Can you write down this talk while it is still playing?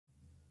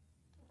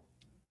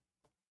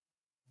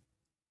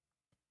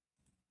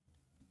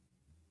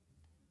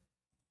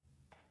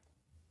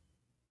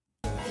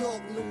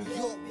New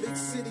York, big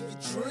city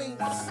of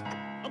dreams.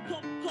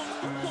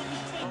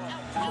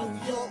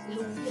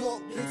 New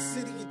York, big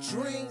city of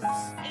dreams.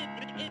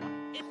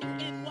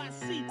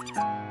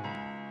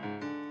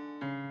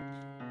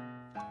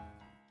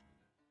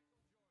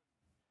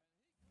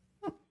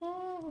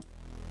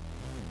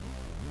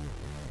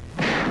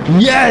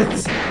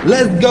 Yes,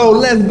 let's go.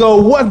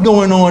 What's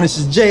going on? This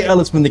is Jay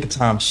Ellis from Knick Of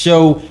Time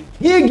show.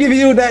 Here give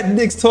you that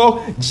Knicks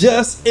talk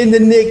just in the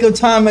nick of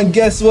time. And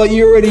guess what?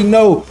 You already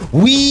know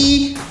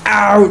we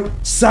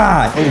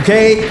outside,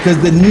 okay?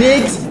 Because the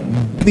Knicks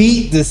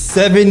beat the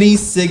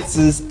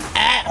 76ers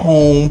at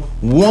home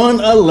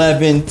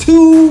 111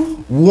 to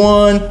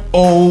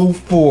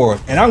 104.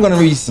 And I'm gonna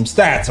read you some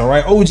stats, all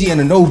right? OG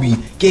Anunoby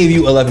gave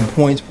you 11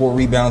 points, 4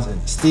 rebounds, and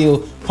a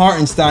steal.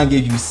 Hartenstein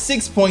gave you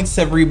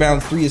 6.7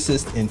 rebounds, 3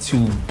 assists, and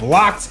 2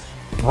 blocks.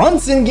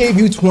 Brunson gave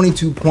you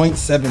 22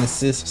 points, 7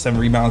 assists, 7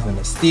 rebounds, and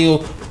a steal.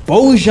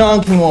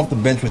 Bojan came off the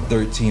bench with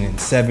 13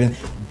 and 7.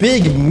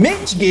 Big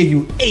Mitch gave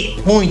you 8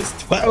 points,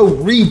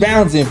 12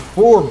 rebounds, and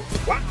 4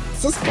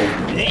 blocks. Let's go,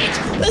 Mitch.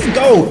 Let's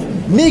go.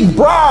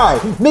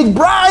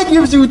 McBride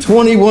gives you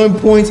 21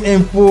 points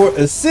and 4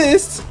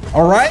 assists.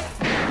 All right.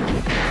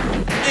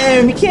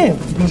 And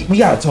we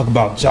gotta talk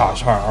about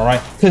Josh Hart, all right?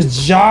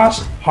 Because Josh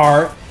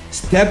Hart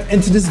stepped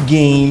into this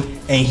game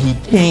and he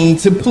came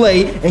to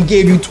play and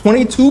gave you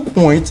 22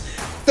 points,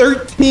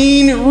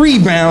 13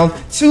 rebounds,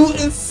 2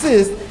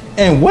 assists.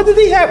 And what did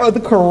he have? The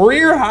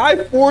career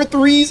high 4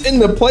 threes in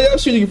the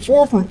playoffs, shooting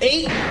 4 from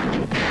 8.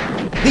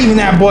 Leaving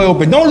that boy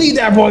open. Don't leave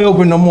that boy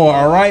open no more,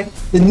 all right?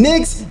 The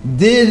Knicks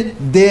did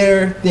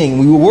their thing.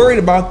 We were worried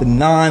about the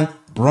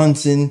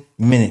non-Brunson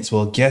minutes.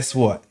 Well, guess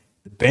what?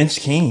 The bench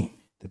came.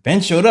 The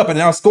bench showed up and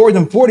outscored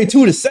them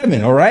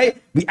 42-7, all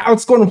right? We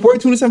outscored them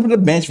 42-7 from the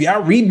bench. We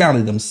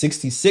out-rebounded them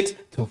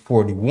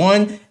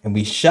 66-41, and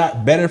we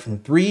shot better from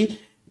 3,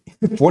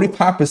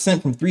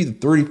 45% from 3 to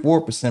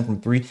 34%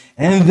 from 3.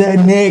 And the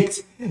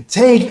Knicks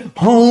take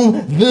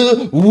home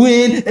the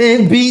win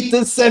and beat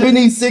the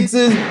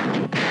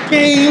 76ers.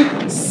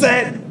 Game,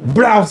 set,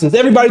 blouses.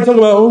 Everybody talking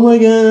about, oh my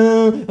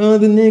God,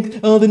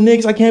 the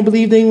Knicks, I can't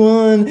believe they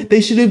won. They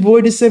should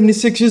avoid the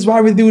 76ers. Why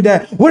would they do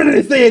that? What are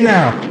they saying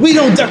now? We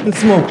don't duck the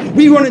smoke.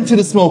 We run into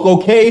the smoke,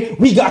 okay?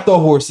 We got the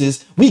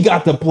horses. We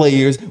got the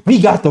players.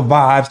 We got the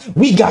vibes.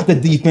 We got the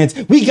defense.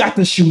 We got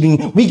the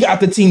shooting. We got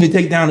the team to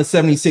take down the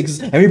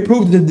 76ers. And we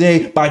proved it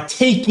today by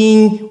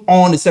taking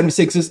on the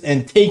 76ers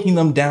and taking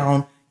them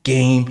down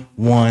game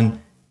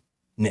 1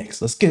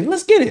 Knicks. Let's get it.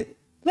 Let's get it.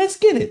 Let's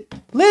get it.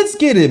 Let's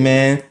get it,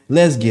 man.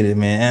 Let's get it,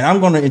 man. And I'm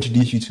going to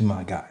introduce you to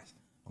my guys.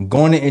 I'm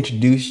going to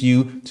introduce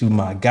you to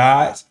my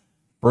guys.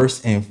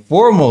 First and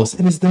foremost,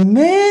 it is the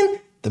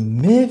man, the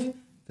myth,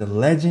 the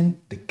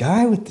legend, the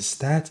guy with the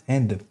stats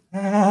and the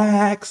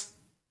facts.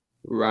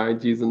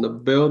 Ryan G's in the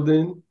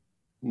building.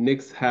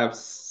 Knicks have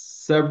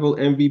several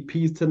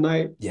MVPs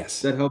tonight.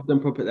 Yes. That help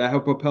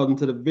propel them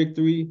to the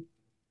victory.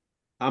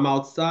 I'm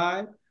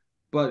outside,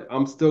 but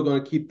I'm still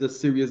going to keep the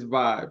serious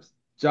vibes.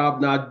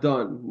 Job not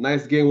done.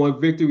 Nice game 1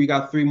 victory. We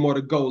got 3 more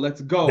to go. Let's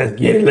go. Let's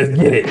get it. Let's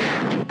get it.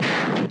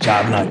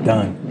 Job not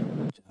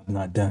done. Job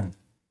not done.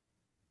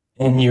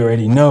 And you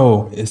already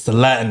know it's the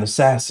Latin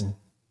assassin.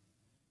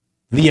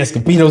 Lee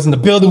Escobedo's in the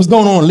building. What's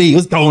going on, Lee?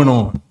 What's going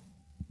on?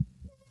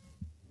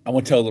 I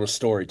want to tell a little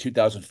story.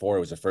 2004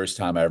 was the first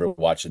time I ever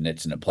watched the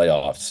Knicks in the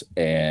playoffs,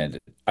 and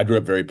I grew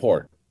up very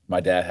poor. My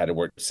dad had to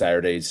work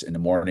Saturdays in the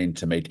morning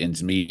to make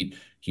ends meet.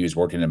 He was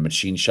working in a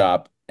machine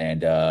shop.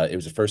 And it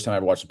was the first time I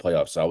ever watched the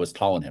playoffs. So I was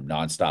calling him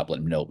nonstop,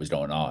 letting him know what was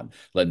going on,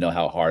 letting him know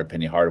how hard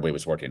Penny Hardaway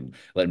was working,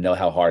 letting him know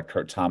how hard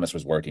Kurt Thomas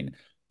was working,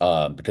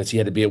 because he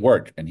had to be at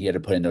work and he had to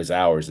put in those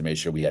hours to make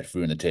sure we had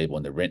food on the table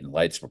and the rent and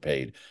lights were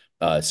paid.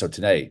 So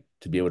today,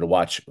 to be able to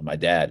watch my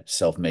dad,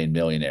 self-made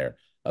millionaire,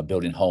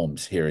 building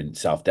homes here in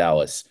South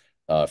Dallas,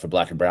 for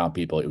Black and brown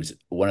people, it was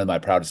one of my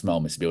proudest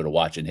moments to be able to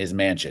watch in his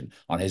mansion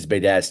on his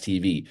big ass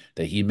TV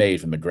that he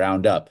made from the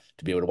ground up,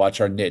 to be able to watch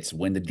our Knicks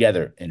win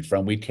together, and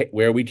from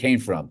where we came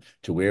from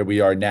to where we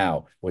are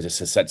now was a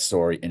success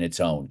story in its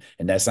own.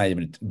 And that's not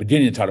even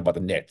beginning to talk about the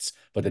Knicks,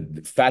 but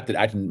the fact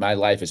that my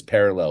life is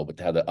parallel with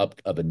how the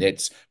up of the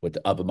Knicks with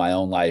the up of my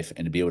own life,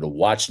 and to be able to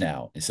watch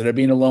now instead of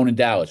being alone in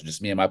Dallas,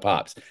 just me and my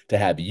pops, to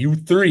have you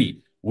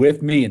 3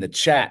 with me in the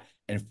chat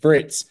and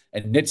Fritz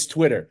and Knicks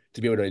Twitter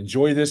to be able to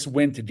enjoy this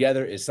win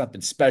together is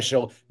something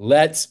special.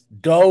 Let's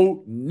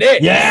go,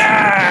 Knicks!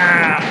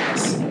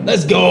 Yes!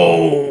 Let's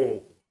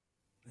go!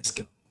 Let's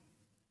go.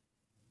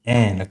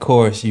 And of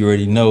course, you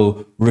already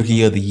know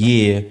Rookie of the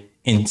Year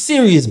in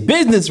serious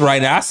business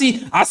right now. I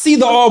see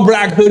the all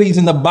black hoodies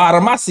in the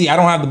bottom. I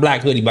don't have the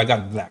black hoodie, but I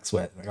got the black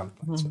sweat.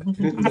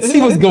 I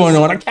see what's going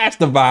on. I catch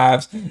the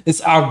vibes.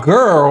 It's our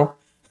girl,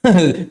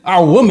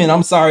 our woman,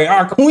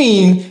 our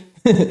queen,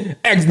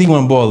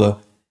 ex-D1 baller,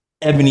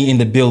 Ebony in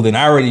the building.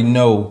 I already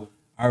know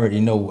where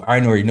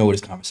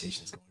this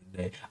conversation is going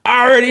today.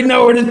 I already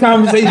know where this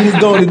conversation is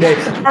going today.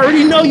 I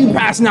already know you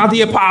passing out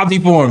the apology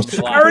forms.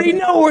 I already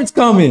know where it's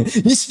coming.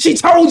 She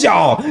told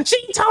y'all.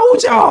 She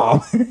told y'all.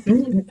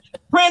 Print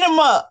them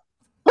up.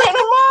 Print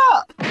them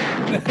up.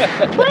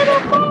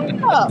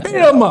 Up.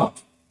 Pay them up.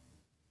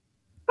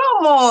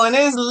 Come on,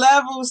 there's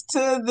levels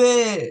to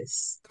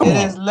this.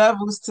 There's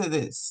levels to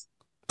this.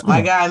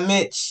 My guy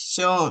Mitch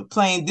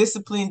playing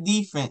disciplined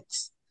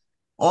defense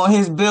on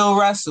his Bill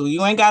Russell.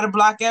 You ain't got to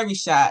block every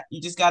shot.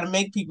 You just got to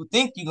make people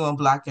think you're gonna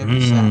block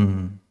every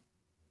shot.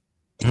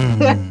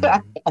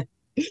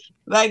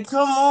 Like,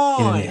 come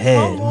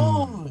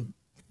on,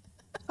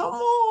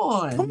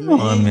 come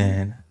on,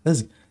 man.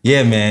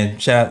 Yeah, man.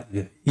 Chat.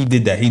 He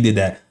did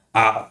that.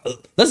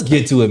 Let's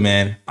get to it,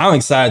 man. I'm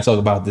excited to talk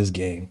about this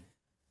game.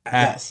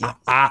 Yes.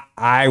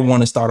 I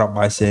want to start off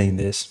by saying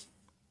this.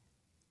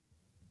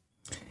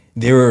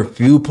 There were a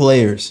few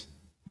players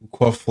who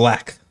caught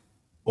flack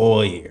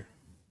all year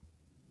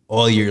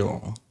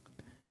long.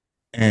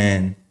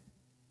 And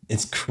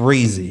it's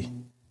crazy.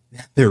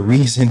 The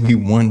reason we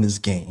won this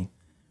game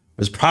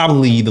was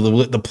probably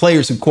the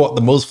players who caught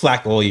the most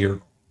flack all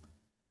year.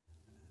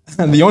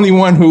 And the only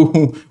one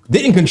who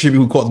didn't contribute,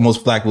 who caught the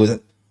most flack was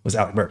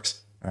Alec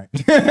Burks. All right.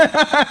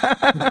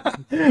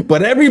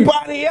 But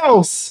everybody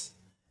else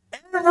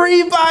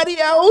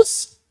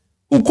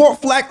who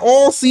caught flack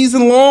all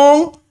season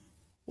long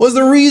was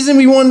the reason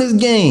we won this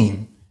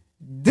game.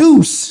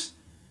 Deuce,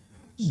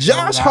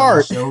 Josh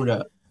Hart,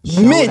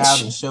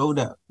 Mitch, showed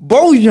up.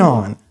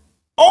 Bojan,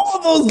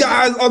 all those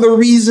guys are the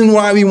reason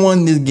why we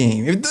won this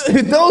game.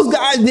 If those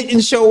guys didn't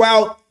show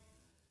out,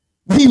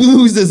 we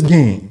lose this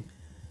game.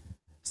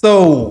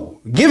 So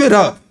give it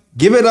up.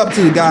 Give it up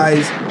to the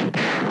guys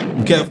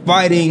who kept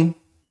fighting,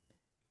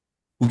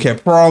 who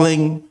kept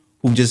crawling,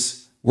 who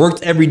just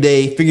worked every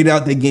day, figured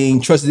out their game,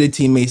 trusted their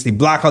teammates. They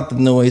blocked out the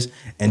noise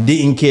and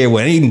didn't care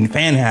what any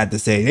fan had to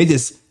say. They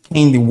just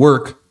came to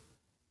work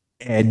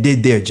and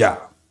did their job.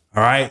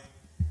 All right.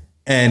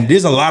 And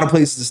there's a lot of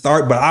places to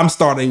start, but I'm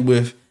starting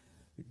with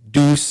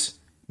Deuce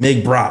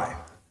McBride,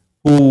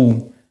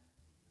 who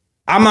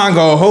I'm not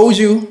going to hold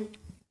you.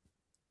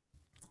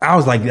 I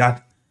was like,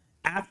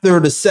 after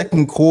the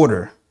second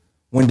quarter,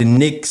 when the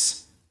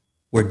Knicks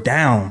were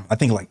down, I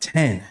think like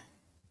 10,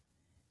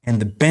 and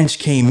the bench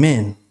came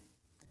in,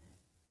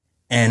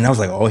 and I was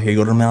like, oh, here you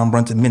go to the Malin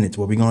Brunson minutes.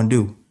 What are we going to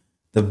do?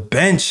 The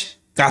bench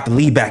got the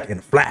lead back in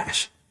a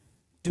flash.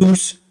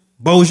 Deuce,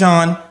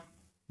 Bojan,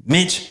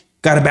 Mitch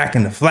got it back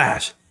in the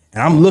flash.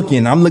 And I'm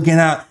looking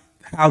at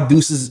how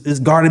Deuce is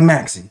guarding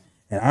Maxey.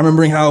 And I'm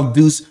remembering how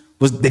Deuce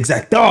was the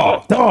exact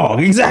dog. I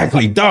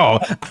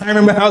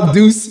remember how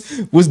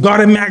Deuce was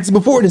guarding Maxey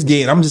before this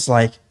game. I'm just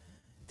like,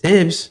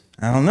 Tibbs,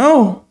 I don't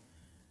know.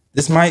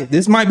 This might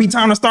be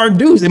time to start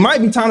Deuce. It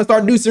might be time to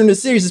start Deuce in the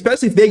series,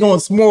 especially if they're going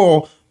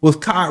small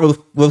with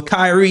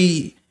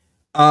Kyrie,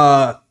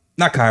 Kyle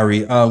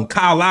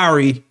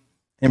Lowry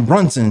and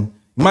Brunson.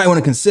 You might want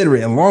to consider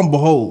it. And lo and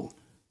behold,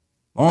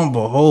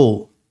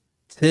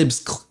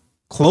 Tibbs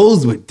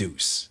closed with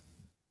Deuce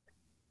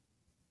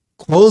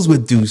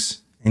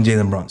and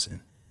Jalen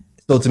Brunson.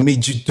 So to me,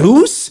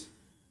 Deuce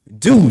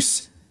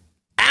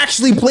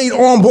actually played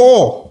on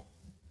ball.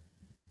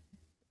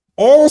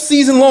 All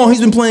season long,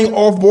 he's been playing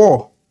off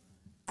ball.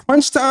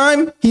 Crunch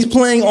time, he's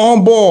playing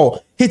on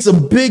ball. Hits a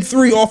big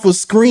three off a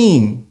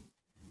screen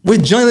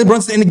with Jalen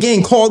Brunson in the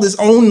game, called his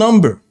own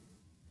number.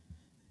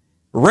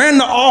 Ran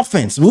the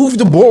offense, moved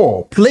the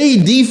ball,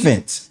 played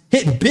defense,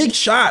 hit big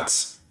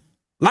shots,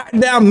 locked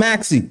down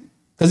Maxey.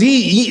 Because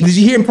did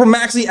you hear him from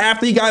Maxey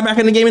after he got back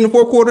in the game in the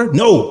fourth quarter?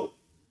 No.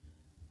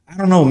 I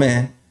don't know,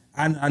 man.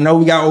 I know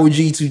we got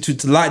OG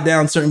to lock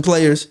down certain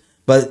players,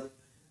 but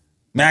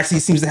Maxey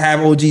seems to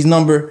have OG's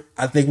number.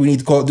 I think we need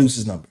to call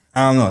Deuce's number.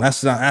 I don't know.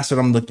 That's what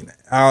I'm looking at.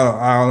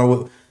 I don't know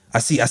what I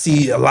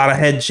see a lot of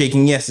head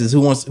shaking yeses.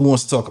 Who wants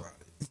to talk about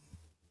it?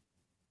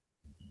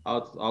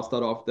 I'll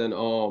start off then.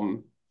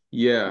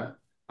 Yeah,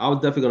 I was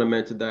definitely gonna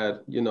mention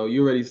that.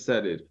 You already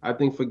said it. I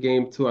think for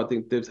game 2, I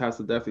think Thibs has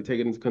to definitely take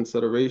it into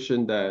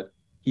consideration that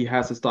he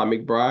has to start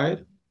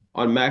McBride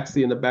on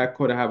Maxey in the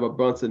backcourt and have a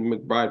Brunson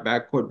McBride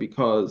backcourt,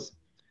 because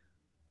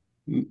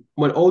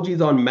when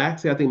OG's on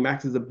Maxey, I think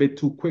Maxey's a bit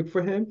too quick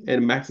for him,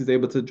 and Maxey's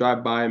able to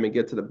drive by him and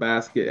get to the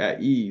basket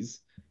at ease.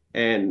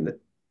 And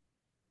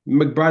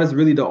McBride is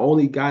really the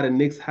only guy the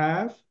Knicks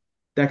have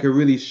that can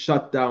really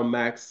shut down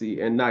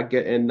Maxey and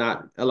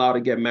not allow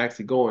to get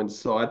Maxey going.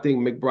 So I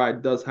think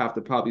McBride does have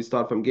to probably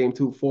start from game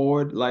 2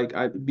 forward,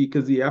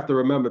 because you have to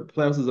remember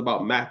playoffs is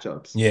about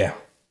matchups. Yeah.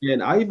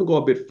 And I even go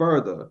a bit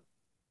further.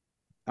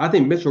 I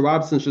think Mitchell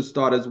Robinson should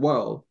start as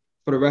well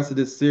for the rest of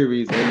this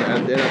series.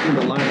 And I think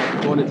the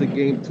lineup going into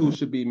game 2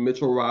 should be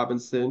Mitchell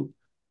Robinson,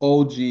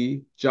 OG,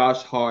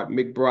 Josh Hart,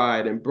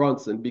 McBride, and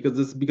Brunson, because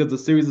the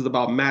series is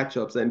about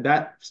matchups, and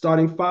that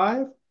starting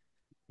 5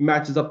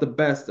 matches up the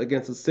best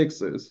against the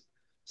Sixers.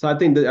 So I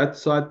think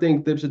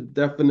they should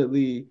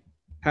definitely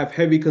have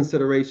heavy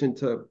consideration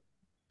to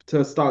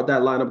start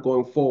that lineup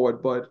going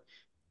forward. But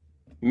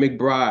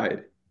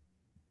McBride,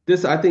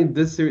 I think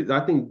this series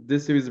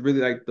is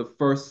really like the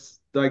first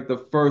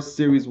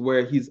series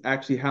where he's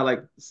actually had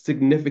like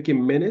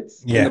significant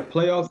minutes in the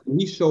playoffs, and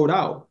he showed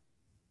out.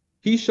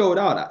 he showed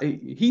out.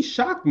 He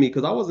shocked me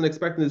because I wasn't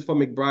expecting this from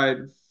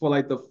McBride for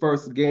like the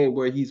first game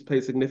where he's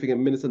played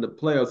significant minutes in the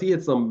playoffs. He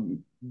hit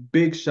some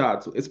big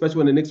shots, especially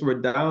when the Knicks were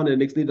down and the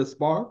Knicks needed a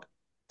spark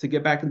to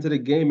get back into the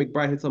game.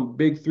 McBride hit some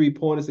big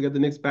 3-pointers to get the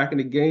Knicks back in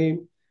the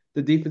game.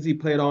 The defense he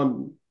played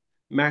on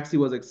Maxey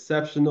was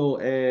exceptional,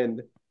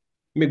 and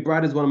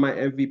McBride is one of my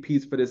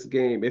MVPs for this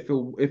game. If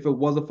it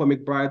wasn't for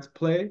McBride's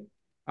play,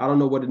 I don't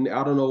know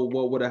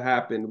what would have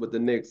happened with the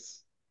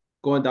Knicks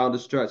going down the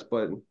stretch,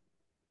 but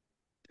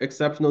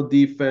exceptional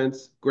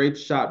defense, great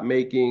shot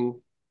making.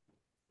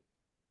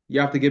 You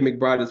have to give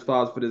McBride his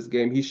flowers for this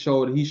game. He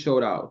showed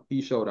out.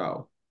 He showed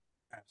out.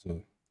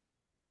 Absolutely.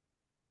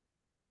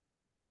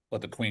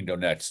 Let the queen go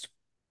next.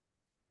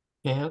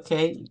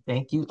 Okay.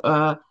 Thank you.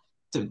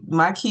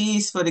 My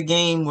keys for the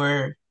game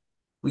were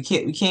we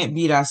can't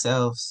beat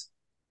ourselves,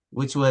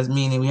 which was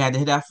meaning we had to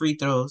hit our free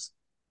throws,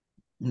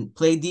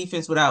 play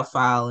defense without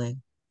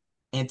fouling,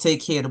 and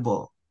take care of the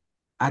ball.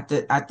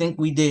 I think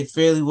we did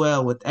fairly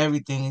well with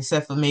everything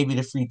except for maybe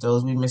the free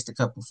throws. We missed a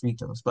couple free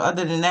throws, but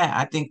other than that,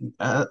 I think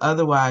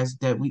otherwise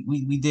that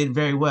we did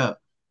very well.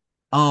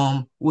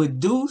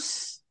 With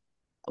Deuce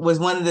was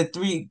one of the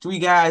three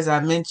guys I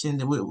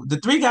mentioned. The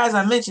three guys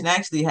I mentioned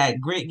actually had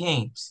great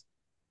games.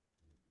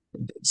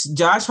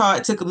 Josh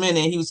Hart took a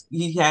minute.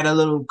 He had a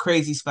little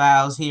crazy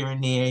fouls here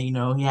and there. You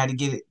know, he had to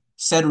get it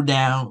settled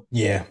down.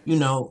 Yeah. You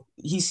know,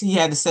 he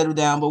had to settle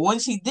down. But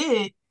once he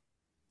did,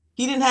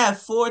 he didn't have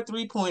 4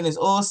 3-pointers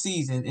all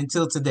season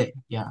until today.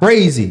 Yeah,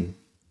 Crazy.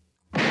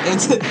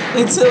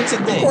 until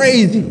today.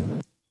 Crazy.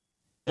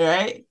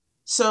 Right.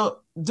 So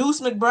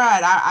Deuce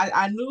McBride,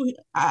 I knew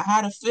I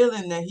had a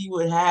feeling that he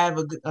would have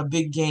a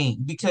big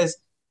game because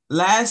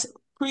last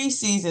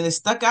preseason it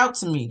stuck out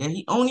to me that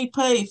he only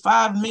played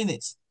 5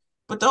 minutes,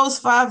 but those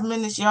 5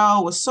 minutes,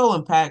 y'all, was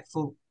so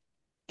impactful.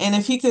 And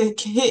if he could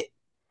hit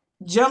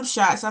jump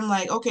shots, I'm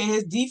like, okay,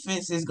 his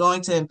defense is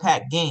going to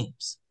impact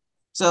games.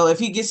 So if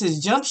he gets his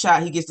jump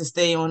shot, he gets to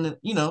stay on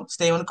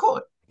the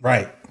court.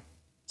 Right.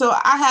 So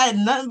I had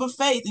nothing but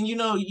faith. And,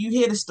 you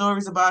hear the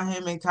stories about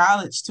him in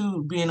college,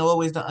 too, being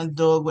always the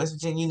underdog, West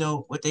Virginia,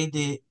 what they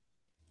did.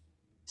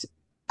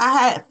 I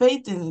had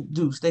faith in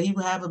Deuce that he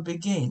would have a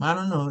big game. I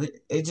don't know.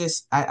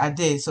 I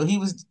did. So he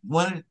was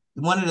one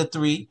of the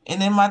three.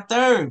 And then my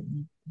third,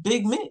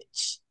 Big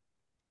Mitch.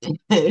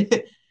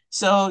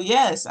 So,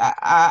 yes,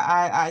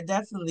 I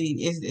definitely,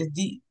 it's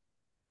deep.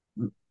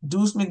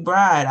 Deuce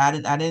McBride,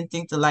 I didn't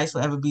think the lights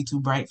would ever be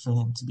too bright for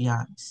him, to be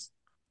honest.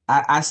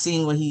 I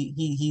seen what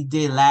he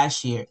did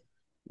last year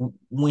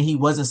when he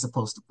wasn't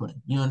supposed to play.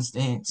 You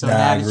understand? So Nah, I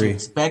now that agree. you're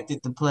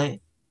expected to play,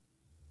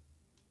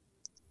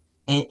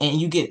 and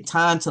you get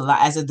time to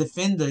as a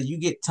defender, you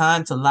get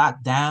time to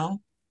lock down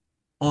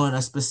on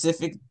a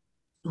specific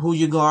who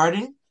you're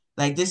guarding.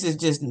 Like this is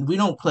just we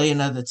don't play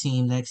another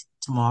team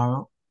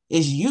tomorrow.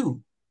 It's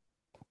you.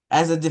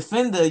 As a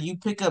defender, you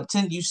pick up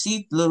you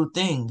see little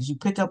things, you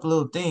pick up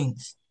little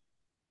things,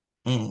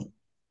 and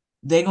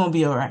they're gonna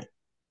be all right.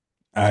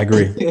 I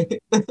agree.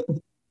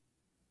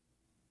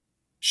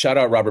 Shout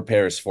out Robert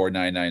Paris,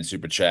 499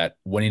 super chat.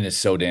 Winning is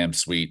so damn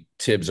sweet.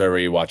 Tibbs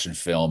already watching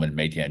film and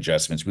making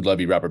adjustments. We love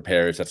you, Robert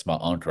Paris. That's my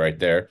uncle right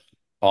there.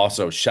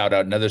 Also, shout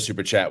out another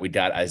super chat. We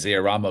got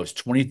Isaiah Ramos,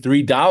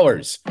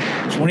 $23.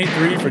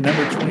 23 for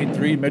number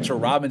 23, Mitchell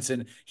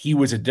Robinson. He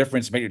was a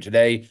difference maker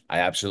today. I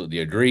absolutely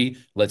agree.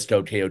 Let's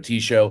go KOT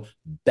show.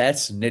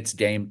 Best Knicks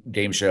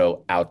game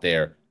show out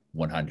there.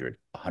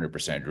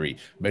 100% agree.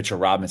 Mitchell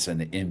Robinson,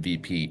 the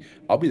MVP.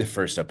 I'll be the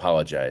first to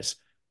apologize,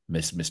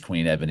 Miss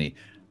Queen Ebony.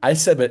 I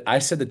said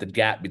that the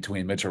gap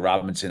between Mitchell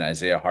Robinson and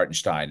Isaiah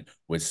Hartenstein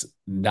was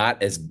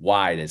not as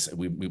wide as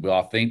we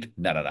all think.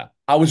 No.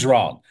 I was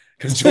wrong.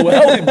 Because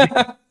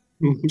Joel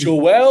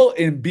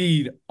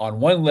Embiid on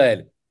one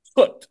leg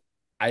hooked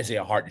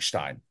Isaiah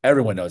Hartenstein.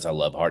 Everyone knows I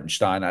love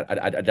Hartenstein.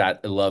 I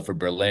got a love for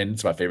Berlin.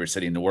 It's my favorite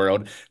city in the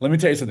world. Let me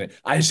tell you something.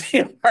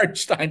 Isaiah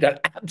Hartenstein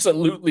got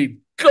absolutely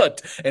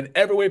cooked in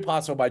every way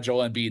possible by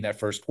Joel Embiid in that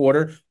first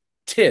quarter.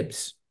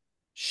 Tibbs.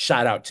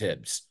 Shout out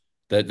Tibbs.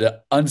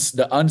 The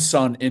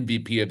unsung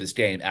MVP of this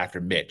game after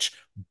Mitch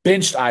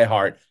benched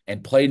Hart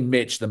and played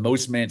Mitch the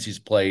most minutes he's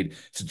played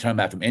since coming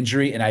back from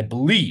injury. And I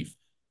believe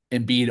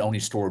Embiid only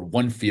scored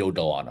one field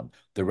goal on him.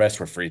 The rest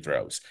were free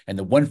throws. And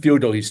the one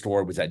field goal he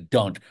scored was that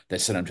dunk that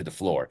sent him to the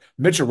floor.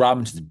 Mitchell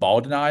Robinson's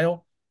ball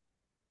denial,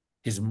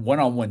 his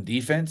one-on-one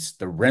defense,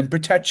 the rim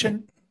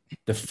protection,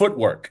 the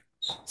footwork,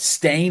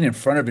 staying in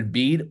front of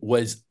Embiid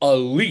was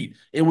elite.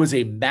 It was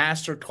a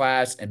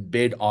masterclass in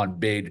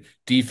bid-on-bid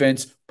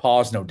defense.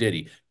 Pause, no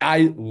diddy.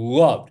 I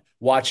loved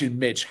watching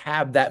Mitch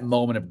have that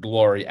moment of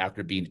glory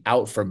after being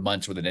out for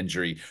months with an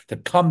injury to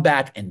come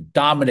back and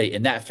dominate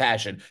in that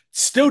fashion.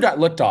 Still got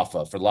looked off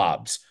of for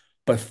lobs,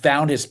 but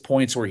found his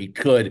points where he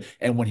could.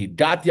 And when he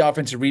got the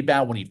offensive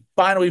rebound, when he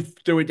finally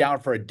threw it down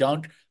for a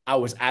dunk, I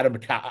was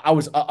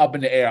up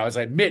in the air. I was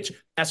like, Mitch,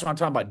 that's what I'm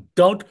talking about.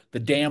 Dunk the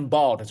damn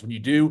ball. That's when you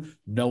do,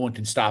 no one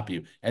can stop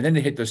you. And then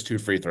they hit those two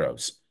free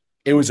throws.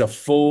 It was a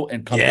full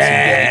encompassing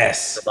game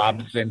for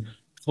Robinson.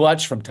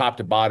 clutch from top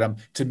to bottom.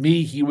 To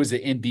me, he was the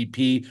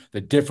MVP,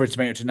 the difference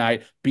maker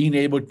tonight, being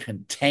able to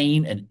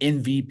contain an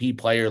MVP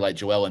player like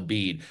Joel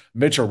Embiid.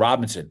 Mitchell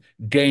Robinson,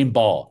 game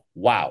ball.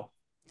 Wow.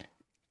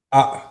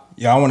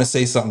 Yeah, I want to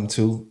say something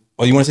too.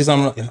 Oh, you want to say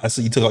something? I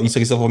see you took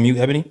yourself on mute,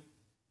 Ebony.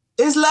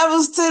 It's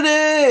levels to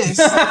this.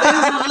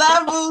 It's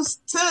levels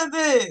to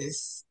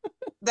this.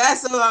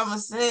 That's what I'm gonna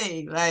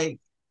say. Like,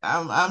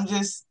 I'm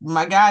just,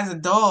 my guy's a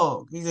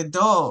dog. He's a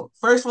dog.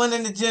 First one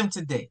in the gym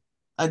today.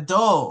 A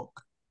dog.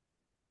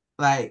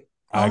 Like,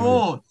 come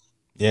on.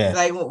 Yeah.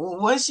 Like,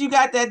 once you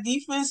got that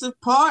defensive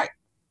part,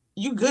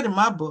 you good in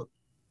my book.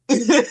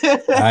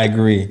 I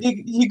agree.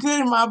 You good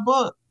in my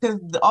book because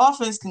the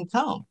offense can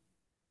come.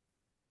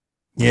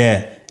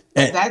 Yeah.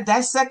 And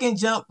That second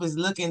jump is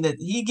looking that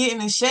he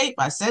getting in shape.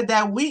 I said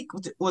that week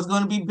was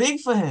going to be big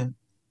for him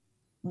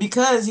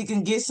because he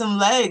can get some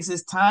legs,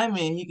 his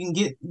timing. He can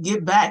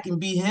get back and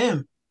be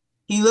him.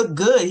 He looked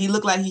good. He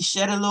looked like he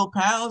shed a little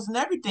pounds and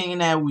everything in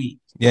that week.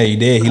 yeah, he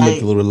did. He Like,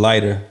 looked a little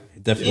lighter. He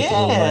definitely looked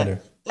a little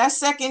lighter. that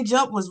second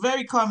jump was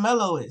very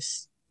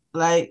Carmelo-ish.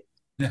 Like,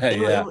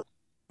 Yeah.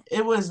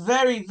 it was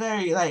very,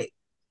 very, like,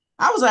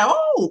 I was like,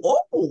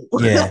 oh.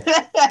 Yeah.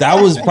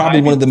 That was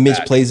probably one of the Mitch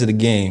That. plays of the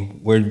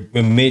game where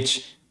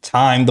Mitch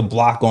timed the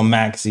block on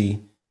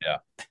Maxey. Yeah.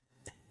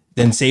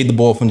 Then saved the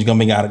ball from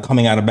coming out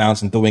of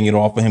bounds and throwing it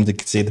off for him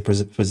to save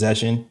the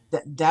possession.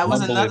 That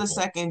was another Unbelievable.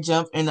 second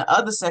jump, and the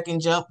other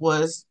second jump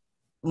was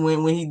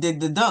when he did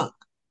the dunk.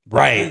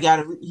 Right.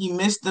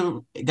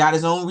 He got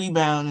his own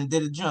rebound and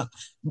did a jump.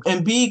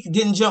 And B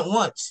didn't jump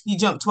once; he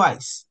jumped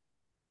twice.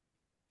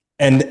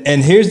 And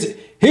here's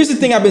the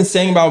thing I've been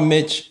saying about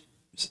Mitch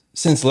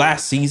since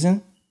last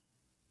season.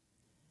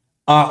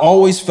 I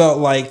always felt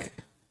like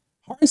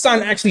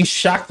Hartenstein actually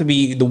shocked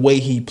me the way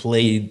he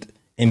played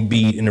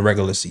Embiid in the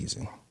regular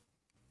season.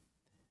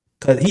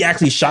 Because he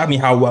actually shocked me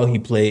how well he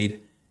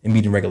played Embiid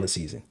in the regular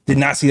season. Did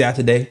not see that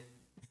today.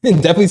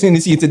 Definitely seeing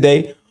to see it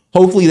today.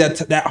 Hopefully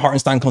that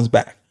Hartenstein comes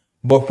back.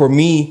 But for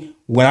me,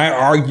 when I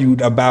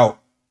argued about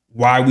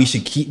why we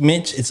should keep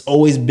Mitch, it's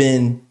always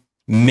been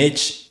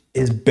Mitch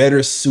is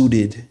better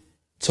suited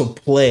to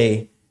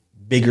play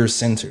bigger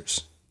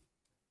centers.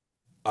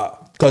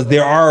 Because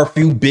there are a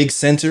few big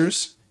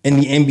centers in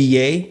the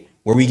NBA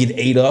where we get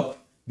ate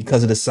up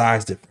because of the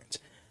size difference.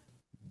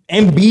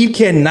 Embiid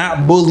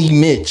cannot bully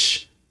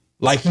Mitch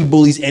like he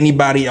bullies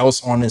anybody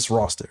else on this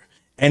roster.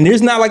 And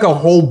there's not like a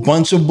whole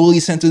bunch of bully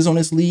centers on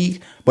this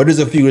league, but there's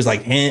a few. There's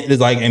like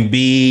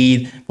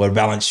Embiid, or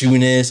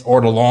Valanciunas,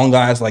 or the long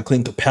guys like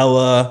Clint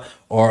Capella,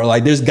 or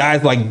like there's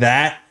guys like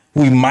that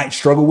who we might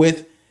struggle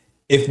with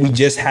if we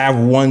just have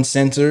one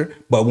center.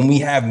 But when we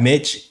have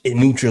Mitch, it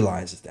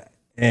neutralizes that.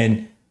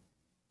 And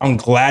I'm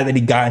glad that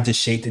he got into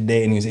shape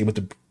today and he was able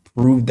to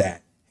prove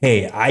that,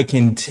 hey, I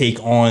can take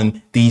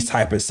on these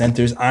type of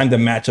centers. I'm the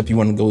matchup you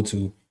want to go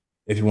to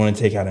if you want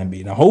to take out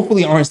Embiid. Now,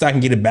 hopefully Hartenstein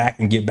can get it back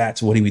and get back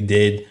to what he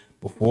did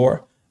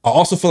before. I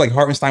also feel like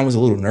Hartenstein was a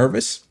little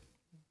nervous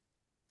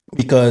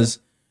because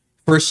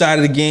first shot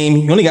of the game,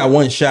 he only got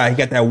one shot. He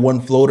got that one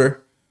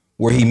floater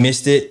where he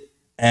missed it.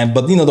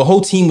 But the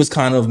whole team was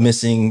kind of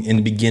missing in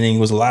the beginning. It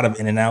was a lot of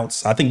in and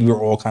outs. I think we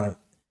were all kind of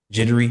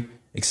jittery,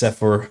 except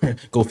for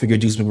go figure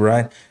Juice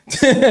McBride.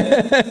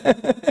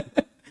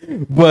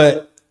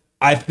 But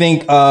I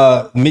think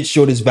Mitch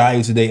showed his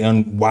value today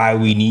on why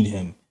we need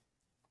him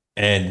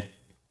and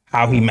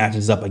how he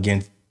matches up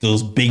against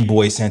those big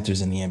boy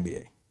centers in the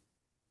NBA.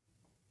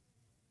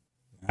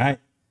 All right.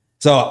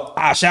 So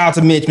shout out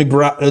to Mitch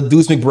McBride,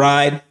 Deuce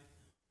McBride,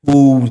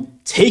 who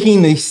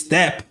taking the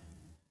step,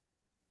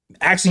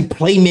 actually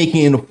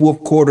playmaking in the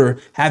fourth quarter,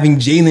 having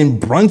Jalen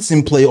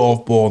Brunson play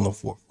off ball in the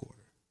fourth quarter,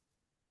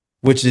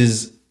 which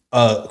is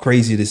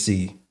crazy to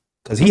see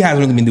because he hasn't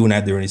really been doing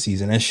that during the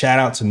season. And shout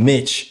out to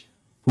Mitch,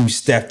 who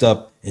stepped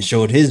up and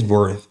showed his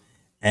worth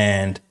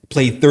and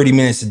played 30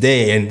 minutes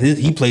today. And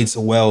he played so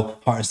well,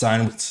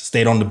 Hartenstein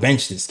stayed on the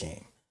bench this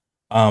game.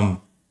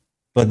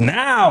 But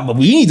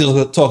we need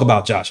to talk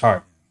about Josh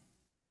Hart.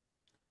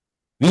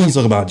 We need to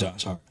talk about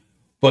Josh Hart.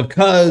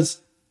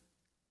 Because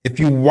if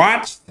you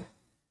watched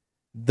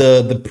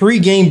the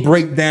pregame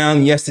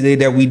breakdown yesterday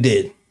that we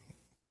did,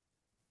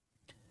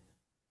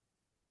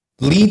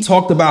 Lee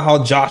talked about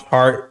how Josh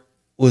Hart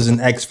was an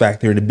X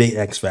factor, the big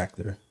X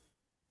factor.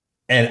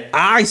 And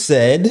I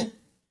said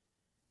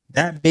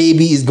that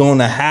baby is going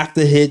to have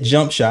to hit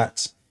jump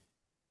shots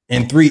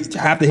and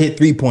have to hit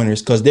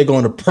 3-pointers because they're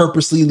going to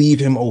purposely leave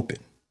him open.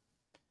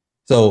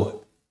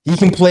 So he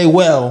can play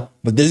well,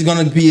 but there's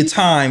going to be a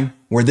time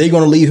where they're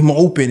going to leave him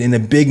open in a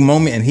big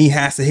moment and he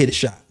has to hit a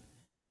shot.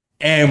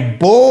 And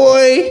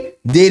boy,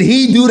 did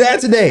he do that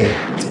today.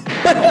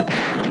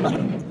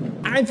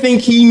 I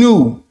think he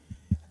knew.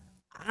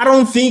 I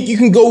don't think you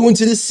can go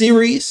into this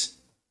series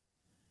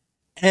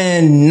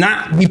and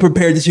not be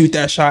prepared to shoot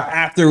that shot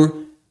after.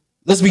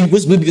 Let's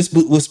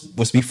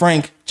be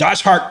frank.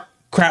 Josh Hart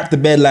crapped the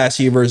bed last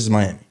year versus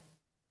Miami.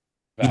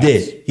 He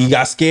did. He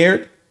got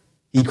scared.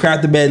 He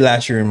crapped the bed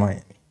last year in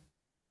Miami.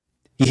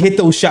 He hit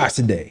those shots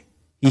today.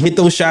 He hit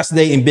those shots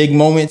today in big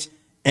moments,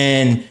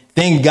 and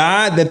Thank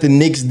God that the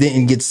Knicks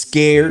didn't get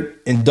scared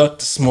and duck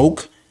the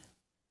smoke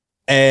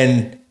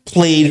and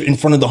played in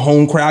front of the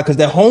home crowd, because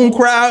that home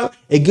crowd,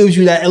 it gives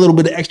you that a little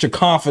bit of extra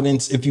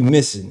confidence if you're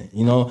missing it.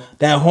 You know,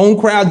 that home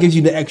crowd gives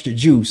you the extra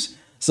juice.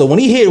 So when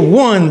he hit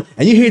one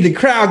and you hear the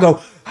crowd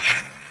go,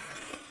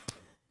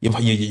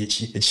 your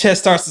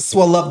chest starts to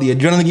swell up, the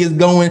adrenaline gets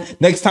going.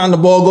 Next time the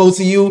ball goes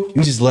to you,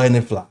 you just letting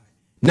it fly.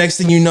 Next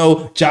thing you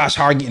know, Josh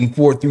Hart getting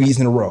 4 threes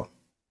in a row.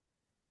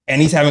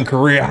 And he's having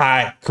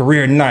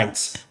career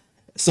nights.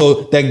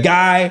 So that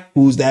guy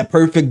who's that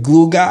perfect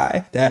glue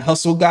guy, that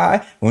hustle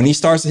guy, when he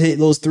starts to hit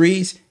those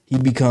threes, he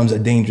becomes a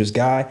dangerous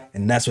guy.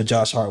 And that's what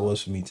Josh Hart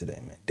was for me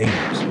today, man.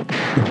 Dangerous.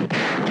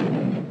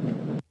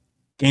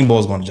 Game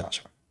ball's going to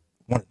Josh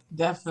Hart.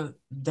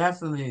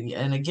 Definitely.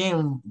 And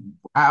again,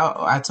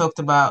 I talked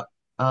about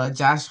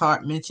Josh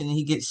Hart mentioning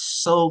he gets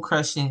soul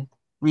crushing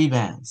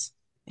rebounds.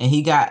 And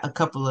he got a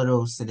couple of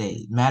those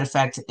today. Matter of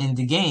fact, to end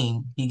the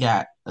game, he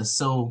got a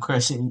soul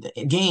crushing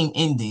game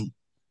ending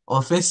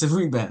offensive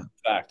rebound.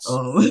 Facts.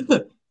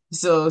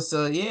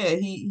 So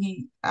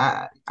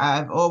yeah,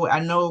 I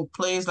know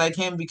players like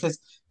him because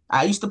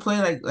I used to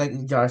play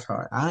like Josh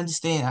Hart. I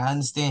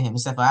understand him,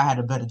 except for I had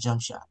a better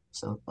jump shot.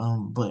 So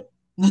but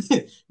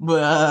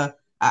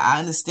I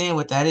understand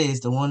what that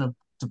is. To want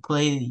to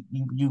play,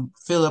 you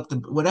fill up the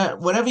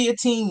whatever your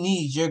team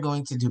needs, you're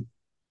going to do.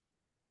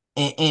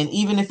 And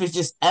even if it's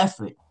just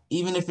effort,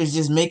 even if it's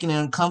just making it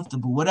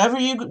uncomfortable, whatever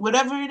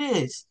it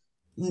is,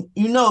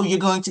 you know you're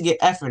going to get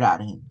effort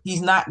out of him.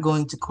 He's not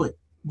going to quit.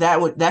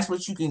 That's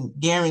what you can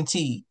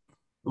guarantee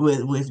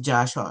with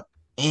Josh Hart.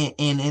 And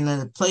in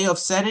a playoff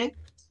setting,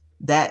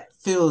 that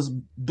feels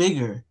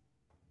bigger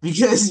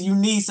because you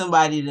need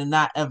somebody to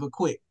not ever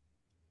quit.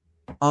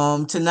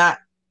 To not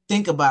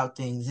think about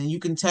things. And you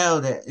can tell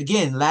that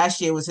again,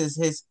 last year was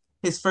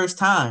his first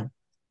time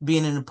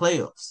being in the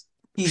playoffs.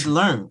 He's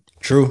learned.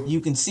 True. You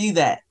can see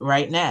that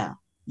right now.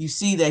 You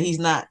see that he's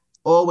not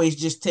always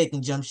just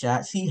taking jump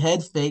shots. He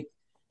head faked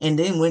and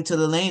then went to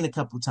the lane a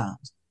couple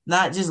times.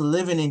 Not just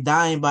living and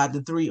dying by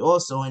the three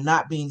also, and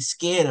not being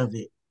scared of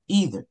it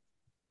either.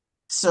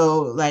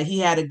 So like he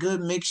had a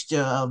good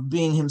mixture of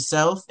being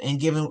himself and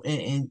giving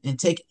and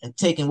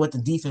taking what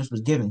the defense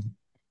was giving him.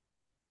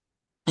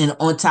 And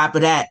on top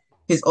of that,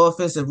 his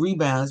offensive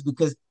rebounds,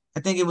 because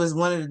I think it was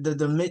one of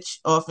the Mitch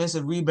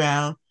offensive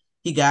rebound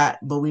he got,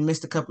 but we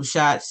missed a couple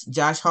shots.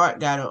 Josh Hart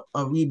got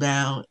a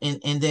rebound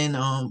and then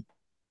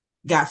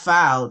got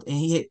fouled, and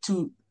he hit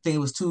two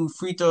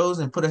free throws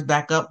and put us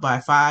back up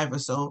by 5 or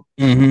so.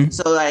 Mm-hmm.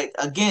 So like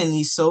again,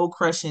 these soul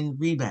crushing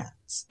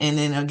rebounds, and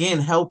then again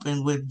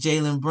helping with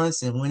Jalen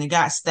Brunson when it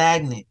got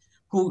stagnant.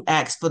 Who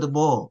asked for the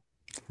ball?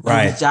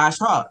 Right. It was Josh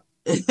Hart.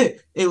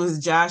 It was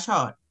Josh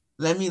Hart.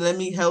 Let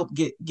me help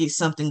get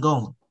something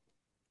going.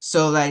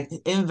 So like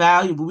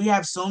invaluable. We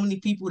have so many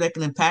people that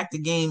can impact the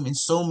game in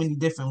so many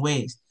different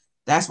ways.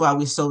 That's why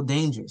we're so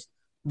dangerous.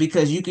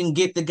 Because you can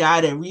get the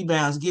guy that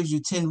rebounds, gives you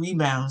 10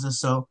 rebounds or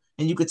so,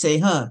 and you could say,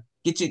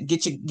 get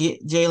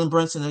Jalen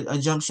Brunson a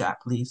jump shot,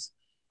 please.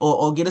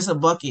 Or get us a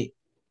bucket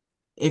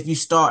if you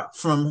start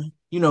from,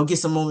 get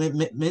some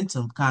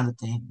momentum kind of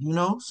thing,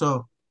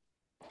 So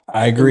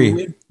I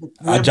agree.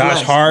 We're Josh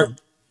blessed, Hart, man.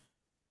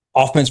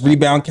 offense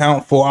rebound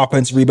count, 4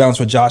 offensive rebounds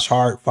for Josh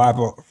Hart, five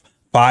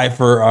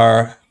for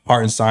our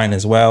Hartenstein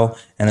as well,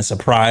 and a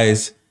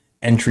surprise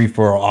entry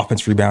for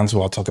offense rebounds, who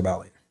I'll talk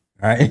about later.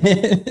 All right.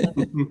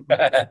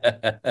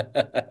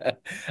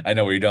 I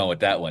know where you're going with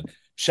that one.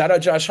 Shout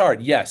out Josh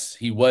Hart. Yes,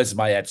 he was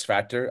my X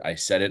Factor. I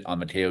said it on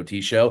the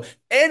KOT show,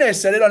 and I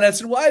said it on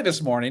SNY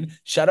this morning.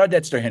 Shout out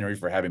Dexter Henry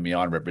for having me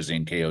on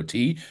representing KOT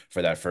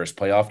for that first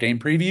playoff game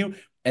preview.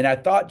 And I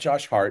thought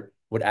Josh Hart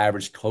would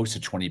average close to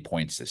 20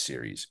 points this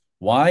series.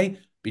 Why?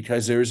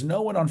 Because there is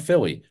no one on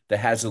Philly that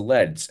has the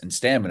legs and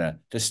stamina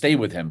to stay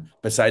with him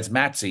besides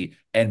Maxey.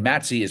 And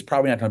Maxey is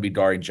probably not going to be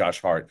guarding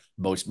Josh Hart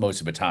most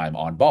of the time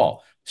on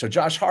ball. So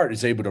Josh Hart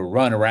is able to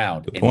run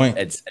around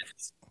and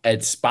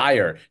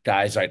inspire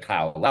guys like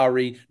Kyle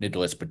Lowry,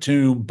 Nicholas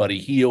Batum, Buddy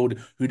Hield,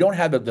 who don't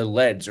have the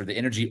legs or the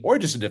energy or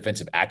just a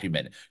defensive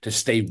acumen to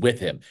stay with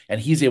him.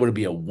 And he's able to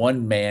be a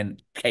one-man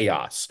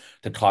chaos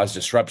to cause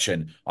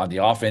disruption on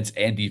the offense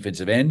and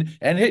defensive end.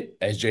 And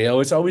as JL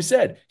has always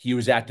said, he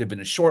was active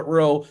in a short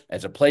roll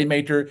as a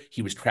playmaker.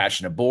 He was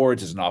crashing the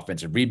boards as an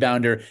offensive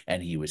rebounder,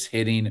 and he was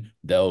hitting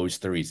those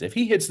threes. If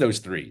he hits those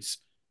threes,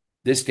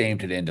 this game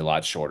could end a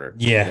lot shorter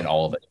than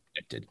all of it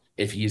predicted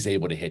if he's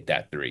able to hit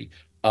that three.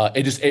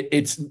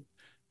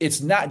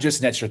 It's not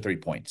just an extra 3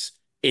 points.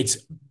 It's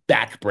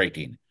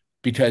backbreaking,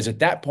 because at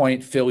that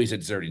point, Philly's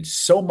exerting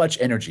so much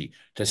energy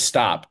to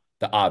stop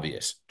the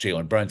obvious.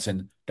 Jalen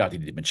Brunson, Dante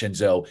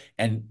DiVincenzo,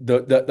 and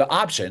the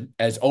option,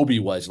 as Obi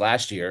was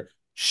last year,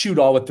 shoot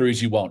all the threes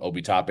you want,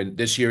 Obi Toppin.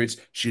 This year, it's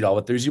shoot all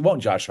the threes you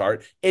want, Josh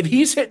Hart. If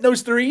he's hitting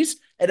those threes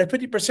at a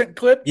 50%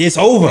 clip, it's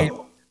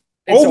over.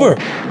 It's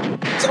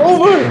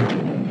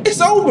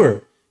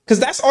over. Because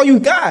that's all you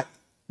got.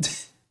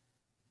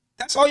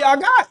 That's all y'all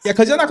got. Yeah,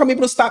 because you're not going to be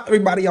able to stop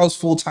everybody else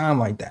full time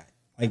like that.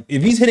 Like,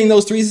 if he's hitting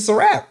those threes, it's a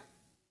wrap.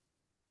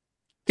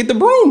 Get the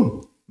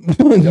broom.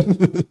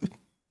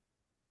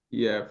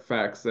 Yeah,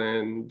 facts.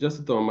 And just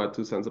to throw in my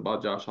 2 cents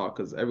about Josh Hart,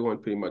 because everyone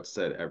pretty much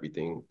said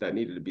everything that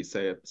needed to be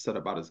said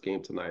about his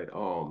game tonight.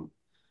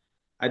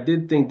 I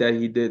did think that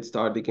he did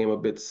start the game a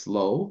bit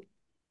slow.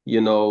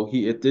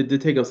 It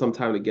did take him some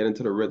time to get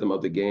into the rhythm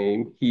of the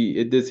game.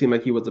 It did seem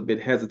like he was a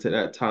bit hesitant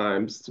at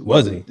times.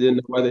 Was he?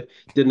 Didn't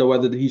know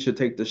whether he should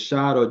take the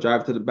shot or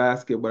drive to the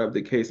basket, whatever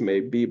the case may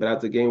be. But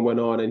as the game went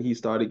on and he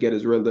started to get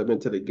his rhythm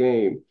into the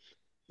game,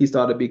 he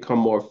started to become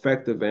more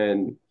effective.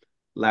 And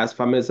last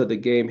 5 minutes of the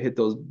game, hit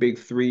those big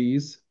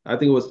threes. I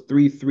think it was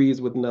three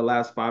threes within the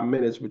last 5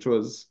 minutes, which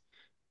was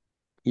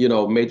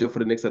major for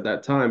the Knicks at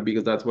that time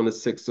because that's when the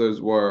Sixers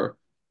were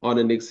on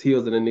the Knicks'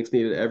 heels and the Knicks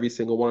needed every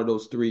single one of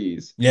those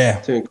threes Yeah.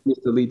 to increase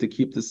the lead to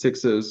keep the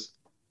Sixers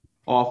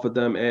off of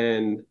them.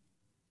 And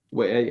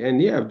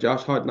yeah, if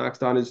Josh Hart knocks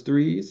down his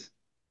threes,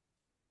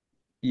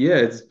 yeah,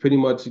 it's pretty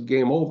much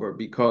game over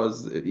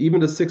because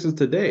even the Sixers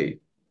today,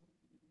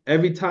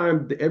 every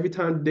time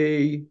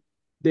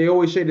they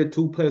always shaded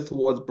two players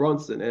towards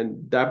Brunson,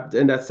 and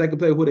that second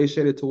player who they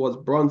shaded towards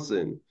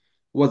Brunson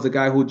was the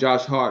guy who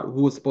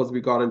was supposed to be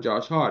guarding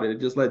Josh Hart, and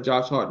it just let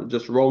Josh Hart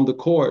just roam the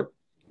court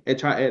and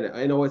try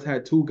and always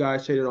had two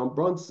guys shaded on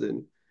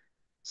Brunson.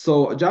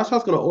 So Josh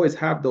Hart's gonna always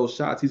have those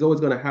shots. He's always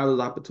gonna have those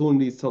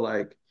opportunities to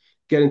like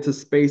get into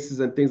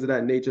spaces and things of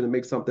that nature to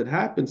make something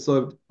happen.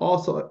 So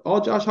also all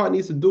Josh Hart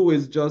needs to do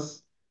is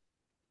just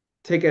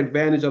take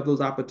advantage of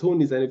those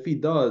opportunities, and if he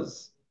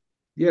does,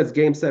 yeah, it's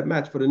game set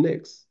match for the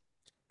Knicks.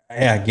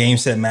 Yeah, game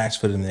set match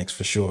for the Knicks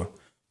for sure.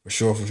 For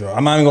sure, for sure.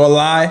 I'm not even gonna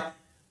lie.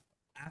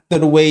 After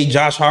the way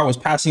Josh Hart was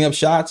passing up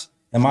shots,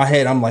 in my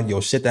head, I'm like, yo,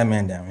 sit that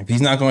man down. If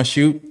he's not gonna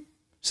shoot,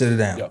 sit it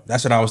down. Yep.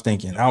 That's what I was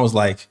thinking. I was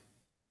like,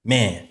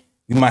 man,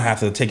 we might have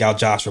to take out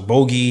Josh for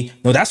Bogey.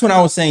 No, that's when I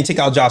was saying take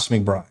out Josh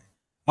McBride.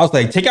 I was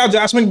like, take out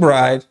Josh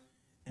McBride,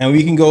 and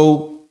we can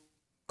go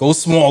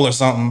small or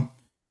something.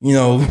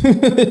 I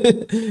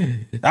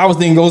was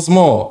thinking go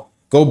small.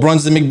 Go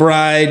Brunson,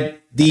 McBride,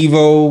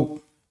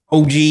 Devo,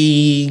 OG,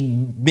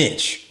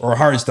 Mitch, or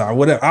Hartstar,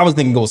 whatever. I was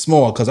thinking go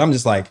small because I'm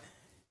just like,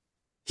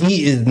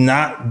 he is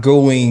not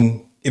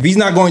going. If he's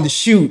not going to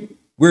shoot,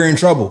 we're in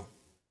trouble.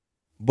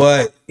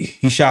 But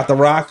he shot the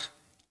rock.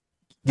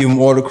 Give him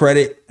all the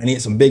credit, and he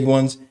had some big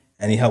ones,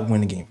 and he helped win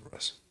the game for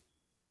us.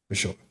 For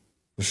sure.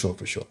 For sure,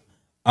 for sure.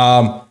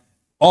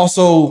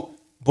 Also,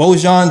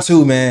 Bojan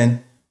too,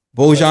 man.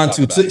 Bojan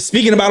too.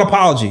 Speaking about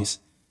apologies.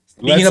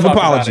 Speaking of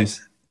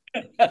apologies.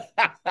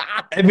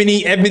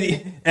 Ebony,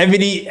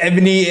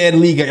 and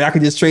League. I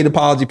could just trade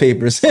apology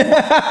papers.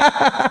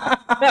 I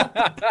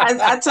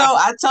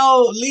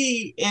told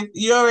Lee, if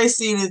you already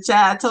see the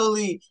chat, I told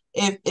Lee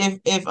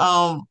if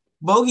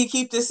Bogey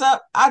keep this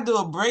up, I do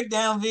a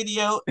breakdown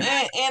video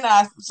and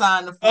I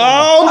sign the form.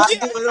 Oh, I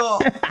do it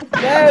all.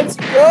 Let's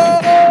go.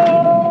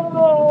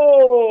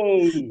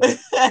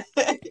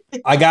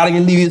 I gotta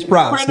give Lee his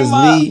props because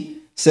Lee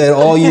said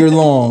all year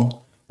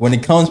long when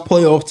it comes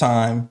playoff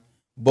time,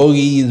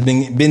 Bogey has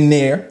been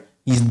there.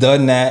 He's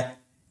done that,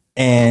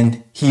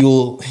 and he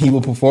will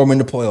perform in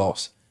the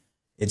playoffs.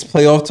 It's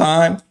playoff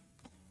time.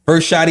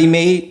 First shot he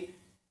made,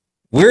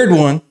 weird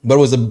one, but it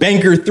was a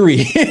banker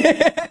three.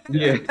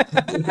 Yeah.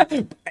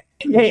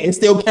 Yeah, it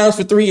still counts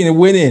for three, and it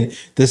went in.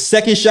 The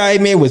second shot he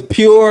made was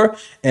pure,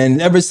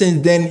 and ever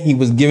since then he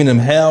was giving him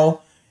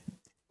hell.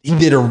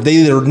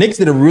 Knicks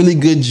did a really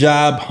good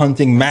job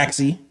hunting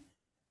Maxey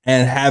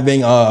and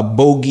having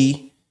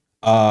Bogey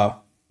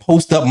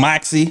post up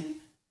Maxey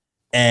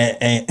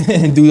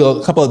and do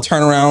a couple of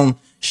turnaround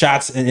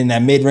shots in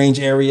that mid range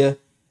area.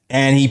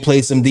 And he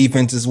played some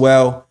defense as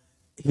well.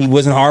 He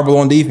wasn't horrible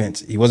on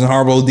defense.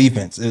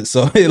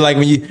 So like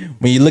when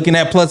you're looking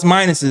at plus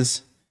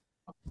minuses,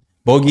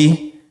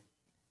 Bogey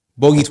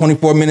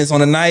 24 minutes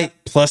on the night,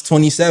 plus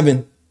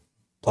 27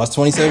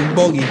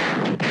 Bogey.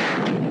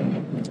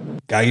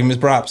 Gotta give him his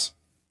props.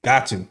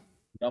 Got to.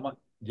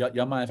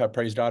 Y'all mind if I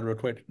praise God real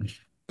quick?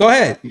 Go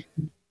ahead.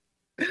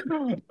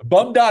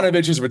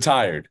 Bogdanovich is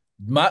retired.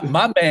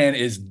 My man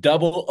is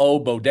double O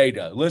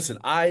bodega. Listen,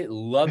 I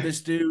love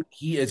this dude.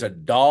 He is a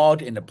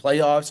dog in the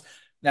playoffs.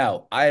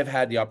 Now, I have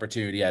had the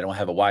opportunity. I don't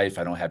have a wife.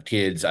 I don't have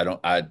kids.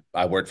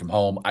 I work from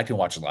home. I can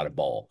watch a lot of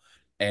ball.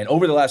 And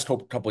over the last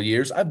couple of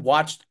years, I've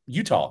watched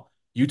Utah.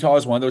 Utah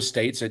is one of those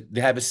states that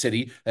they have a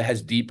city that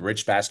has deep,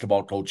 rich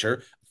basketball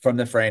culture from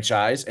the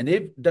franchise. And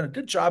they've done a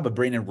good job of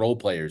bringing in role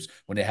players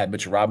when they had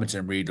Mitch Robinson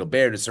and Rudy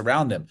Gobert to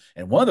surround them.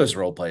 And one of those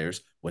role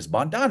players was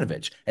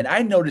Bogdanovich. And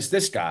I noticed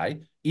this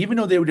guy, even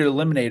though they would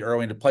eliminate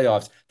early in the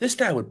playoffs, this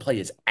guy would play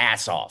his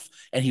ass off.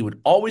 And he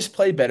would always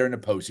play better in the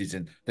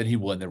postseason than he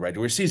would in the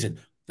regular season.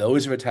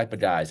 Those are the type of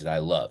guys that I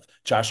love.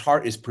 Josh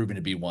Hart is proven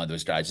to be one of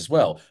those guys as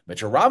well.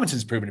 Mitchell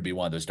Robinson's proven to be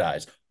one of those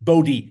guys.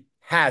 Bodie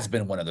has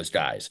been one of those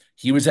guys.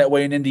 He was that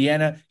way in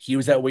Indiana. He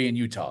was that way in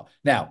Utah.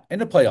 Now, in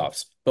the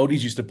playoffs,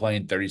 Bodie's used to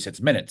playing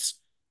 36 minutes.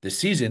 This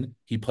season,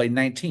 he played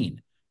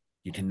 19.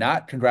 You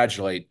cannot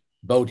congratulate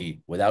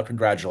Bodie without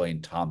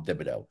congratulating Tom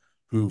Thibodeau,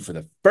 who for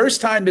the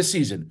first time this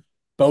season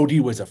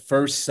Bodie was a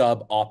first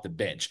sub off the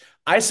bench.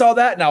 I saw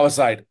that and I was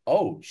like,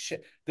 oh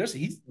shit.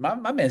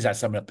 My man's got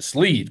something up his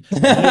sleeve.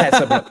 And he had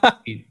something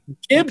up his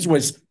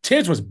sleeve.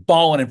 Tibbs was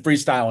balling and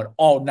freestyling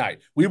all night.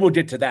 We will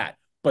get to that.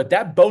 But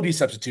that Bodie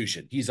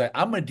substitution, he's like,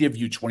 I'm going to give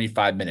you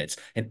 25 minutes.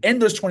 And in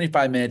those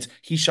 25 minutes,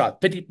 he shot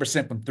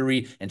 50% from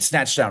three and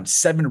snatched down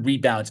 7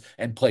 rebounds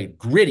and played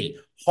gritty,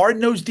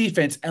 hard-nosed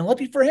defense. And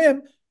lucky for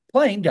him,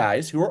 playing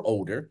guys who are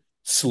older,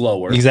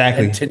 slower,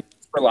 Exactly. and tend to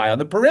rely on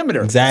the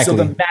perimeter. Exactly.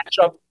 So the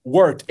matchup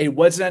worked. It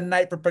wasn't a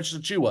night for Precious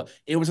Achiuwa.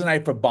 It was a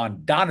night for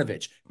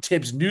Bogdanovich.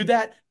 Tibbs knew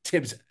that.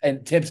 Tibbs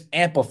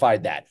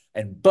amplified that.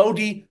 And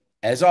Bodie,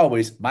 as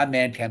always, my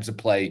man comes to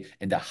play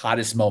in the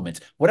hottest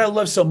moments. What I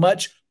love so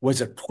much was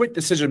a quick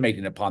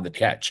decision-making upon the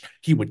catch.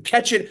 He would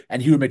catch it,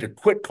 and he would make a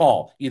quick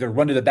call, either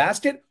run to the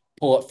basket,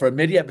 pull up for a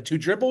midi with 2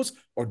 dribbles,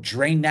 or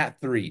drain that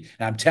 3.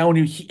 And I'm telling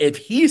you, if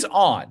he's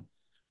on,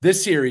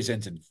 this series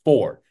ends in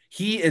 4.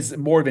 He is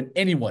more than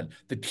anyone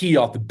the key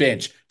off the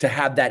bench to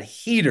have that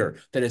heater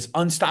that is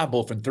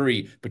unstoppable from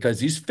 3, because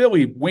these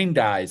Philly wing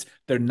guys,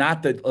 they're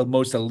not the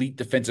most elite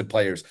defensive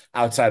players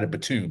outside of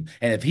Batum.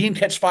 And if he can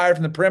catch fire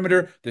from the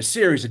perimeter, the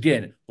series,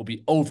 again, will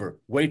be over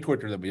way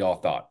quicker than we all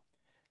thought.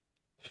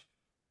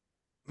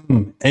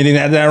 Anything to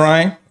add to that,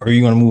 Ryan? Or are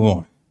you going to move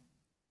on?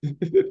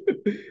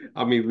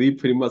 I mean, Lee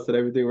pretty much said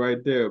everything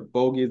right there.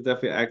 Bogey is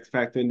definitely an X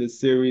factor in this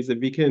series. If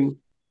he can,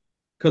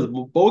 because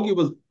Bogey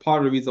was part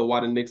of the reason why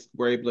the Knicks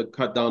were able to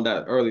cut down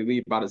that early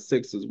lead by the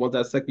Sixers. Once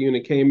that second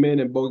unit came in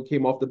and Bogey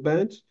came off the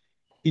bench,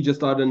 he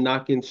just started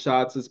knocking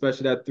shots,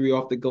 especially that 3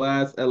 off the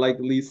glass. And like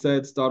Lee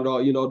said, started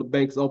all, the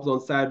banks opens on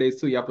Saturdays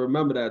too. You have to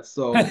remember that.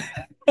 So,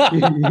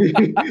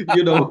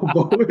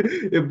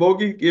 if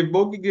Bogey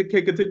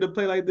can continue to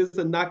play like this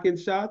and knock in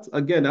shots,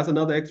 again, that's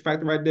another X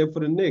factor right there for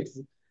the Knicks,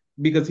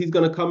 because he's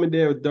going to come in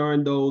there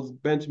during those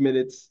bench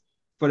minutes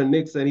for the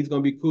Knicks, and he's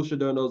going to be crucial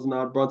during those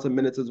non-Brunson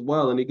minutes as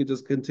well. And he can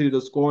just continue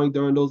the scoring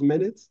during those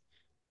minutes.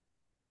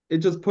 It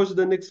just pushes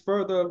the Knicks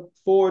further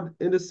forward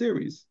in the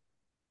series.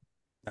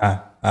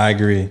 I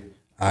agree.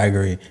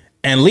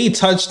 And Lee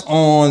touched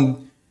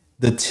on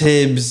the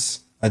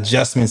Tibbs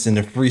adjustments in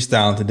the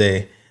freestyle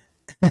today.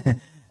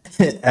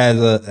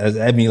 as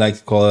Ebony likes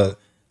to call it,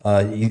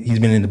 he's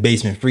been in the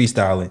basement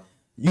freestyling.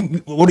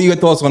 What are your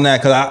thoughts on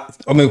that? Because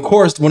I mean, of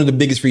course, one of the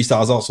biggest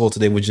freestyles also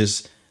today was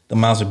just the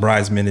Miles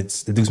McBride's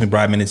minutes, the Deuce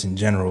McBride minutes in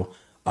general.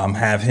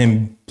 Have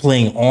him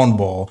playing on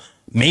ball,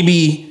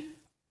 maybe,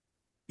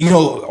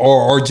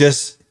 or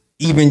just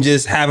even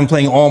just having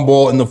playing on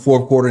ball in the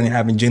fourth quarter and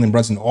having Jalen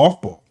Brunson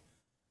off ball.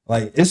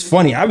 Like, it's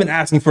funny. I've been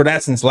asking for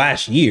that since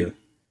last year.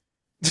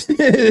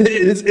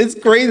 It's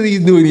crazy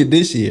he's doing it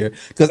this year,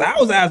 because I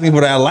was asking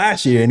for that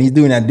last year and he's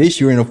doing that this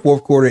year in the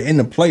fourth quarter in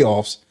the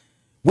playoffs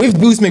with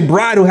Deuce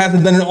McBride, who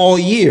hasn't done it all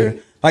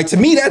year. Like, to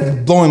me,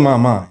 that's blowing my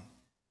mind.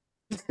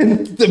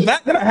 The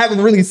fact that I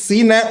haven't really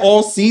seen that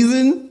all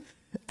season,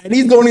 and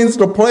he's going into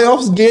the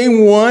playoffs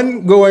game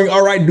 1 going,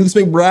 all right, Deuce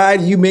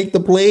McBride, you make the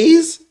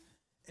plays,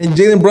 and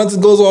Jalen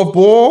Brunson goes off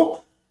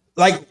ball.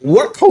 Like,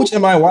 what coach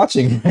am I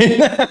watching right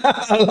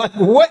now? Like,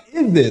 what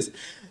is this?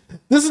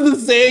 This is the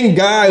same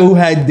guy who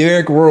had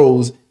Derrick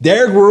Rose.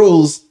 Derrick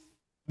Rose,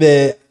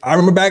 that I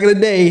remember back in the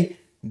day,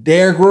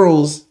 Derrick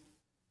Rose,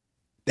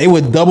 they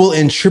would double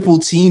and triple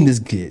team this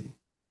kid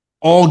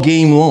all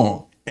game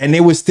long, and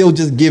they would still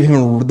just give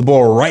him the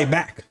ball right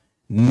back.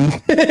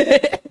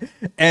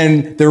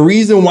 And the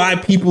reason why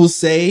people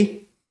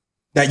say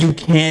that you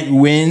can't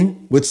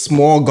win with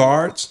small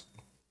guards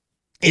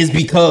is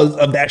because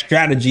of that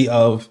strategy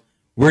of,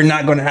 we're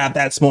not going to have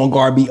that small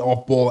guard be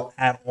off ball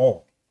at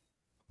all.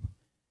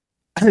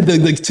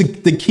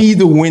 The key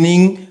to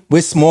winning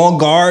with small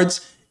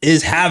guards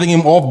is having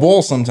him off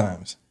ball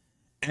sometimes.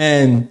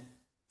 And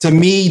to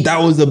me, that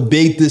was a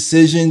big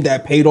decision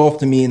that paid off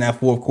to me in that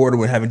fourth quarter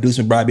with having Deuce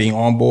McBride being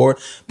on board.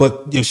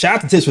 But shout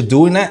out to Tibbs for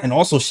doing that, and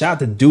also shout out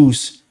to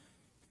Deuce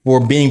for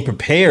being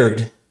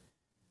prepared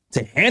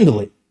to handle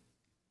it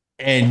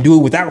and do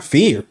it without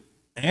fear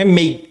and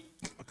make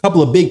a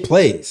couple of big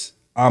plays.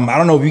 I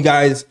don't know if you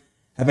guys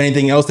have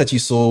anything else that you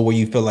saw where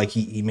you feel like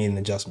he made an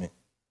adjustment.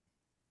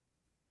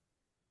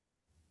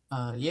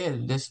 Yeah,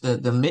 this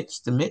the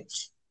Mitch,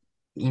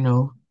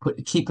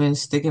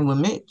 sticking with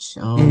Mitch.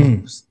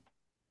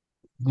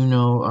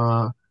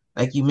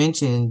 Like you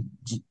mentioned,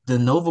 the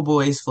Nova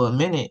boys for a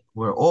minute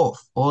were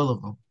off, all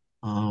of them.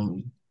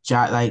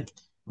 Like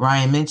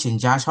Ryan mentioned,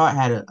 Josh Hart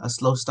had a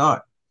slow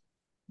start,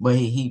 but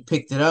he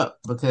picked it up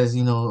because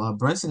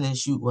Brunson didn't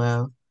shoot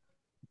well.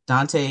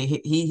 Dante,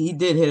 he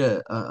did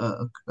hit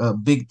a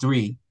big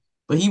 3,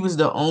 but he was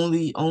the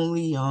only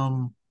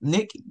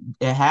Nick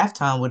at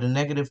halftime with a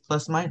negative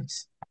plus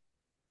minus.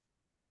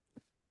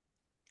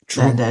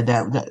 True.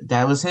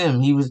 That was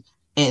him. He was,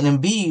 and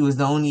Embiid was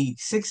the only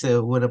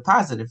Sixer with a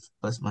positive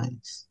plus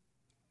minus.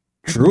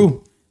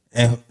 True.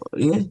 And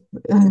yeah.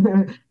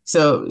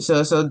 So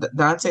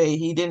Dante,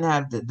 he didn't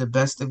have the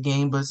best of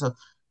game, but so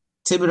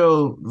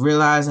Thibodeau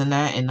realizing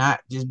that and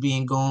not just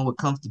going with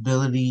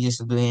comfortability,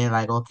 just being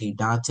like, okay,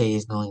 Dante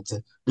is going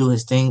to do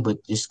his thing,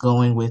 but just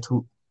going with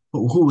who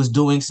was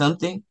doing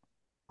something,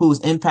 who's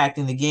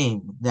impacting the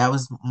game. That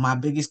was my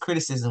biggest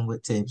criticism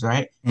with Tibbs,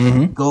 right?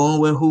 Mm-hmm.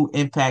 Going with who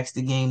impacts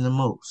the game the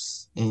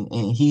most, and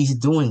he's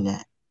doing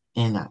that.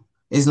 And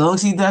as long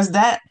as he does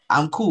that,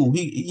 I'm cool.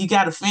 He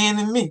got a fan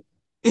in me.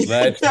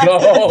 Let's Let's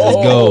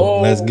go.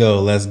 go. Let's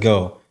go. Let's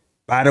go.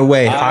 By the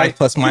way, high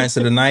plus minus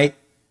of the night.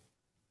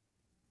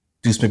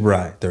 Deuce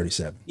McBride,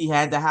 37. He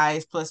had the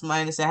highest plus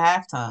minus at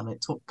halftime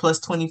at plus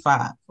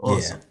 25.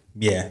 Also.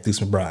 Yeah. Deuce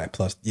McBride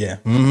plus. Yeah.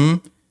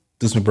 Mm-hmm.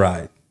 Deuce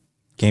McBride.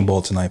 Game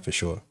ball tonight for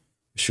sure.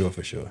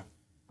 For sure.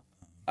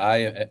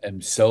 I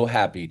am so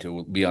happy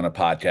to be on a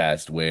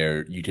podcast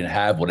where you can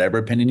have whatever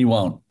opinion you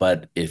want,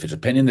 but if it's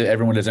opinion that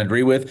everyone doesn't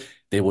agree with,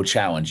 they will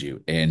challenge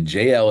you. And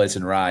Jay Ellis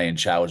and Ryan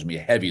challenged me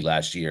heavy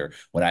last year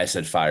when I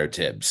said fire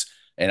Tibbs.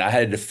 And I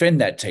had to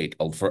defend that take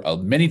for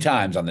many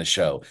times on this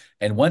show.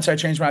 And once I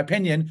changed my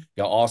opinion,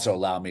 y'all also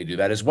allowed me to do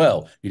that as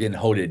well. You didn't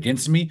hold it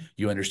against me.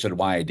 You understood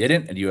why I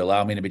didn't, and you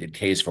allowed me to make a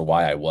case for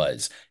why I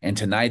was. And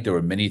tonight, there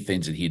were many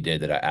things that he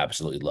did that I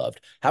absolutely loved.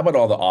 How about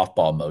all the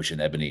off-ball motion,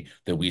 Ebony,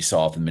 that we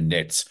saw from the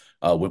Knicks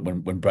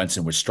when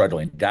Brunson was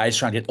struggling? Guys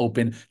trying to get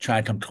open,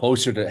 trying to come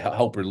closer to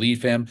help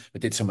relieve him,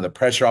 but take some of the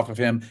pressure off of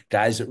him.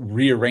 Guys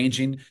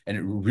rearranging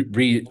and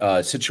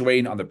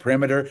situating on the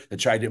perimeter to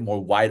try to get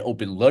more wide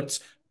open looks.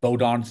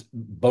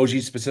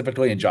 Boji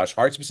specifically and Josh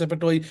Hart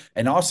specifically,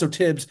 and also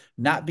Tibbs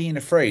not being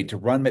afraid to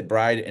run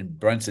McBride and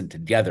Brunson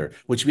together,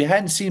 which we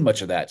hadn't seen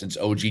much of that since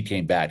OG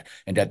came back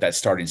and got that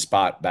starting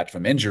spot back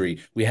from injury.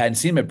 We hadn't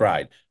seen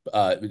McBride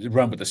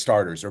run with the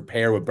starters or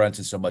pair with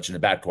Brunson so much in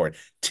the backcourt.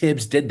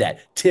 Tibbs did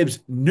that. Tibbs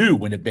knew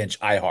when to bench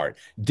Hart,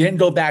 didn't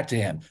go back to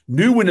him,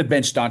 knew when to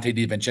bench Dante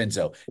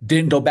DiVincenzo,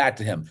 didn't go back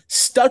to him,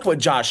 stuck with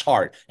Josh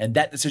Hart, and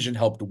that decision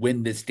helped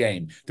win this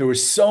game. There were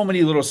so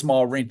many little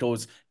small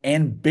wrinkles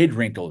and big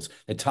wrinkles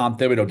that Tom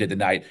Thibodeau did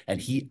tonight,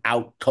 and he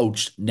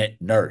outcoached Nick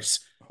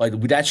Nurse.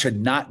 Like, that should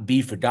not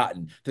be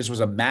forgotten. This was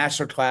a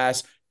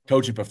masterclass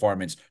coaching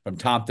performance from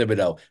Tom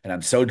Thibodeau, and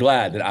I'm so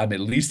glad that I'm at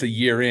least a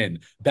year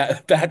in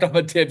back on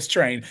the Tibbs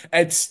train.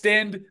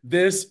 Extend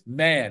this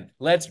man.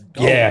 Let's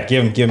go. Yeah,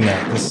 give him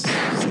that.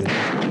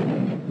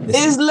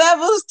 There's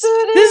levels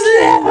to this.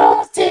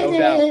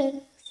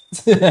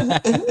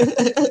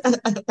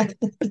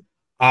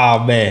 Oh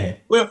man.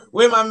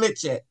 Where my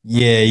Mitch at?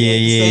 Yeah.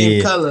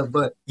 Same color,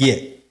 but yeah.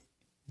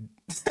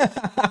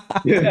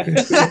 Yo,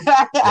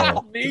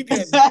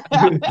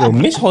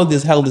 Mitch held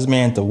this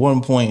man to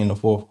 1 point in the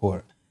fourth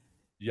quarter.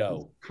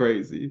 Yo,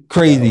 crazy.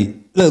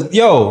 Look,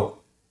 yo,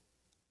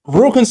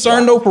 real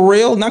concern though, for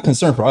real. Not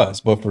concern for us,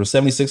 but for the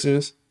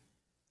 76ers.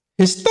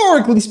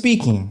 Historically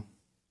speaking,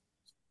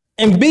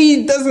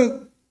 Embiid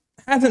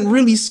hasn't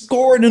really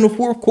scored in the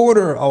fourth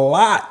quarter a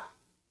lot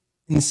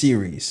in the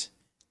series.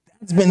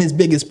 That's been his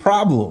biggest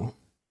problem.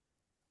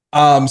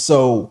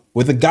 So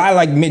with a guy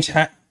like Mitch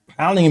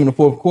pounding him in the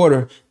fourth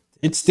quarter,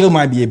 it still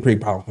might be a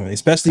pretty problem for him,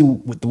 especially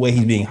with the way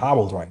he's being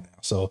hobbled right now.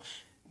 So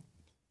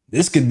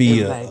this could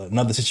be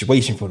another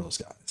situation for those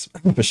guys,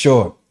 for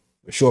sure.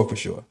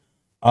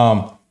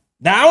 Now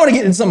I want to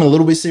get into something a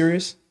little bit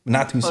serious, but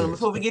not too serious.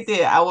 Before we get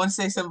there, I want to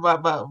say something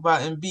about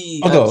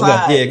Embiid. Go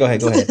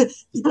ahead.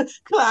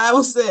 Clyde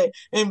will say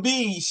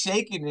Embiid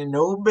shaking and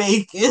no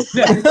bacon.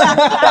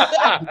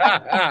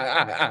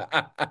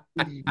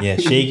 Yeah,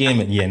 shaking,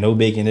 and yeah, no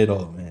bacon at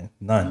all, man.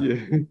 None. Yeah.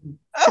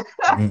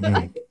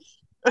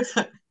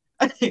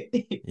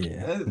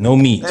 Yeah, no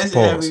meat.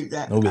 Pause.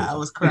 No bacon. I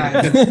was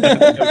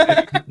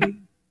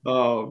crying.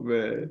 Oh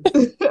man.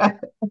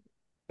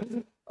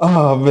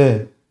 Oh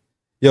man.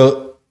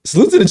 Yo,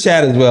 salute to the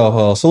chat as well,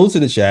 huh? Salute to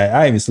the chat.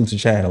 I ain't even salute to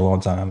chat in a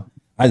long time.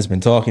 I just been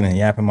talking and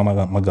yapping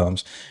my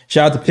gums.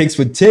 Shout out to Picks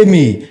with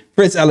Timmy,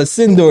 Fritz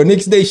Alessandro,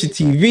 Knicks Nation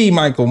TV,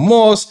 Michael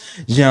Moss,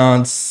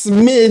 John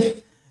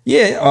Smith.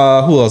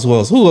 Yeah, who else? We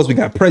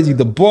got Prezi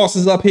the Boss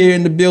is up here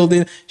in the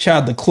building.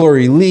 Shout out to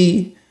Chloe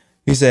Lee.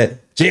 He said,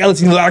 Jay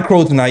Ellis eating a lot of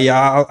crow tonight,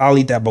 y'all. I'll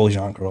eat that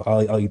Bojan crow.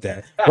 I'll eat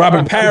that.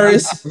 Robert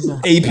Paris,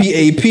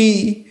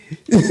 APAP,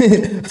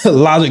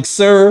 Logic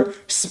Sir,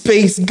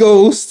 Space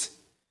Ghost.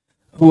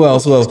 Who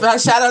else?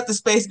 Shout out to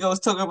Space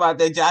Ghost talking about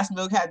that Josh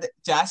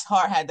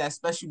Hart had that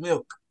special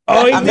milk.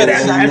 Oh, he did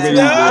that.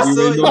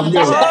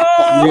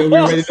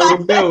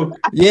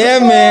 Yeah,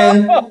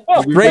 man.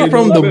 Straight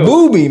from the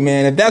boobie,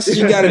 man. If that's what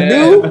you gotta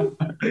do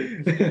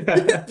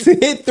to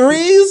hit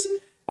threes.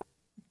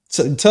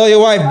 So tell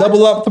your wife,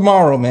 double up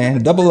tomorrow,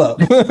 man. Double up.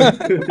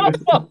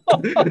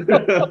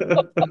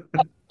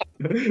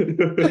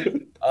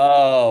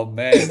 Oh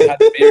man, got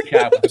the beer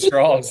cap with the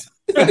straws.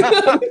 He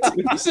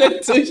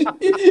said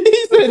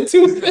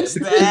two fists.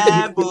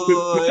 Bad boy,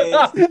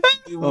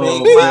 you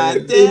make my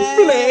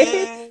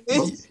day.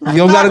 You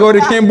don't gotta go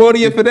to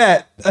Cambodia for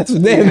that. That's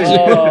what damn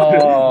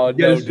sure.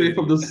 Get it straight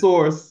from the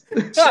source.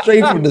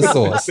 Straight from the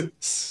source.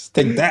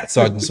 Take that,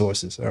 Sergeant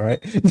Sources. All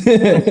right.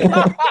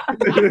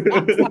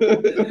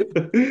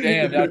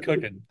 Damn, y'all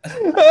cooking.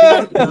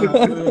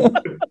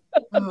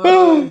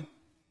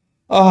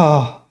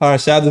 All right.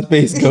 Shout out to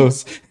Space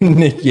Ghost,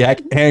 Nick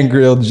Yak, and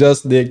Grill,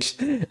 Just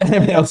Nick, and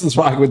everyone else is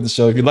rocking with the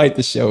show. If you like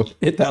the show,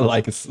 hit that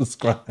like and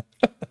subscribe.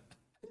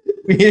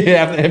 We here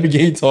after every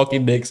game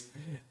talking Knicks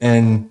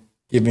and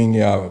giving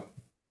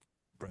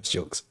breast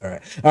jokes. All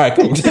right,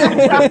 cool.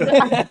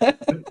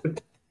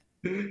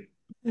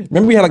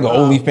 Remember we had like an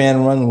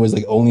OnlyFan run. It was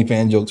like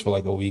OnlyFan jokes for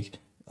like a week.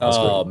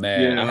 Oh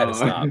man, I had to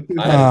stop.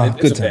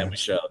 It's a family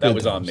show. That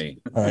was on me.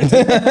 All right.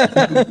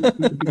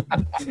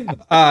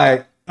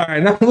 All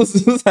right. Now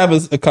let's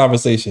have a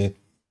conversation.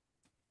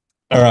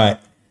 All right.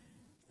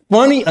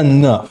 Funny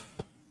enough,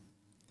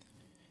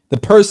 the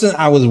person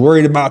I was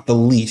worried about the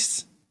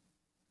least,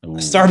 I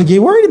started to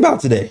get worried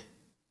about today.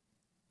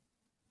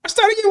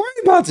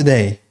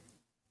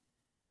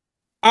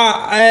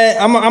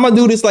 I'm gonna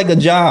do this like a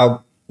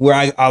job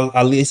where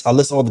I'll list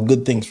all the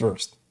good things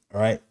first. All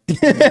right.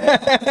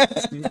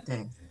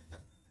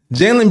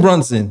 Jalen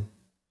Brunson,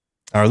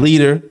 our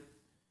leader,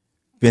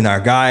 been our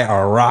guy,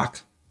 our rock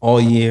all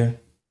year.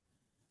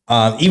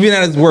 Even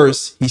at his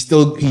worst, he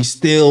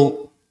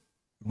still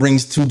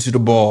brings two to the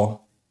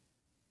ball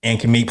and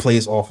can make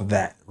plays off of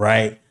that,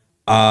 right?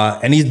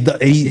 And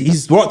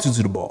he's brought two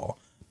to the ball.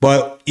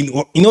 But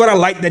you know what I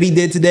like that he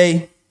did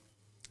today?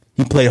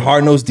 He played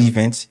hard-nosed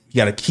defense. He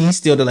got a key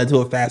steal that led to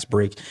a fast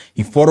break.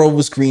 He fought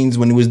over screens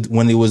when it was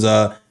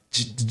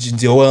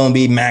Joel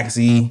Embiid,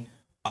 Maxey,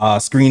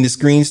 screen to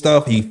screen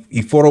stuff.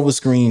 He fought over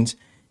screens.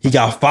 He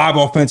got 5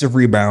 offensive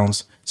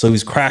rebounds, so he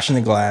was crashing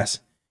the glass.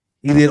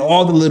 He did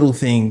all the little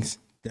things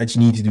that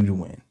you need to do to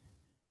win.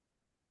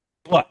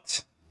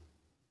 But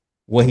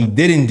what he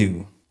didn't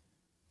do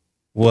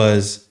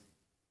was,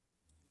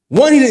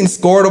 one, he didn't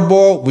score the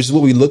ball, which is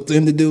what we looked to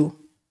him to do.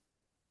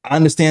 I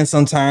understand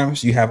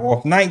sometimes you have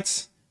off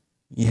nights.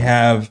 You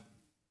have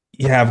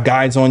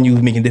guys on you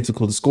making it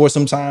difficult to score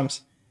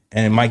sometimes,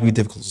 and it might be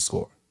difficult to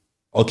score.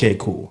 Okay,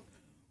 cool.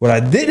 What I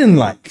didn't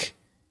like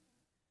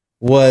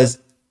was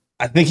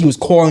I think he was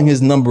calling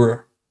his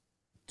number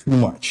too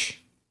much.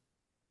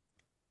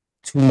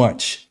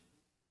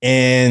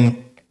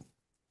 And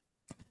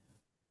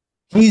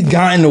he's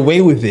gotten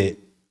away with it.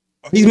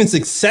 He's been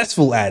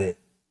successful at it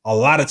a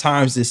lot of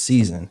times this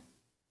season.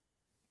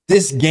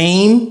 This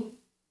game,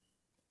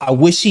 I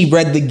wish he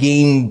read the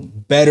game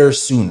better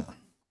sooner.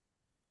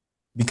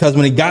 Because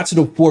when it got to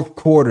the fourth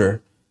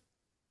quarter,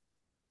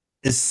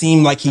 it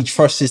seemed like he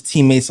trusts his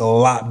teammates a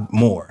lot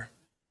more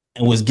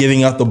and was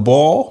giving up the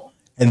ball.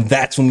 And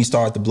that's when we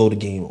started to blow the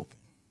game open.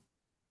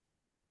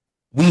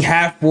 We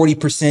have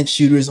 40%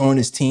 shooters on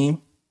this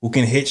team who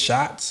can hit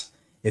shots.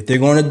 If they're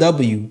going to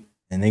W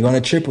and they're going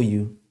to triple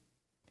you,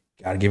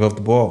 got to give up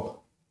the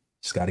ball.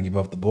 Just got to give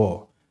up the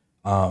ball.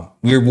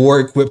 We're more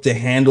equipped to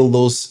handle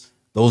those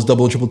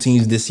double triple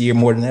teams this year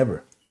more than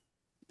ever.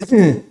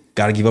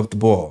 Got to give up the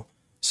ball.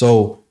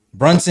 So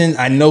Brunson,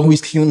 I know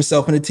he's killing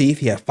himself in the teeth.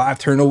 He had 5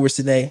 turnovers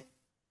today.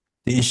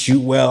 Didn't shoot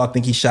well. I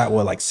think he shot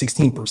like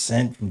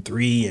 16% from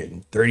 3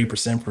 and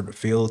 30% from the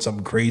field,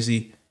 something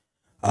crazy.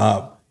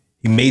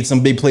 He made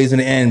some big plays in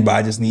the end, but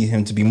I just need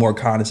him to be more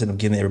cognizant of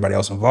getting everybody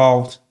else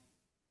involved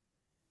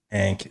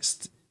and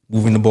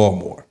moving the ball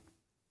more.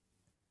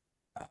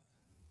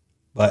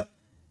 But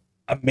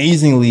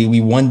amazingly,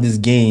 we won this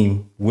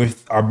game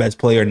with our best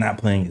player not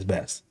playing his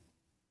best,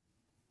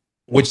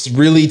 which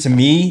really, to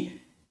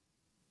me,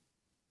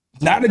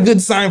 not a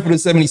good sign for the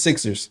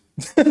 76ers.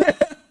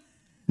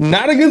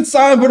 Not a good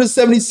sign for the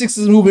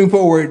 76ers moving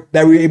forward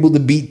that we were able to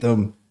beat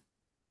them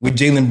with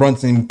Jalen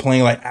Brunson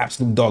playing like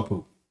absolute dog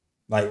poop.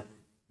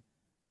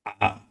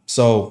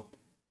 So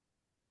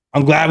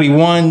I'm glad we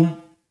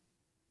won.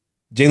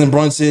 Jalen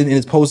Brunson in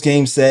his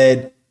postgame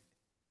said,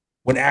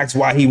 when asked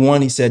why he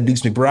won, he said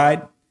Deuce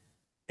McBride.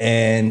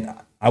 And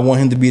I want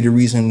him to be a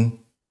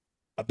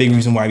big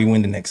reason why we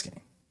win the next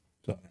game.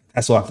 So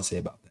that's all I have to say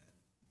about that.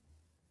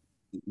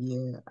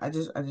 Yeah, I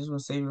just want to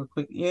say real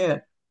quick. Yeah,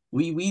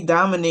 we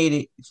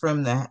dominated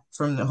from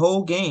the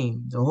whole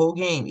game. The whole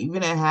game,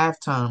 even at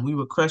halftime, we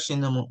were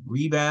crushing them on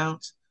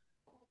rebounds,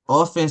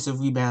 offensive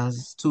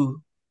rebounds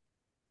too,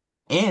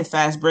 and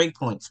fast break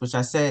points, which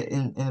I said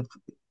in the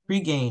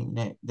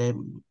pregame that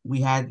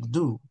we had to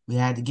do. We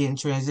had to get in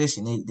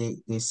transition.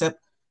 They set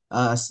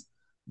us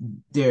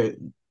their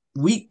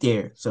weak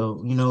there.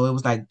 So, it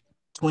was like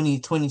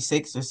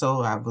 26 or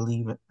so, I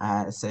believe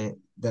I said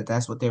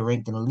that's what they're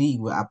ranked in the league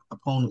with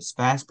opponents'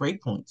 fast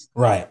break points.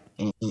 Right.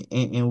 And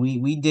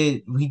we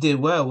did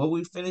well. What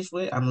we finished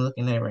with, I'm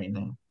looking at right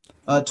now.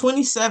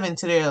 27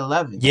 to their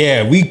 11.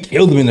 Yeah, we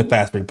killed them in the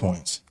fast break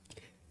points.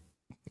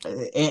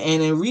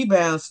 And in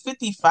rebounds,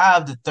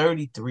 55 to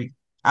 33.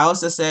 I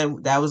also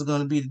said that was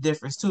going to be the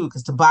difference too,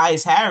 because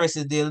Tobias Harris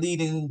is their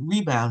leading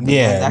rebounder.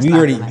 Yeah,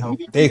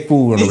 they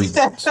fooled on the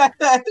rebounds.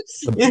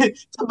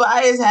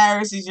 Tobias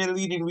Harris is your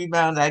leading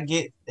rebounder. I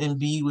get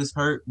Embiid was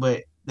hurt,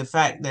 but the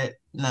fact that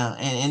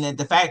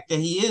the fact that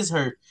he is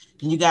hurt,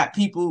 and you got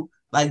people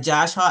like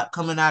Josh Hart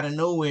coming out of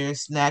nowhere,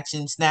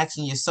 snatching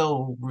your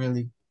soul,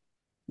 really,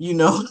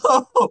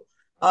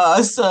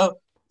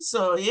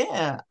 So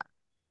yeah.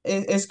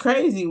 It's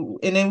crazy,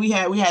 and then we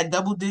had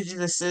double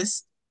digit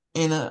assists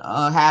in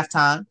a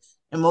halftime,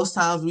 and most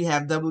times we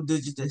have double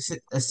digit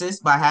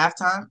assists by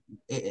halftime.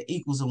 It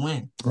equals a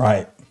win.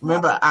 Right.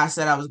 Remember, I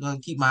said I was going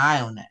to keep my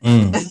eye on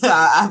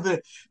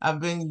that. I've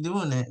been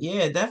doing that.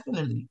 Yeah,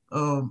 definitely.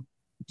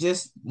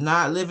 just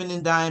not living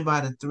and dying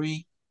by the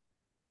three.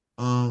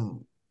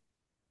 Um,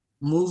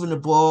 moving the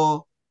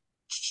ball,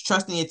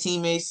 trusting your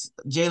teammates.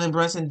 Jalen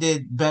Brunson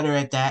did better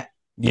at that.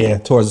 Yeah,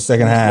 towards the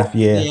second half.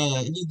 Yeah.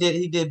 Yeah,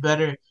 he did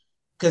better.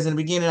 Because in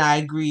the beginning, I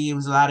agree, it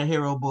was a lot of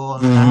hero ball,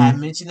 and I had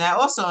Hmm. mentioned that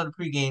also in the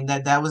pregame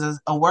that was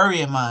a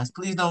worry of mine.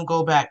 Please don't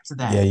go back to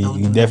Yeah, that. Don't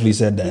you do that definitely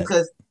said that.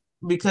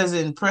 because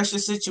in pressure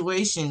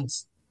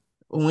situations,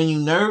 when you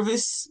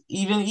nervous,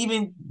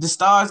 even the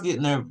stars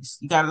get nervous.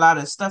 You got a lot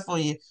of stuff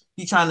on you.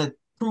 You trying to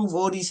prove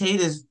all these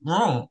haters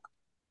wrong.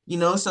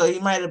 So he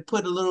might have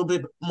put a little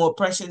bit more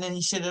pressure than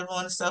he should have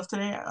on himself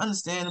today.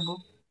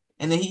 Understandable.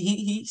 And then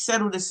he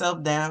settled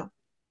himself down,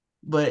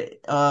 but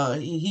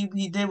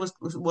he did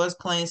was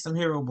playing some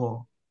hero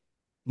ball.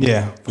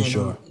 Yeah, for And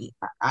sure.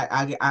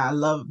 I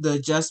love the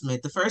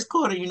adjustment. The first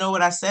quarter, you know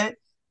what I said? I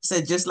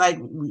said just like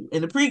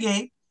in the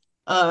pregame,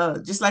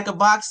 just like a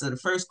boxer, the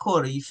first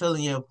quarter, you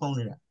feeling your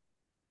opponent out.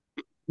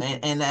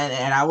 And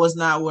I was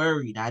not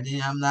worried. I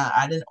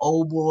didn't,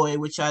 oh boy,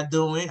 what y'all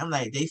doing? I'm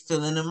like, they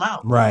filling them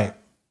out. Right.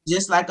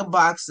 Just like a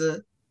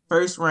boxer,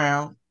 first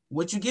round,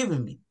 what you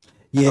giving me?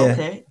 Yeah.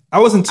 Okay. I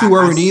wasn't too I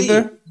worried see it.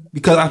 either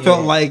because I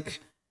felt Yeah. like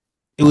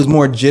it was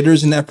more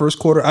jitters in that first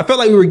quarter. I felt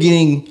like we were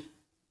getting,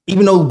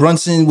 even though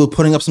Brunson was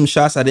putting up some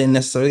shots I didn't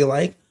necessarily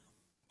like,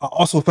 I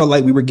also felt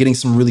like we were getting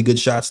some really good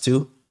shots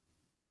too.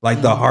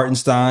 Like the Mhm.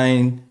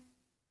 Hartenstein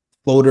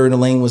floater in the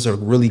lane was a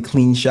really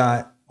clean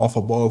shot off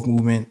a ball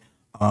movement.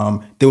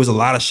 There was a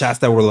lot of shots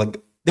that were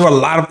like, there were a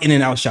lot of in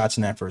and out shots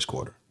in that first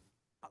quarter.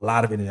 A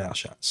lot of in and out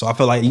shots. So I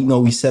felt like,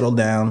 we settled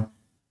down,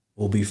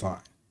 we'll be fine.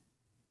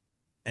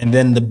 And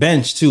then the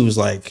bench too is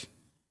like,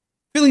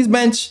 Philly's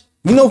bench,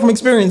 we know from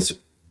experience,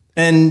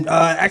 and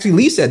actually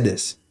Lee said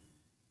this.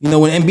 When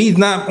Embiid's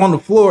not on the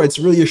floor, it's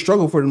really a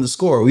struggle for them to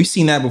score. We've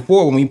seen that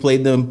before when we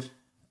played them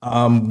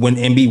when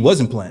Embiid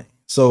wasn't playing.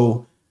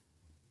 So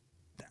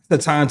that's the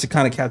time to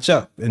kind of catch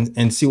up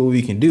and see what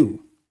we can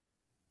do.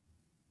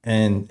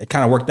 And it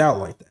kind of worked out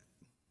like that.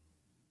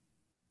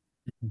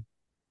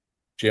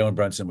 Jalen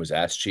Brunson was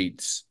ass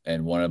cheats,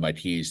 and one of my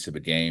keys to the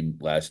game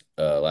last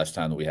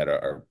time that we had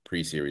our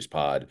pre-series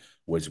pod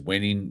was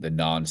winning the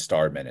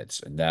non-star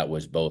minutes, and that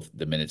was both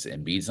the minutes that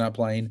Embiid's not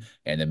playing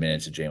and the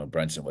minutes that Jalen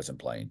Brunson wasn't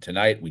playing.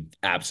 Tonight, we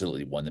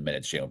absolutely won the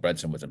minutes Jalen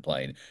Brunson wasn't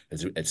playing,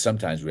 and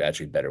sometimes we're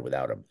actually better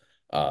without him.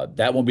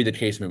 That won't be the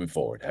case moving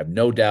forward. I have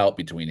no doubt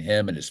between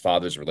him and his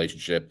father's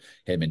relationship,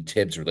 him and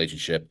Tibbs'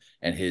 relationship,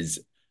 and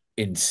his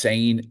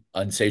insane,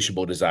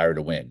 unsatiable desire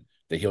to win,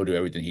 that he'll do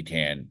everything he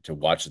can to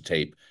watch the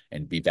tape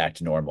and be back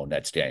to normal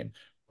next game.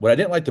 What I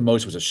didn't like the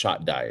most was a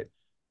shot diet.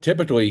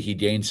 Typically, he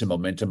gained some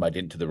momentum by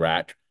getting to the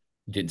rack,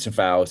 getting some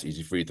fouls,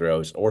 easy free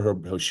throws, or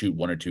he'll shoot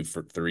one or two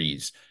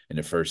threes in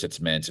the first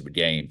 6 minutes of a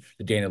game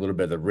to gain a little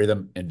bit of the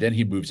rhythm, and then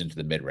he moves into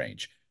the mid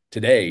range.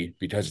 Today,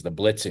 because of the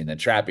blitzing and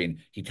trapping,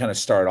 he kind of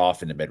started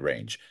off in the mid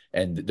range,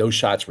 and those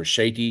shots were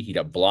shaky. He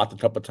got blocked a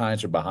couple of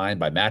times from behind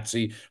by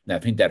Maxey, and I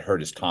think that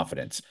hurt his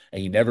confidence.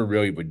 And he never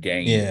really would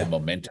gain the Yeah.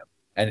 momentum,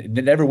 and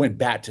it never went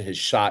back to his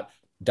shot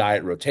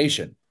diet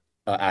rotation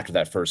after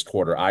that first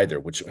quarter either,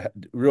 which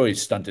really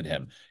stunted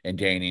him in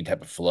gaining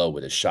type of flow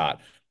with his shot.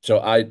 So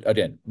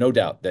again, no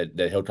doubt that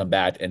he'll come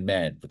back. And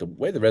man, but the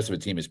way the rest of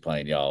the team is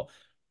playing, y'all,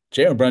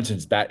 Jalen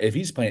Brunson's back. If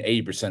he's playing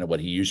 80% of what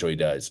he usually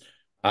does,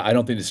 I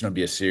don't think this is going to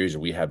be a series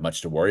where we have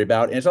much to worry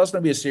about. And it's also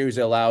going to be a series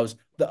that allows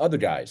the other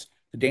guys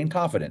to gain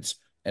confidence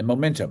and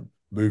momentum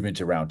moving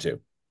into round two.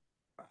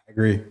 I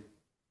agree.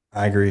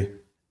 I agree.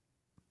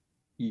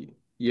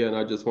 Yeah, and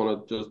I just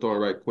want to just throw it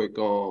right quick.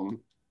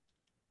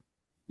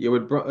 Yeah,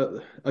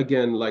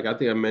 again, like I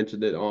think I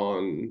mentioned it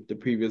on the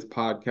previous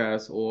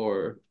podcast,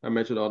 or I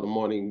mentioned on the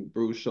Morning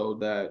Brew show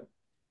that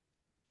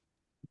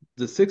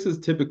the Sixers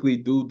typically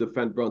do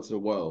defend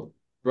Brunson well.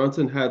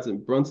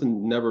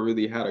 Brunson never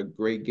really had a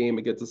great game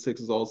against the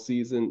Sixers all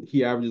season.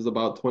 He averages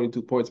about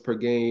 22 points per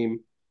game,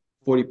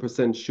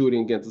 40%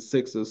 shooting against the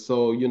Sixers.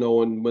 So,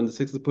 when the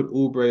Sixers put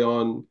Oubre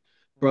on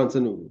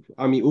Brunson,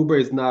 I mean, Oubre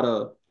is not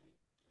a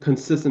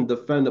consistent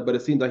defender, but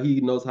it seems like he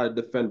knows how to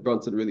defend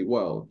Brunson really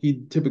well.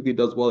 He typically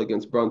does well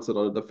against Brunson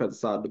on the defensive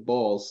side of the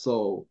ball.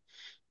 So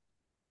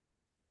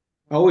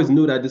I always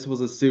knew that this was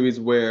a series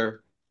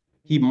where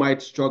he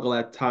might struggle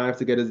at times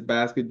to get his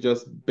basket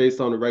just based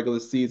on the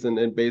regular season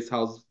and based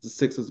how the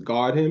Sixers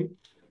guard him.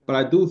 But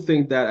I do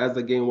think that as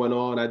the game went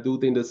on, I do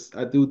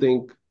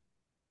think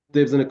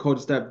Thibs and the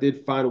coaching staff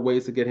did find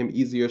ways to get him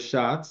easier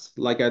shots.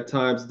 Like at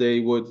times they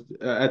would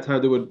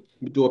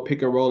do a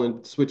pick and roll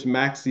and switch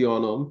Maxi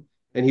on him,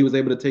 and he was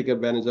able to take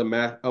advantage of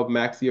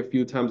Maxi a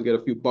few times to get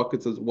a few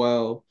buckets as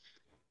well.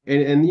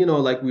 And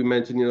like we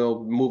mentioned,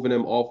 moving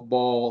him off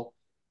ball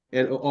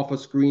and off of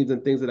screens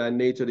and things of that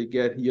nature to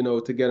get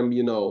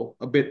him,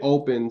 a bit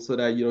open so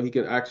that he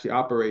can actually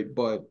operate.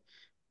 But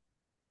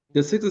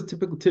the Sixers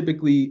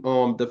typically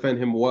defend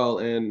him well,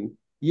 and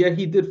yeah,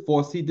 he did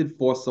force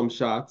some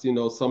shots.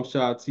 Some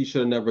shots he should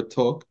have never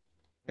took,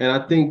 and I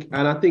think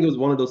it was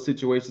one of those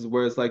situations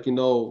where it's like you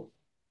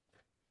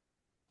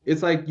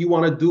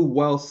want to do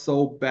well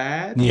so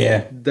bad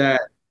Yeah.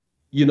 that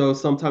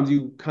sometimes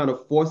you kind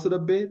of force it a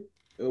bit,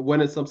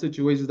 when in some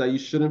situations that you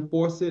shouldn't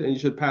force it and you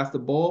should pass the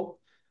ball.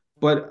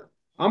 But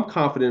I'm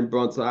confident in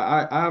Brunson.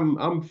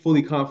 I'm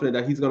fully confident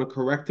that he's going to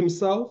correct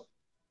himself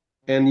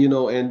and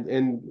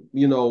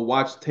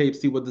watch tape,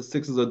 see what the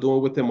Sixers are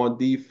doing with him on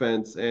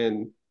defense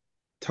and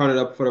turn it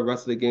up for the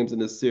rest of the games in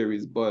this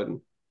series. But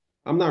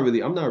I'm not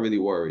really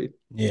worried.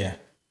 Yeah.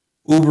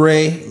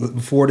 Oubre,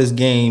 before this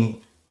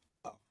game,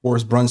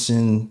 forced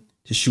Brunson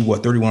to shoot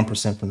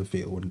 31% from the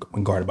field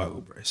when guarded by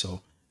Oubre.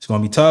 So it's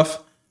going to be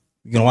tough.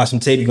 You're going to watch some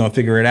tape. You're going to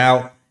figure it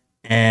out.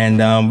 And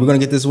we're going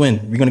to get this win.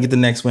 We're going to get the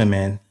next win,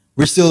 man.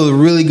 We're still in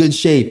really good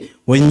shape.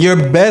 When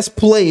your best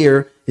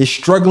player is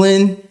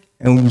struggling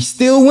and we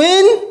still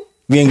win,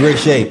 we're in great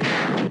shape.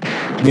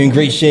 We're in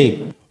great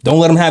shape. Don't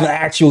let them have an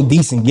actual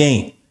decent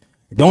game.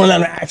 Don't let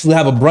them actually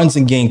have a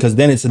Brunson game, because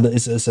then it's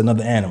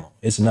another animal.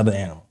 It's another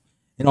animal.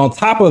 And on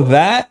top of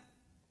that,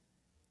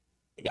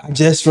 I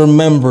just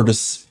remember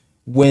this,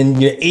 when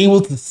you're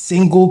able to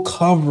single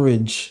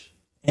coverage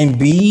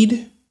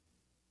Embiid,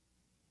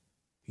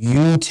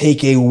 you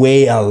take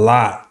away a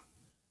lot.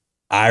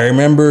 I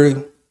remember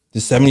the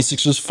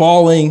 76ers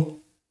falling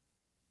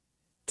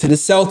to the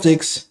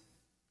Celtics.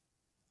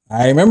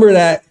 I remember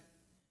that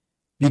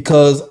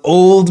because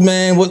old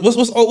man, what's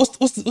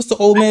the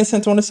old man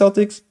center on the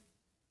Celtics?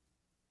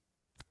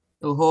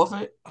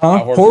 Horford?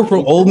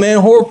 Horford, old man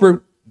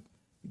Horford,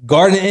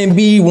 guarding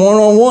Embiid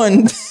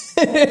one-on-one.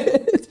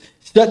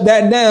 Shut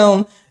that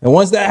down. And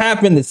once that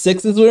happened, the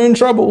Sixers were in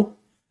trouble.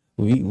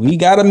 We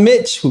got a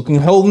Mitch who can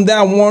hold him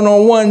down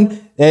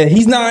one-on-one. And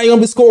he's not going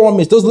to score on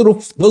Mitch. Those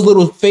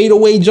little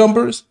fadeaway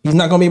jumpers, he's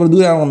not going to be able to do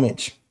that on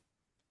Mitch.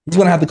 He's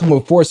going to have to come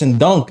with force and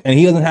dunk, and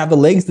he doesn't have the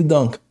legs to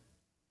dunk.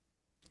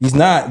 He's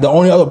not. The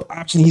only other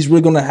option he's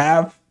really going to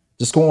have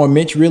to score on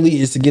Mitch really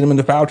is to get him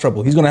into foul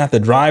trouble. He's going to have to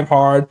drive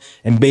hard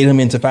and bait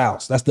him into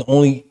fouls. That's the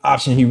only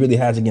option he really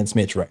has against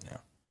Mitch right now.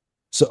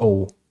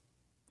 So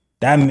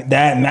that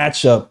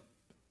matchup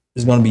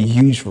is going to be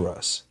huge for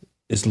us.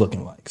 It's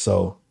looking like.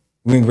 So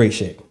we're in great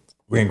shape.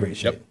 We're in great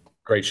shape. Yep.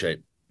 Great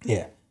shape.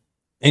 Yeah.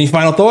 Any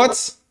final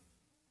thoughts?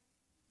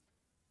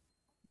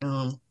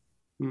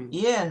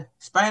 Yeah,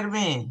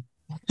 Spider-Man.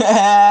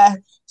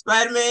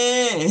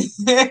 Spider-Man.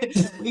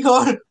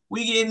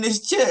 we getting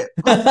this chip.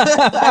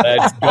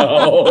 Let's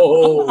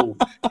go.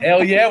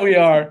 Hell yeah, we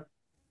are.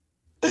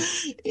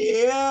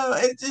 Yeah,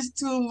 it's just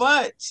too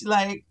much.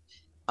 Like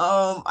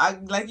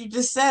you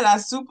just said, our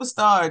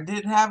superstar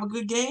didn't have a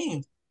good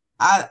game.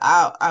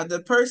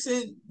 The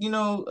person,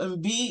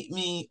 beat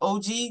me,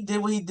 OG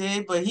did what he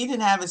did, but he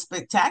didn't have a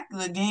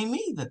spectacular game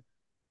either.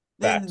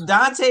 Then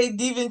Dante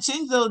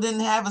DiVincenzo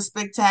didn't have a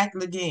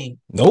spectacular game.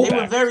 Nope.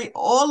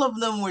 All of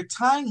them were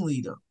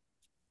timely though.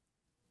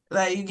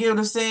 Like, you get what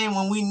I'm saying?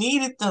 When we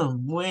needed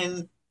them,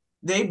 when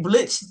they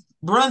blitzed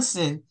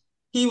Brunson,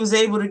 he was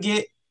able to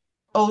get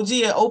OG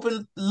an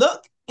open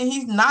look, and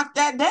he's knocked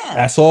that down.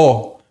 That's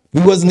all.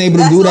 We wasn't able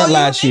to do that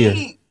last year.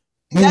 We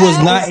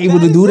was not able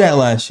to do that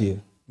last year.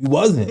 We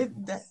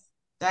wasn't.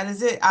 That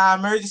is it. Our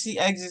emergency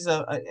exits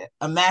are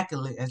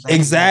immaculate.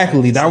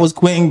 Exactly. That was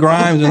Quentin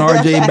Grimes and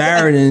RJ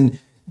Barrett, and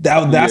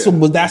that's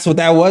what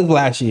that was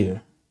last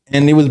year.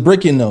 And it was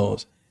bricking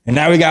those. And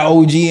now we got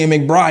OG and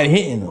McBride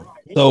hitting them.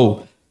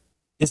 So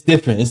it's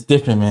different. It's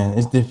different, man.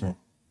 It's different.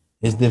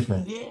 It's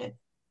different. Yeah.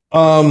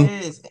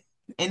 It is.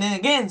 And then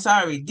again,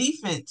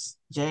 defense,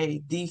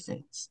 Jay,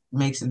 defense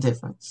makes a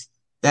difference.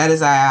 That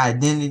is our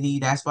identity.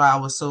 That's why I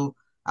was so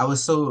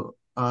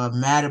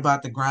mad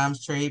about the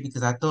Grimes trade,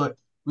 because I thought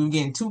we were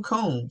getting 2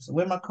 cones.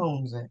 Where my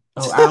cones at?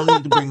 Oh, I don't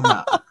need to bring them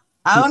out.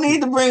 I don't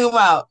need to bring them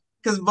out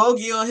because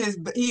Bogey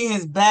he in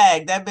his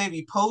bag. That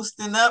baby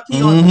posting up.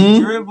 He on the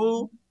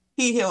dribble.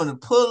 He on the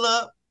pull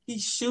up.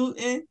 He's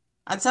shooting.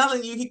 I'm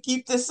telling you, he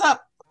keep this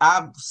up.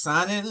 I'm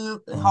signing in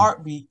a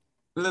heartbeat.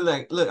 Look,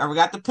 I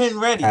got the pen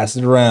ready. Pass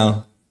it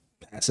around.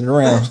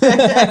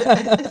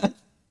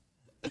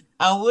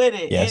 I'm with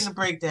it. Yes. In the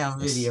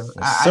breakdown video.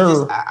 Yes,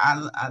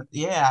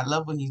 I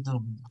love what he's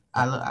doing.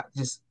 I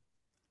just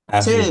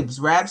Absolutely. Tibbs,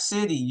 Rap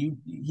City.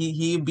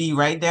 He'd be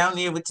right down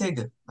there with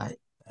Tigger. Like,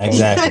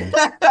 exactly.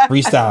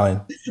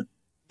 Freestyling.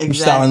 Exactly.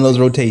 Freestyling those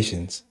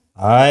rotations.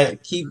 All right.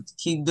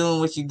 Keep doing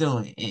what you're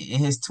doing. And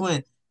his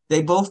twin,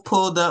 they both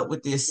pulled up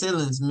with their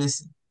ceilings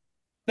missing.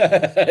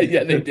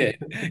 Yeah, they did.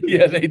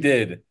 Yeah, they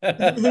did.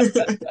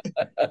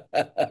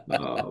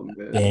 Oh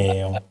man.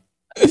 Damn.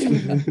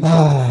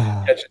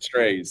 Catching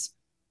strays.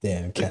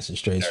 Damn, catching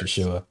strays for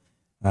sure.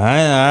 All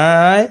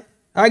right.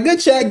 Good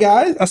chat,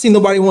 guys. I see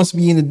nobody wants to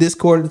be in the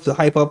Discord to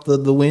hype up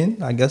the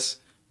win. I guess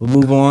we'll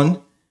move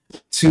on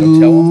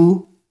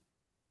to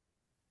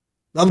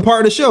the other part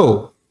of the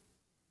show.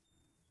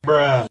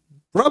 Bruh.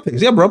 Bro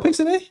picks. Yeah, bro picks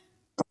today.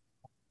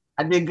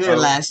 I did good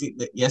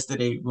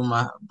yesterday with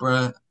my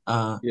bruh.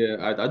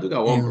 Yeah, I do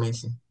got one.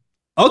 Animation.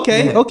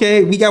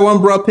 Okay. We got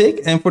one bro pick.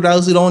 And for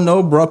those who don't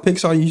know, bro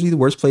picks are usually the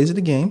worst plays of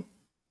the game.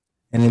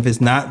 And if it's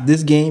not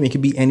this game, it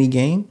could be any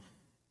game.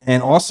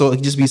 And also, it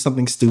could just be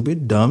something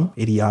stupid, dumb,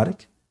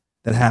 idiotic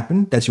that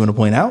happened that you want to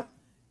point out.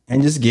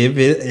 And just give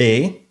it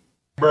a...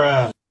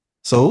 Bruh.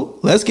 So,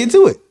 let's get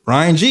to it.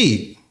 Ryan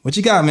G, what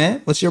you got,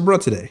 man? What's your bro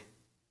today?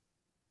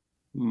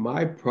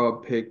 My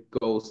prop pick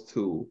goes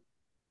to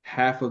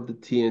half of the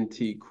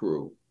TNT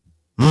crew,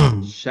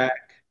 Mm. Shaq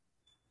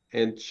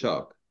and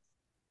Chuck,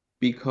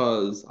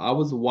 because I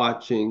was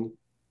watching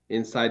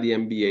Inside the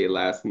NBA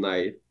last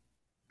night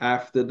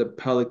after the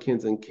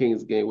Pelicans and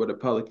Kings game where the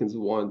Pelicans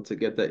won to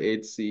get the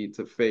 8th seed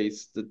to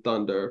face the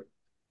Thunder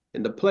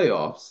in the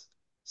playoffs.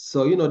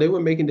 So, they were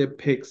making their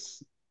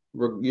picks,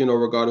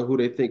 regarding who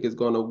they think is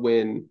going to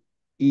win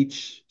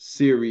each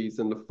series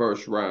in the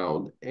first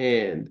round.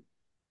 And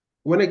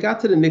when it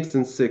got to the Knicks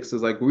and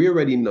Sixers, like we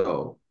already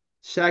know,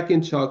 Shaq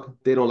and Chuck,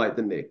 they don't like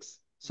the Knicks.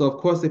 So of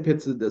course they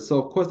picked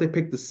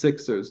the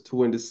Sixers to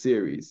win the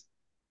series.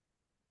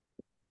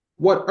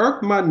 What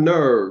irked my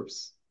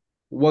nerves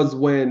was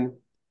when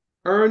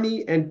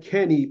Ernie and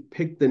Kenny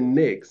picked the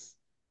Knicks.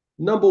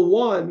 Number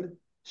one,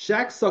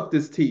 Shaq sucked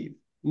his teeth.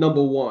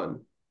 Number one.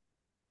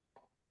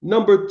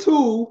 Number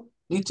two,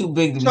 You too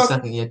big to be Chuck,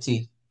 sucking your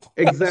teeth.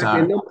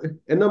 exactly. Sorry.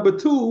 And number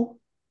two,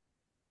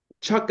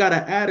 Chuck got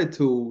an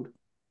attitude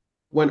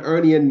when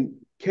Ernie and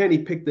Kenny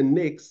picked the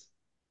Knicks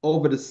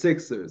over the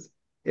Sixers.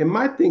 And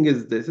my thing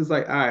is this: it's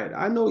like, all right,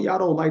 I know y'all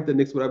don't like the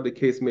Knicks, whatever the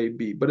case may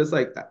be, but it's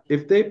like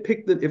if they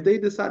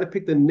decide to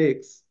pick the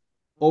Knicks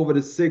over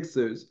the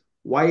Sixers,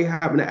 why you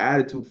having an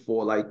attitude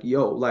for? Like,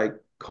 yo, like,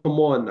 come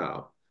on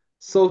now.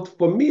 So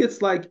for me,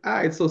 it's like, all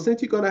right, so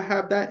since you're gonna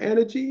have that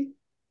energy,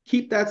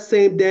 keep that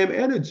same damn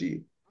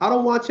energy. I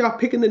don't want y'all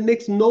picking the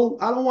Knicks. No,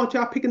 I don't want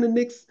y'all picking the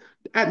Knicks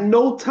at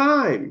no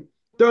time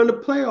during the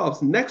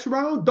playoffs. Next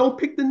round, don't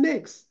pick the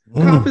Knicks.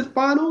 Conference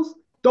finals,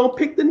 don't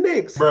pick the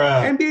Knicks.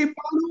 Bruh. NBA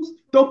finals,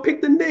 don't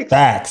pick the Knicks.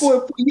 Facts.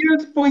 For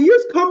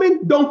years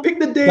coming, don't pick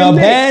the damn The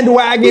Knicks.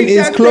 bandwagon Keep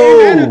is that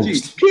damn energy.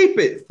 closed. Keep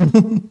it.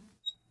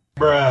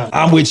 Bruh.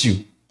 I'm with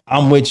you.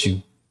 I'm with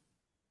you.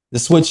 The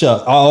switch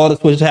up, all the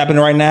switch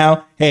happening right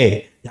now.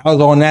 Hey, y'all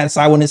was on that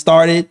side when it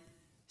started.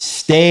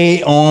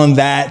 Stay on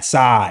that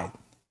side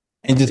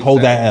and just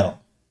hold that L.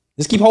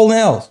 Just keep holding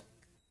L's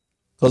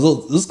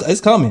because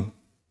it's coming.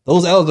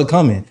 Those L's are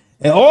coming.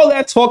 And all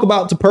that talk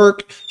about to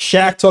Perk,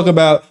 Shaq talk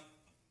about,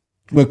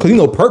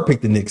 because Perk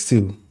picked the Knicks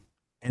too.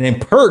 And then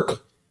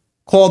Perk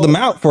called them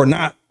out for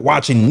not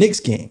watching Knicks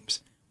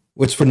games,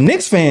 which for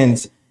Knicks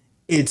fans,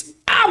 it's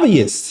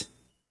obvious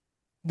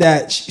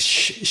that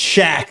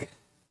Shaq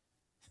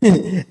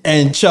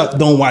and Chuck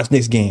don't watch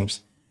Knicks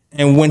games.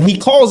 And when he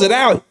calls it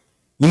out,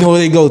 you know where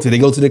they go to? They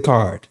go to the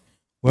card.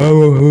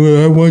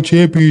 Well, I want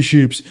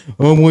championships.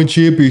 I want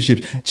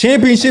championships.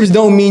 Championships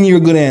don't mean you're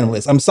a good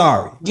analyst. I'm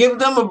sorry. Give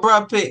them a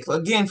bruh pick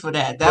again for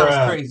that. That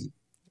was crazy.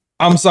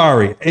 I'm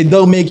sorry. It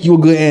don't make you a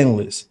good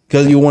analyst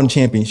because you won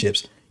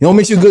championships. You know what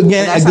makes you a good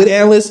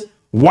analyst?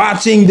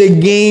 Watching the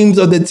games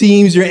of the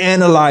teams you're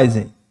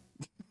analyzing.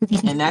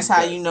 And that's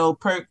how you know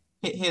Perk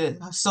hit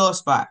a sore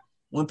spot.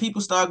 When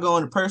people start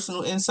going to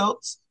personal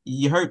insults,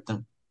 you hurt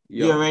them.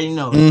 Yo. You already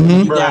know.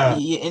 Mhm.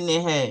 You're in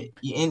their head.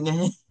 You're in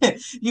their head.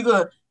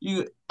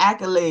 You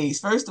accolades.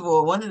 First of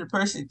all, one of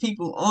the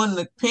people on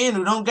the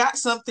panel don't got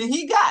something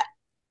he got.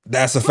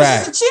 That's a Which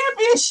fact. is a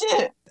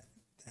championship.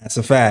 That's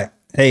a fact.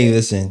 Hey,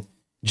 listen,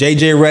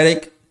 JJ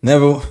Redick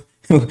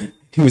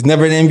he was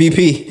never an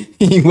MVP.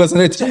 He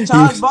wasn't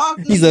Charles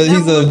Barkley, he's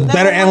a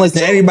better analyst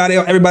than everybody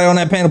on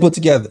that panel put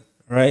together.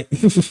 Right?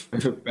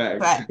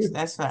 Facts.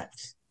 That's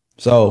facts.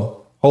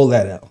 So hold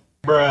that out.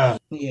 Bruh.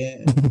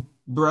 Yeah.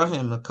 Brought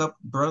him a couple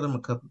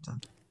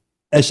times.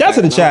 And shout out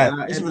to the chat.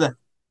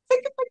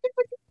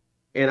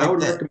 And I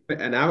would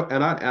recommend,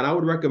 I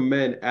would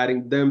recommend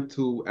adding them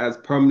to as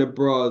permanent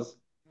bras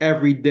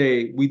every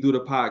day we do the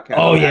podcast.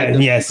 Oh yeah,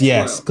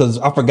 yes. Because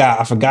I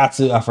forgot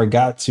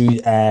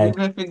to add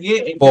We've been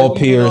forgetting. Paul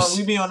Pierce.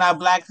 We be on our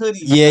black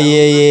hoodies.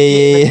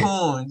 Yeah.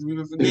 Corns. We've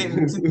been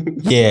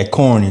forgetting. Yeah,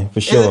 corny for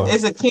sure.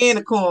 It's a can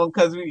of corn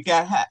because we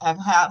got have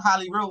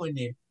Holly Rowe in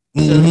there.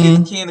 So we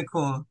get the can of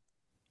corn.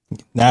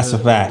 That's a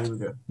fact.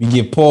 We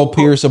give Paul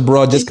Pierce a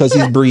bra just because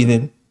he's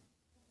breathing.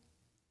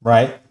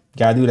 Right?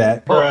 Gotta do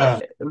that.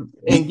 Bruh.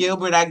 And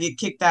Gilbert, I get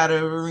kicked out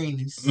of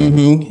arenas.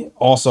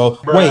 Also,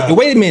 Bruh.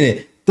 wait a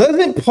minute.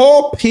 Doesn't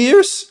Paul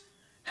Pierce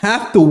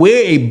have to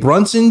wear a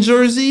Brunson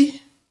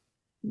jersey?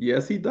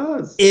 Yes, he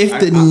does. If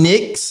the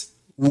Knicks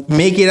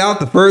make it out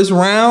the first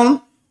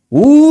round,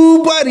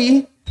 ooh,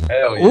 buddy.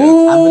 Hell yeah.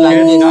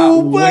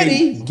 Ooh,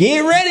 buddy. Get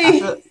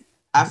ready.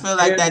 I feel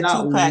like that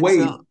Cannot Tupac wait.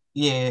 song.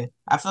 Yeah,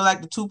 I feel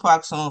like the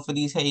Tupac song for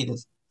these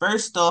haters.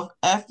 First off,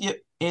 F you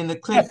in the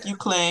clip you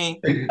claim.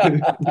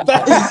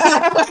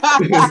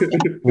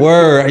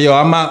 Word. Yo,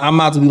 I'm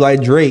out to be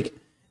like Drake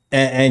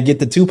and get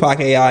the Tupac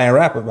AI and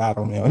rap about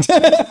him.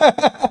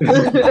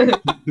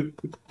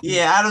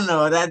 Yeah, I don't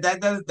know.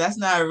 That's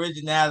not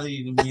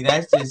originality to me.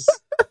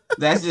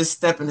 That's just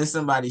stepping in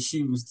somebody's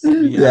shoes.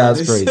 Yeah,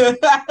 that's crazy.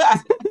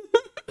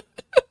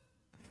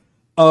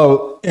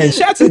 Oh, and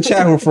shout out to the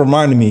chat for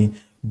reminding me.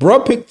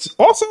 Bruh picked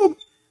also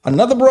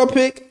another bruh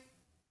pick.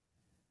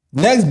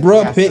 Next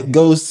bruh pick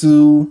goes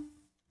to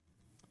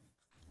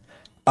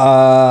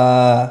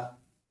the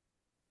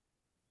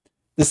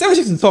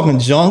 76ers are talking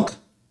junk,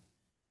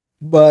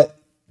 but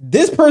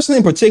this person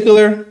in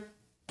particular,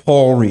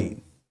 Paul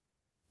Reed.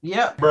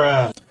 Yep.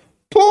 Bruh.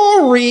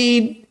 Paul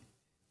Reed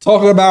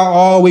talking about,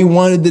 oh, we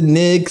wanted the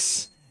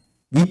Knicks.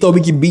 We thought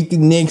we could beat the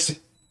Knicks.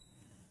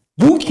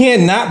 You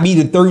cannot be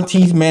the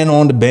 13th man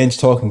on the bench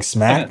talking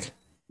smack.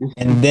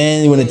 And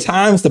then when the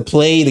time's to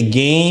play the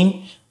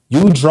game,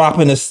 you drop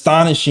an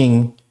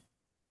astonishing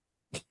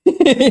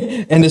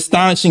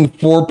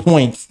 4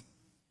 points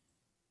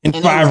and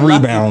 5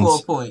 rebounds. 4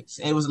 points.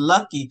 It was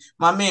lucky.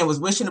 My man was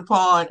wishing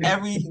upon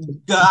every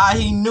guy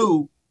he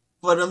knew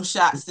for them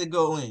shots to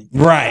go in.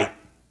 Right.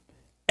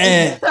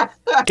 And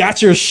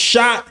got your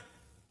shot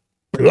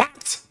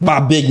blocked by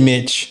Big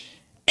Mitch.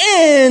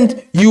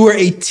 And you were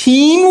a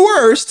team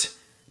worst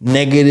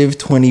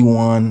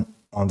 -21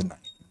 on the night.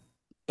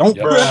 Don't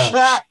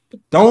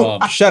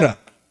shut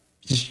up.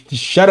 Just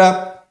shut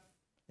up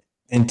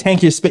and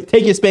take your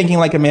spanking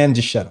like a man.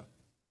 Just shut up.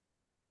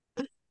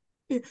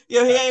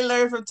 Yo, he ain't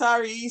learned from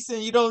Tari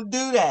Eason. You don't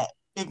do that.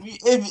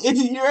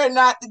 If you're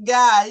not the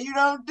guy, you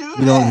don't do that.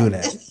 You don't do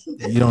that.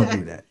 You don't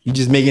do that. You're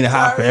just making it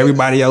hot for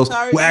everybody else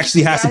who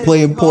actually has to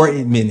play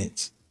important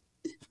minutes.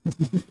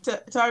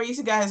 Tari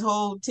Eason got his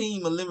whole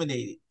team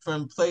eliminated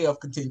from playoff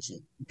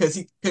contention because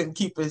he couldn't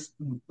keep his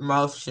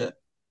mouth shut.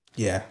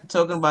 Yeah.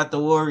 Talking about the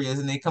Warriors,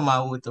 and they come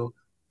out with the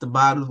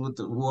bottles with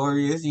the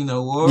Warriors,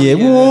 Warriors. Yeah,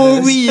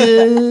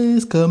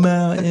 Warriors come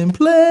out and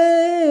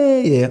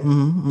play. Yeah.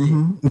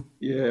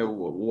 Yeah,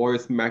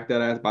 Warriors smacked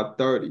that ass by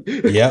 30.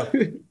 Yep.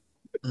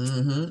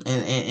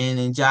 And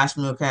then Josh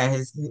Milk had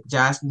his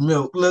Josh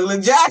Milk.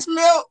 Look, Josh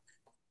Milk.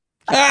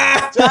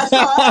 Josh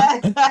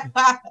Hart.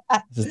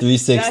 It's a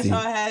 360.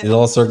 It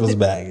all circles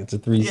back. It's a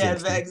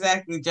 360. Yeah,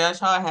 exactly. Josh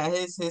Hart had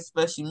his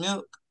special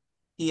milk.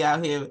 He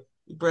out here,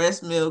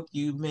 breast milk,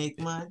 you make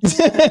my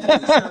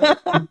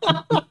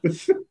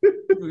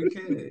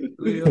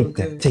we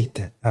okay. Take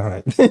that. All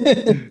right.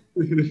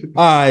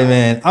 All right,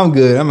 man. I'm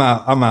good. I'm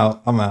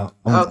out.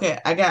 Okay,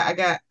 I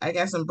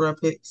got some bro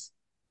picks.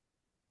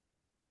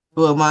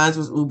 Well, mine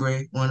was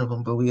Oubre, one of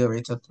them, but we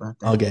already talked about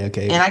that.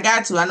 Okay. And I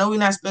got to. I know we're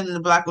not spending the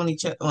block on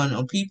each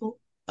on people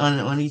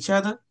on each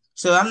other.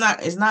 So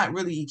it's not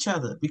really each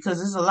other because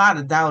there's a lot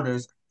of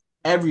doubters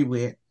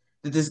everywhere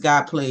that this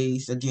guy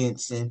plays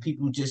against, and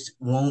people just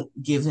won't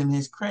give him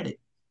his credit.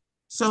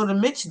 So the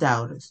Mitch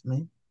doubters,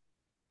 man.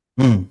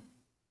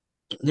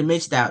 The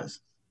Mitch doubters.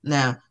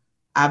 Now,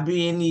 I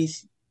be in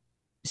these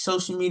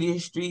social media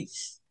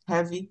streets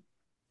heavy,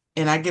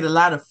 and I get a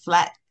lot of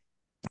flack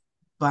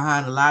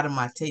behind a lot of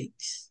my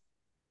takes.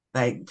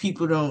 Like,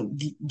 people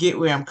don't get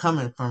where I'm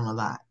coming from a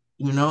lot,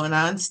 and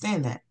I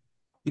understand that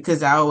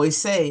because I always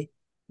say,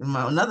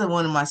 another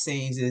one of my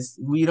sayings is,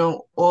 we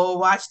don't all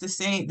watch the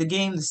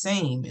game the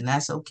same, and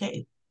that's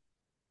okay.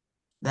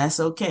 That's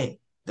okay.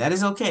 That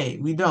is okay.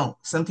 We don't.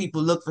 Some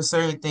people look for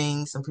certain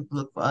things. Some people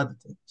look for other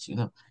things,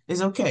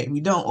 It's okay. We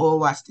don't all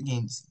watch the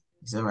game the same.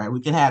 It's all right. We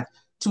can have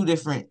two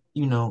different,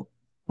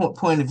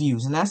 point of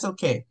views, and that's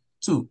okay,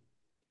 too.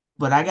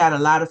 But I got a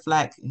lot of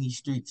flack in these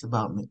streets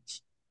about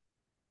Mitch.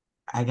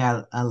 I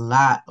got a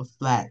lot of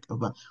flack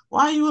about,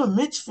 why are you a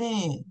Mitch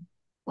fan?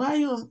 Why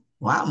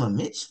I'm a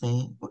Mitch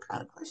fan? What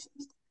kind of question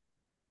is that?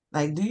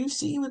 Like, do you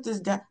see what this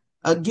guy,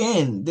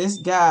 again, this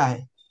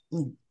guy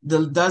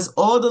does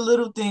all the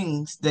little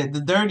things, that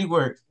the dirty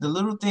work, the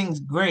little things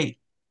great,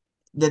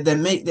 that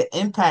make the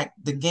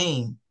impact the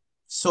game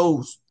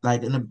so,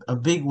 like, in a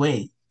big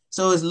way.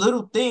 So it's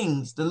little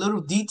things, the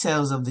little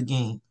details of the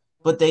game,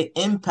 but they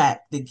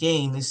impact the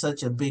game in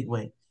such a big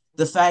way.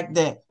 The fact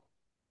that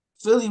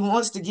Philly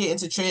wants to get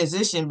into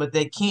transition, but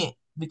they can't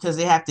because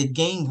they have to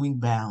game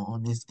rebound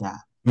on this guy.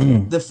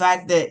 The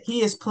fact that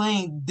he is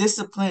playing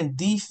disciplined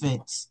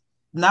defense,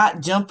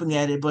 not jumping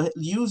at it, but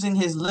using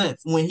his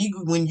length. When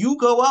you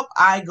go up,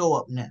 I go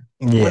up now.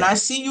 Yeah. When I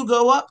see you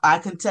go up, I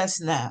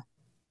contest now.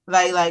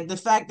 Like the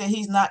fact that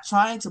he's not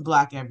trying to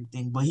block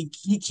everything, but he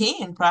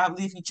can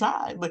probably if he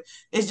tried. But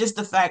it's just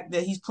the fact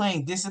that he's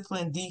playing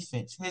disciplined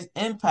defense. His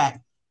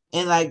impact,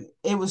 and like,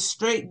 it was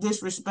straight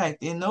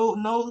disrespect, and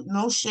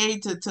no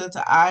shade to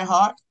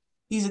Hart.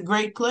 He's a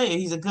great player.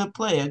 He's a good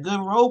player, a good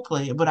role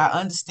player. But I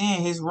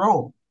understand his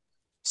role.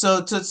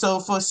 So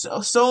for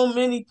so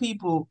many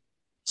people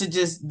to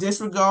just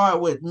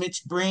disregard what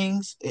Mitch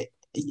brings,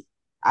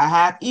 I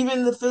have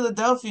even the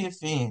Philadelphia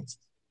fans.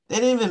 They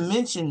didn't even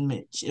mention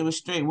Mitch. It was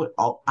straight what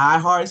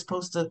Hart is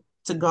supposed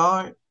to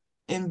guard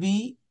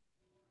Embiid.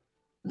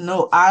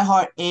 No,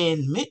 Hart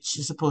and Mitch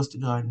is supposed to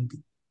guard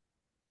Embiid.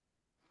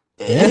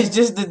 Yeah. It's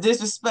just the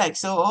disrespect.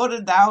 So all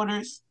the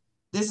doubters,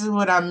 this is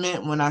what I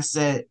meant when I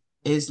said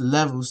it's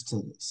levels to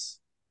this.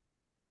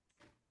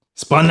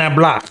 Spun that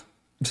block.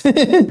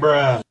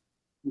 Bruh.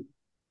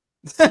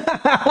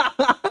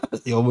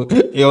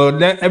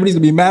 Everybody's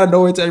gonna be mad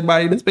annoying to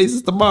everybody in the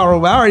spaces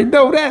tomorrow, but I already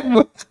know that.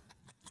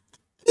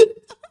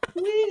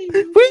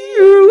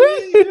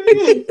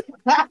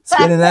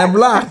 Spinning that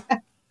block.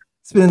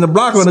 Spinning the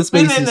block on the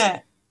spaces. Spinning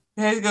that.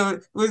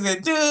 We're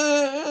going to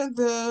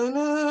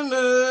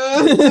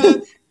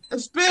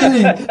spin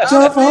it.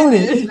 Jump on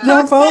it.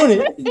 Jump on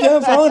it.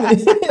 Jump on it.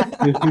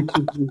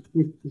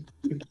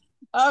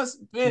 I'm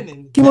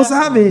spinning.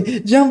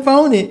 Kimosabe, jump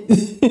on it.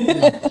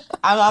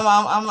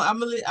 I'm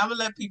gonna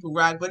let people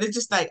rock, but it's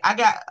just like I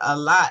got a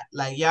lot.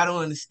 Like y'all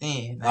don't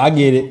understand. Like, I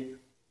get it.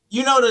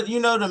 You know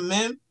the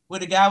meme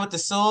with the guy with the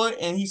sword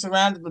and he's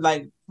surrounded with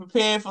like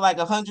preparing for like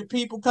 100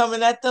 people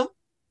coming at them.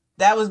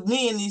 That was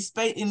me in these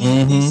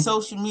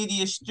social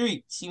media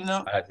streets. You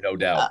know. I had no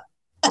doubt.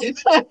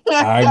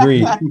 I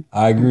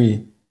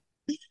agree.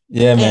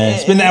 Yeah, man.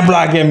 Spin that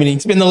block, Emily.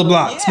 Spin those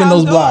blocks. Yeah, Spin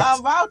those blocks. I'm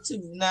about to.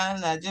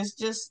 Nah.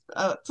 Just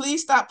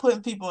please stop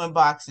putting people in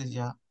boxes,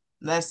 y'all.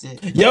 That's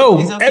it. Yo,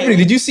 okay. Ebony,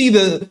 did you see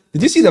the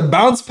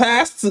bounce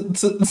pass to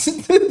did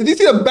you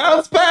see the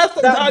bounce pass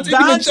to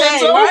Dante,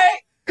 right?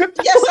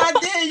 Yes, I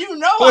did. You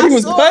know, I he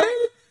was saw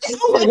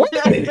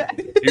cutting.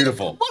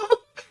 Beautiful.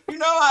 You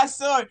know, I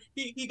saw it.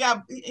 He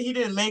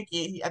didn't make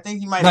it. I think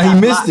he might. He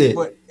missed it.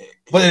 But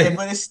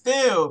it's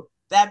still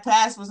that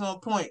pass was on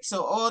point.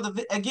 So I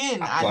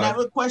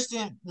never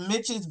questioned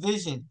Mitch's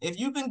vision. If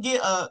you can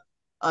get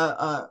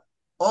a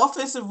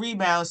offensive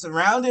rebound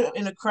surrounded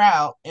in a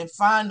crowd and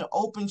find the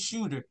open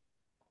shooter,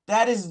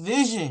 that is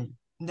vision.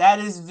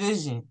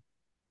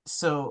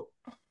 So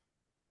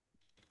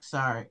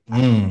sorry,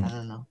 I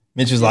don't know.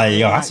 Mitch was like,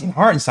 yo, I seen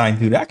Hart sign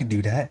through that. I could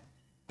do that.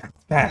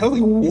 I was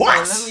like,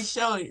 what? Let me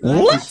show you.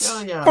 What?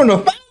 From the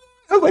foul?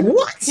 I was like,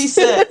 what? He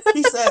said,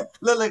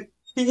 look,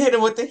 he hit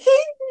him with the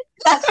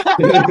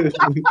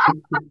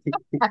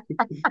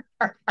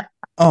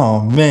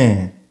Oh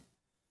man.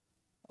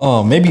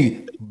 Oh,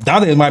 maybe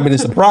Dante might have been a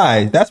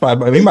surprise. That's why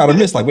he might have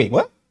missed. Like, wait,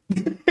 what?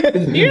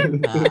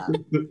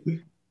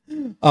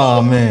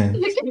 Oh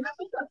man.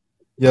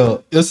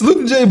 Yo,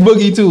 salute to Jay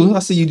Boogie too. I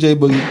see you, Jay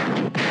Boogie.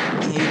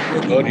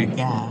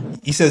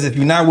 He says, if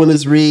you're not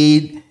Willis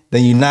Reed,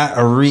 then you're not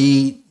a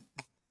Reed.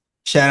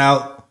 Shout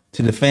out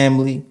to the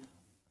family.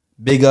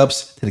 Big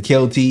ups to the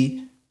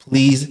KLT.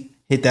 Please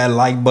hit that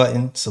like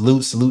button.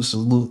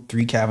 Salute.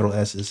 3 capital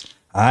S's.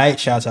 All right.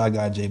 Shout out to our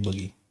guy, Jay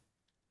Boogie.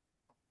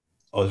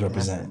 Always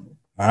represent.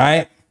 All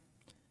right.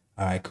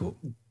 Cool.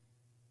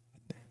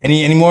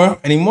 Any more?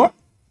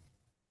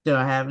 Do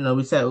I have? No,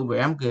 we said Uber.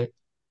 I'm good.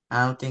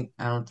 I don't think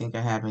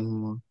I have any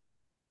more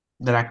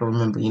that I can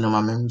remember. You know,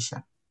 my memory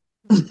shot.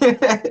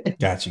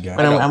 Got you.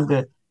 But I'm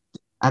good.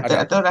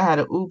 I thought I had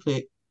an U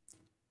pick.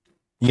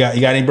 You got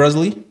any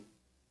Brusley?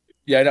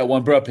 Yeah, I got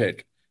one bro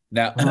pick.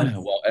 Now,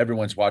 while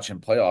everyone's watching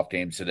playoff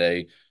games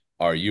today,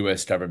 our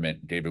U.S.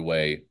 government gave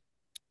away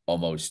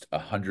almost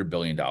 $100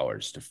 billion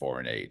to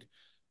foreign aid.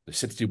 The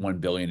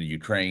 $61 billion to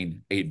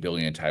Ukraine, $8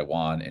 billion to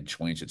Taiwan, and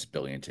 $26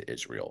 billion to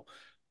Israel.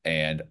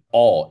 And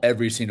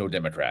every single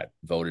Democrat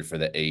voted for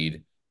the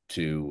aid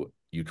to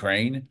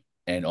Ukraine,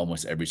 and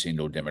almost every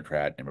single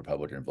Democrat and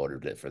Republican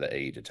voted for the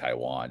aid to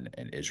Taiwan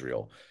and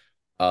Israel.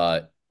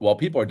 While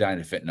people are dying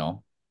of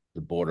fentanyl,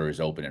 the border is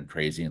open and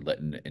crazy and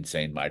letting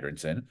insane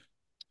migrants in.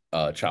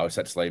 Child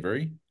sex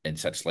slavery and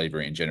sex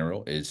slavery in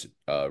general is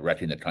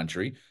wrecking the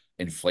country.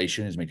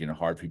 Inflation is making it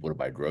hard for people to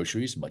buy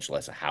groceries, much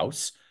less a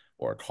house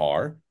or a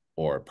car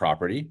or a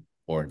property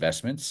or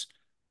investments.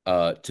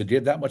 To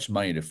give that much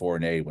money to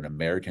foreign aid when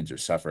Americans are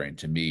suffering,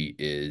 to me,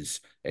 is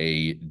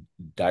a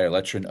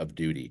dialectron of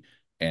duty.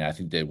 And I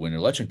think that when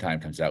election time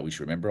comes out, we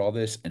should remember all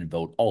this and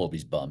vote all of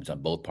these bums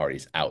on both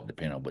parties out,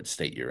 depending on what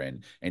state you're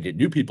in, and get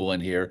new people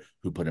in here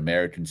who put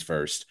Americans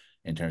first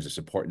in terms of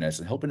supporting us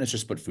and helping us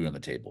just put food on the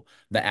table.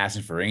 Not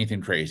asking for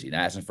anything crazy, not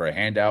asking for a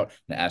handout,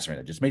 not asking for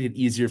anything. Just make it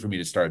easier for me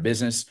to start a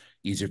business,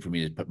 easier for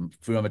me to put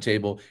food on the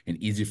table, and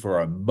easier for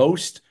our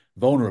most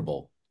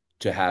vulnerable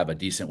to have a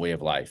decent way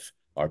of life.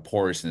 Our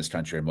poorest in this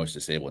country and most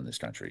disabled in this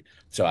country.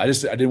 So I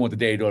didn't want the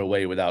day to go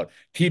away without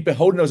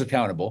holding those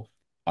accountable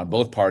on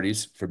both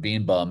parties for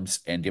being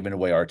bums and giving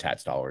away our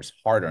tax dollars,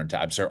 hard-earned.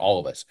 I'm sure all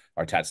of us,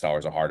 our tax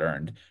dollars are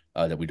hard-earned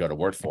that we go to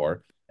work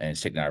for, and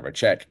it's taken out of our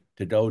check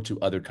to go to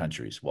other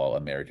countries while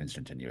Americans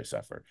continue to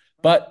suffer.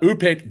 But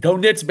pick, go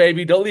Knicks,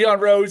 baby. Go Leon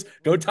Rose.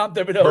 Go Tom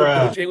Thibodeau.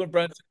 Go Jalen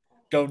Brunson.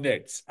 Go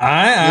Knicks. All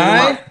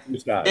right.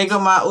 There go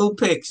my U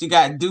picks. You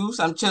got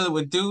Deuce. I'm chilling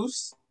with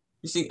Deuce.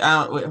 You see, wait,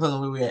 hold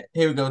on, where we at?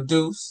 Here we go,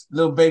 Deuce,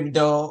 little baby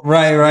dog.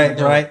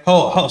 Right.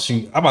 Hold,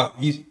 shoot. How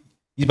about you?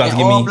 You about to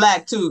give me all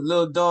black too,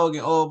 little dog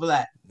in all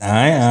black. All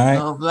right.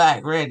 All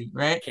black, ready,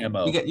 right?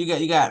 Camo.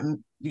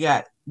 You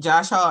got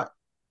Josh Hart.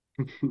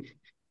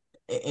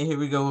 And here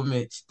we go with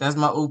Mitch. That's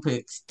my U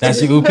picks.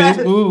 That's your U picks?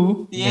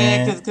 Ooh.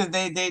 Yeah, because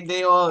they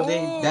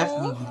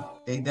definitely.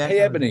 Hey,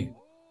 Ebony,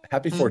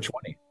 happy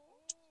 420.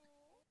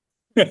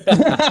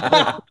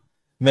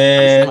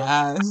 Man,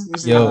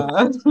 yo,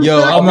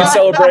 I'm gonna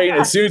celebrate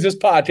as soon as this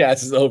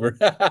podcast is over.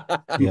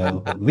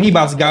 Yo, Lee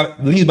about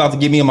to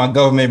get me on my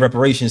government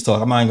reparations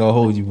talk. I'm not gonna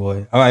hold you,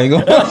 boy. I'm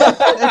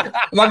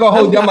not gonna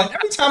hold you. I'm like,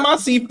 every time I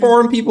see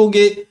foreign people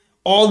get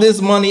all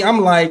this money, I'm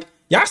like,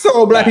 y'all still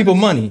owe black people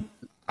money.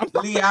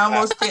 Lee, I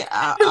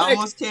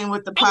almost came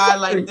with the pie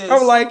like this.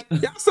 I'm like,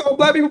 y'all still owe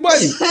black people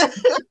money.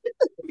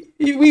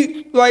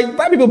 We like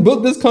black people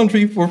built this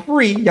country for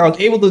free. Y'all was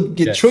able to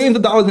get trillions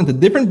of dollars into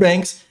different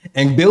banks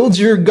and build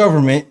your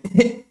government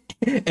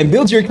and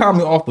build your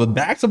economy off the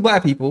backs of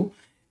black people.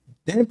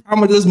 They didn't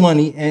promise us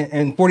money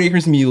and 40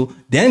 acres mule.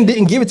 Then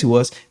didn't give it to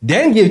us.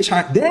 Then gave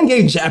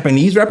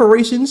Japanese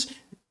reparations,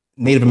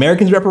 Native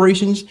Americans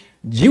reparations,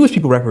 Jewish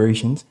people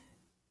reparations,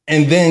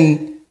 and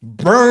then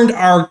burned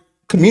our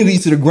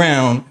communities to the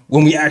ground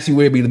when we actually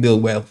were able to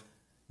build wealth.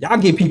 Y'all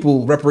give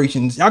people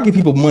reparations. Y'all give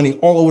people money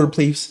all over the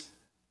place.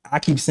 I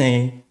keep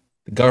saying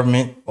the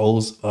government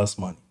owes us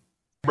money.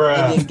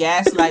 And then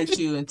gaslight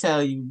you and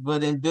tell you,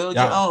 but then build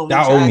your own. We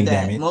y'all owe tried me,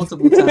 that damn it.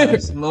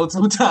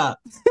 multiple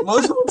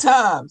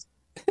times.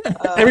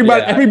 Every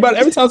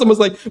time someone's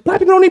like, black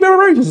people don't need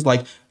reparations, it's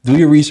like, do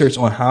your research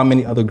on how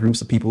many other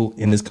groups of people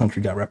in this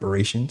country got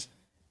reparations,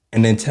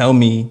 and then tell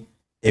me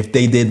if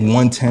they did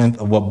 1/10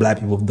 of what black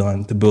people have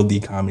done to build the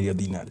economy of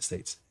the United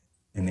States,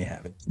 and they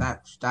haven't.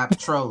 Stop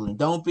trolling.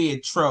 Don't be a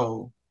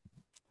troll.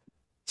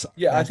 So,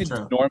 yeah, I think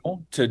it's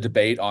normal to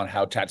debate on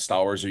how tax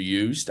dollars are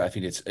used. I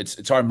think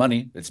it's our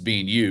money that's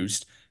being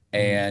used.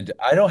 And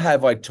I don't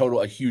have like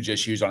huge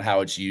issues on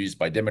how it's used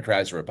by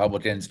Democrats or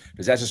Republicans,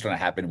 because that's just going to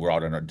happen. We're all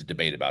going to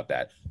debate about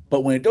that.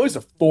 But when it goes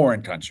to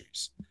foreign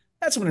countries,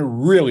 that's when it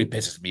really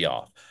pisses me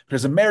off,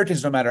 because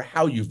Americans, no matter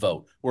how you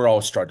vote, we're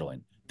all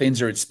struggling.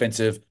 Things are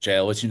expensive.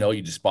 Jail, as you know,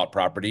 you just bought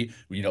property.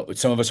 You know,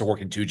 some of us are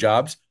working 2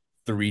 jobs,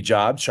 3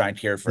 jobs, trying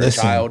to care for a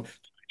child,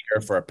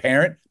 care for a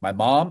parent. My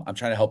mom, I'm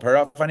trying to help her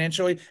out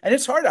financially. And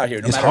it's hard out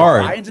here. No it's matter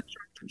hard. Biden's in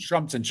charge,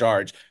 Trump's in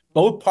charge.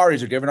 Both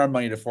parties are giving our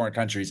money to foreign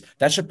countries.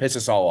 That should piss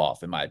us all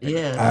off, in my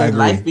opinion. Yeah,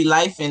 life be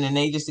life, and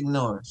they just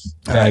ignore us.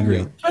 I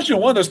agree. Especially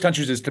when one of those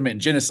countries is committing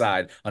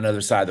genocide on the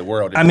other side of the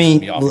world. I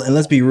mean, and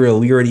let's be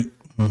real. We already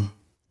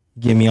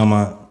get me on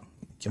my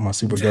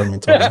super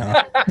government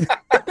talk.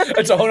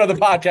 It's a whole other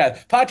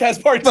podcast.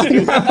 Podcast part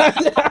 2.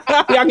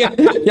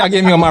 y'all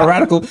get me on my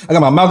radical. I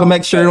got my Malcolm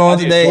X shirt on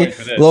today.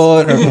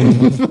 Lord.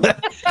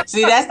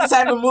 See, that's the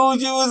type of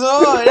mood you was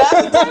on. That's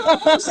the type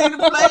of mood. See the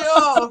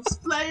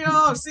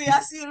playoffs. See,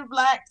 I see the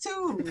black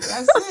too.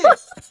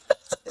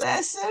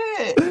 That's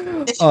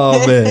it.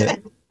 Oh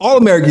man, all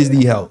Americans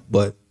need help,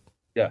 but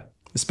yeah,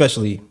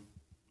 especially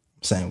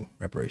saying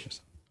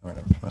reparations.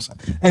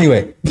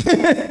 Anyway,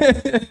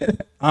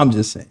 I'm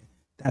just saying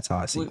that's how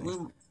I see it.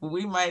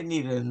 We might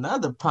need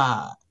another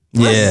pod.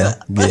 Yeah.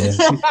 This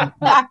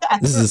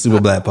is a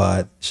super black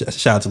pod.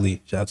 Shout out to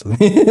Lee.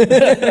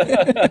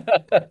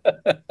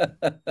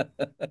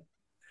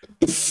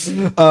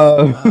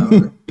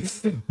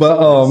 But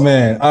oh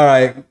man, all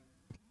right.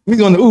 We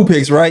going to ooh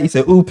picks, right? You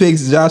said ooh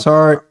picks, Josh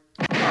Hart.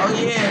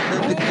 Oh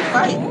yeah, the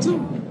fight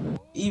too.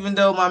 Even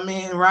though my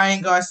man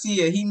Ryan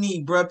Garcia, he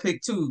need bruh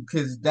pick too,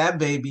 because that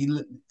baby,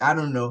 I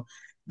don't know.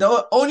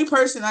 The only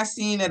person I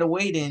seen at a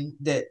weigh-in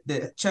that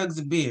chugs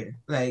a beer.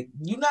 Like,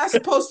 you're not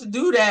supposed to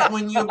do that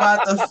when you're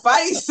about to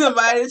fight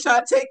somebody to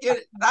try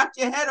to knock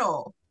your head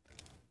off.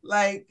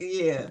 Like,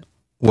 yeah.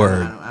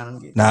 Word. I don't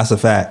get it. Nah, that's a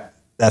fact.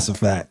 That's a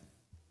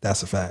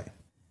fact.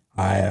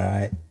 All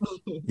right.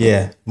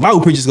 Yeah. My ooh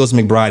pick just goes to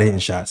McBride hitting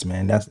shots,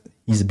 man.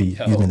 He's a beast.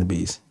 He's been a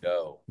beast.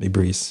 Big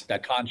breeze.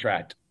 That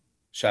contract.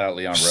 Shout out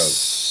Leon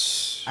Rose.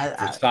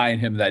 I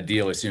signed him that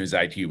deal as soon as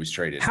IT was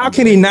traded. How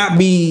can he not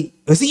be?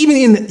 Was he even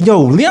in?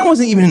 Leon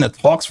wasn't even in the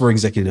talks for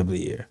executive of the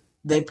year.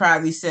 They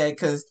probably said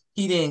because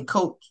he didn't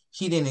coach,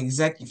 he didn't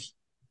executive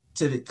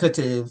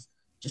to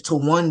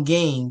one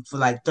game for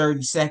like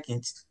 30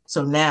 seconds.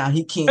 So now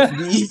he can't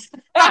be.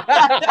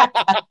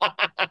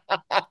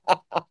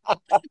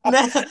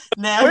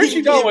 now where's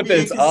she going with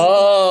this?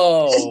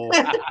 Oh,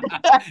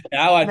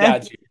 now I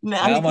got you.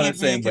 Now he can't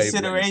be in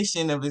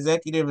consideration of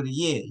executive of the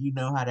year. You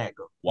know how that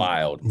goes.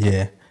 Wild.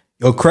 Yeah.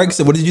 Yo, Craig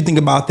said, what did you think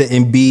about the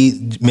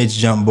Embiid Mitch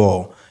jump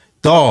ball?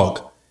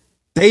 Dog,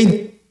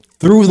 they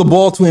threw the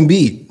ball to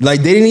Embiid.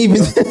 Like they didn't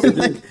even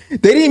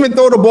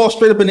throw the ball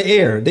straight up in the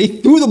air. They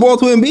threw the ball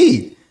to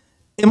Embiid.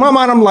 In my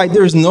mind, I'm like,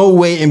 there's no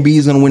way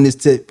Embiid's gonna win this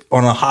tip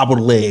on a hobbled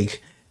leg,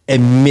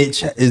 and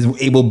Mitch is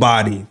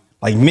able-bodied.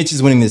 Like Mitch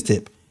is winning this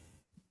tip.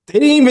 They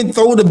didn't even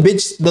throw the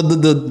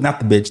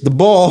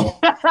ball.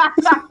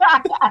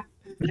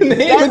 They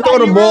didn't even throw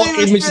the ball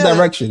in Mitch's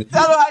direction.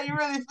 Tell them how you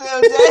really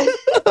feel, Jay.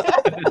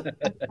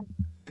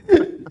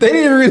 They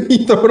didn't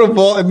really throw the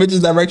ball in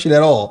Mitch's direction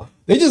at all.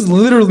 They just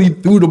literally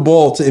threw the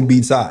ball to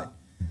Embiid's side.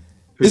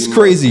 It's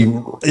crazy.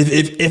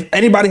 If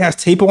anybody has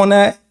tape on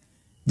that,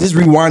 just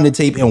rewind the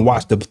tape and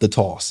watch the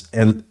toss.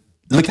 And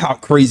look how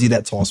crazy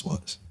that toss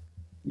was.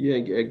 Yeah,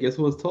 guess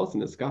who was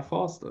tossing it? Scott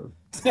Foster.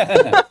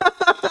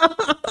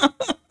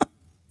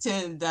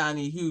 Tim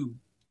Donahue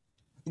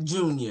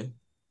Jr.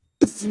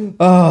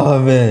 Oh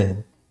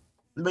man.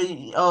 But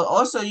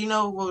also, you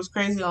know what was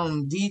crazy?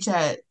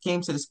 Deej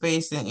came to the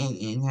space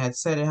and had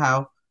said it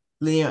how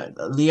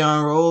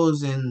Leon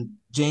Rose and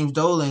James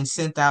Dolan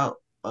sent out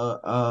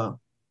a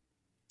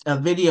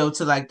video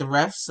to like the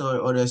refs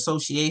or the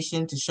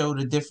association to show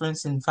the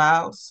difference in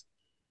fouls.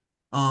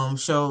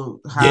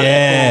 Show how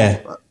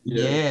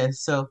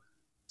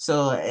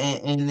So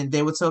and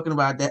they were talking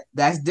about that.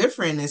 That's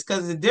different. It's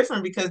because it's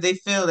different because they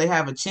feel they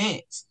have a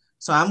chance.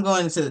 So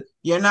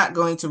you're not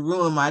going to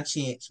ruin my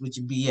chance with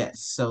your BS.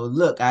 So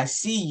look, I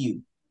see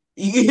you.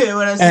 You hear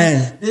what I'm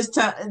saying? This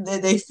time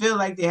they feel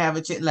like they have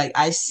a chance. Like,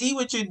 I see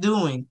what you're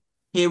doing.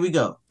 here we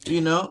go.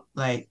 You know,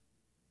 like.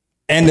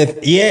 And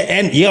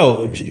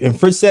and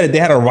Fritz said it. They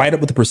had a write up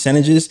with the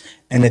percentages,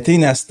 and the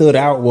thing that stood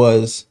out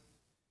was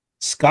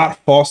Scott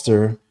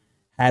Foster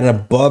had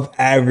above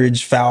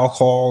average foul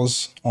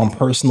calls on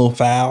personal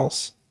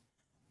fouls.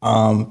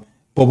 But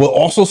what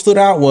also stood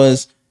out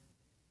was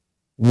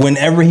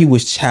whenever he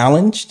was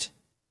challenged,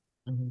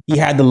 he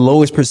had the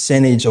lowest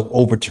percentage of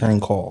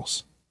overturned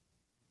calls.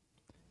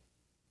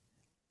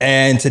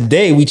 And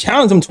today we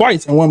challenged him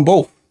twice and won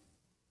both.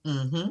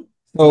 Mm-hmm.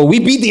 So we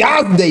beat the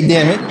odds today,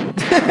 damn it.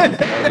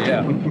 Oh,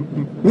 yeah.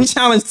 We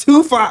challenged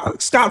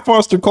Scott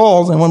Foster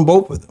calls and won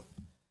both of them.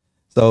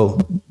 So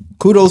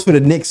kudos for the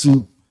Knicks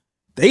who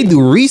they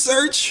do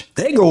research.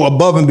 They go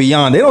above and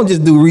beyond. They don't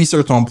just do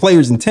research on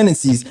players and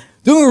tendencies.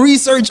 Doing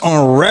research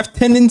on ref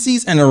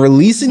tendencies and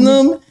releasing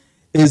them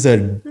is a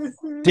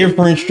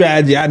different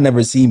strategy I've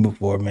never seen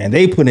before, man.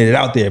 They putting it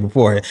out there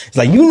before. It's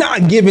like, you're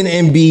not giving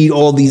Embiid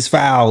all these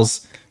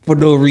fouls for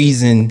no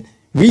reason.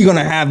 We're going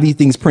to have these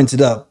things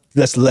printed up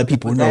just to let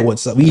people know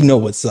what's up. We know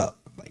what's up.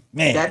 Like,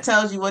 man. That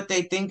tells you what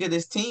they think of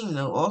this team,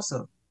 though,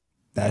 also.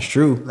 That's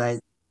true. Like,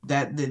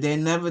 that they've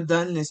never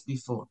done this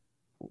before.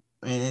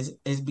 And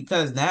it's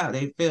because now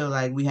they feel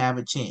like we have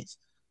a chance.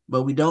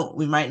 But we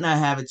might not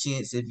have a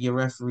chance if your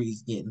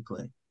referees get in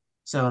play.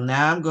 So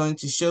now I'm going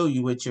to show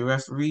you what your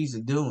referees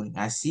are doing.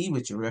 I see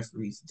what your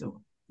referees are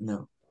doing.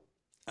 No.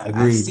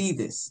 I see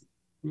this.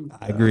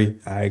 I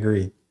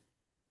agree.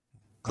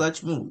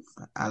 Clutch move.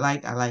 I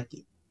like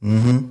it.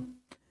 Mm-hmm.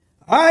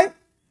 All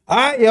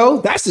right,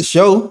 yo, that's the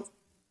show.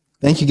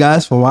 Thank you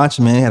guys for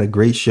watching, man. Had a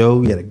great show.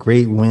 We had a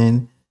great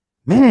win.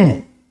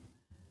 Man,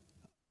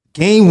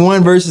 game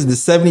 1 versus the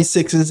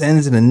 76ers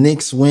ends in a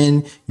Knicks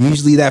win.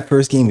 Usually that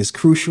first game is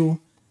crucial.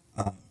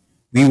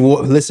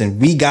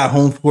 We got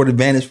home court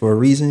advantage for a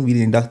reason. We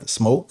didn't duck the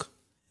smoke.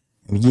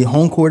 And we get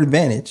home court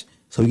advantage,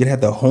 so we can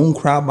have the home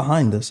crowd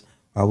behind us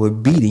while we're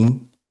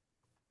beating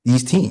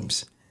these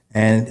teams.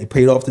 And it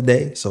paid off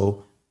today.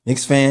 So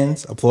Knicks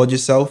fans, applaud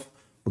yourself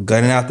for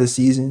gutting out this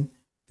season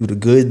through the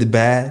good, the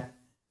bad,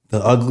 the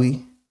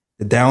ugly,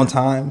 the down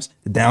times,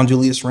 the down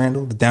Julius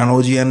Randle, the down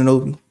OG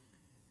Anunoby,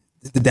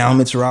 the down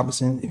Mitchell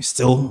Robinson. You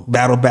still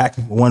battle back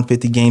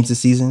 150 games this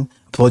season.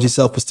 Applaud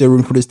yourself for still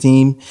rooting for this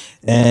team.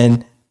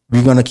 And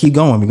we're going to keep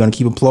going. We're going to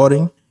keep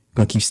applauding. We're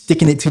going to keep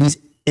sticking it to these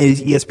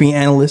ESPN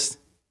analysts.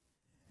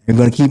 We're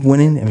going to keep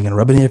winning, and we're going to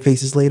rub it in their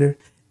faces later.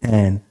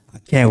 And I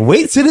can't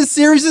wait till this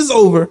series is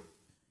over,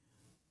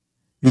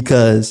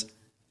 because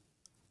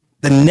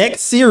the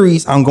next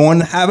series, I'm going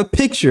to have a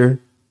picture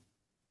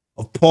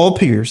of Paul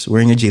Pierce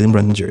wearing a Jalen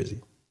Brunson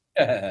jersey.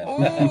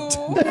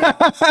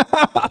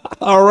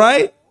 All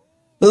right?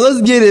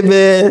 Let's get it,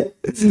 man.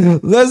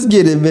 Let's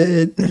get it,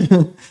 man.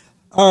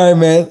 All right,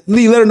 man.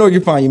 Lee, let her know where you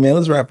can find you, man.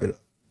 Let's wrap it up.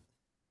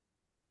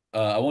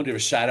 I want to give a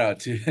shout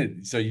out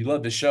to, so you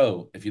love the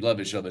show. If you love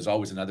the show, there's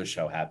always another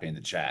show happening in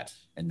the chat.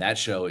 And that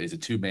show is a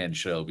 2-man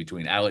show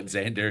between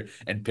Alexander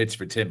and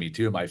Pittsburgh Timmy,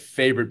 2 of my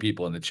favorite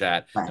people in the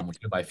chat, and 2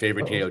 of my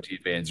favorite KOT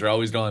fans. They're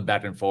always going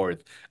back and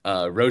forth,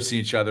 roasting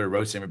each other,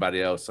 roasting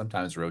everybody else,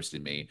 sometimes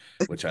roasting me,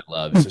 which I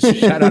love. So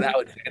shout out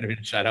Alexander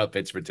and shout out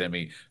Pittsburgh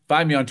Timmy.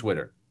 Find me on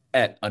Twitter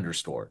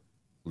 @_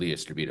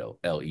 Leescobedo,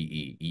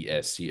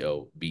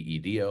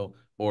 LEESCOBEDO,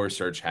 or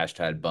search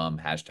 #bum,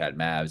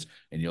 #Mavs,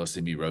 and you'll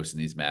see me roasting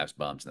these Mavs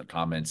bums in the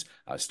comments.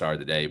 Star of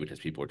the day, because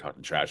people were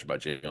talking trash about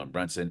Jalen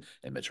Brunson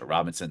and Mitchell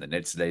Robinson, the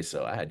Knicks today,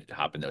 so I had to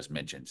hop in those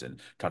mentions and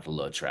talk a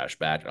little trash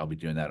back. I'll be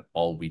doing that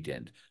all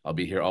weekend. I'll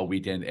be here all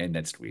weekend and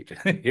next week,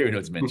 hearing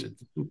those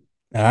mentions. All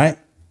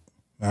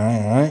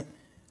right.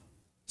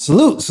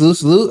 Salute.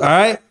 All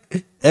right.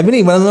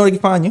 Ebony, let us know where you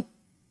can find you.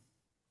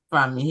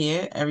 Find me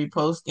here every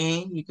post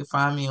game. You can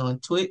find me on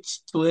Twitch,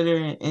 Twitter,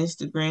 and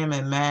Instagram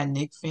at Mad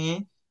Knick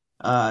Fan.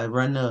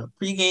 Run the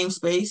pregame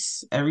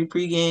space every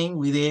pregame.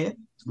 We there.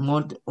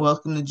 More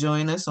welcome to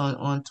join us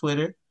on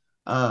Twitter.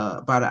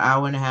 About an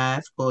hour and a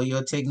half. Call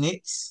Your Take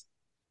Knicks.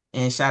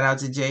 And shout out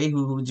to Jay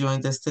who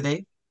joined us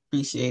today.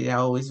 Appreciate it. I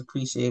always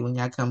appreciate when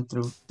y'all come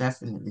through.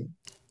 Definitely.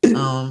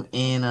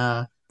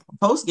 And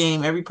post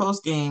game, every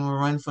post game we'll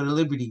run for the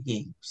Liberty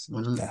games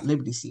when the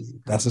Liberty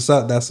season comes.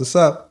 That's what's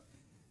up.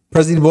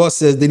 President Boss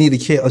says they need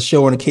a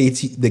show on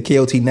the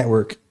KOT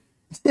network.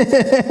 Who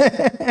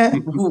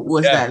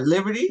was that?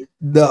 Liberty?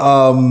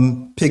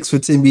 The picks for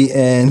Timby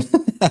and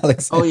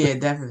Alex. Oh yeah,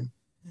 definitely.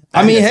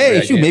 I mean,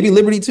 hey, shoot, maybe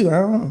Liberty too.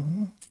 I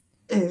don't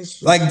know.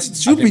 Like,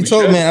 truth be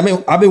told,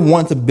 man, I've been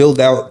wanting to build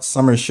out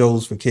summer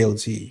shows for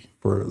KOT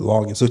for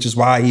longest, which is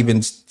why I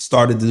even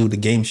started to do the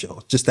game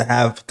show, just to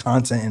have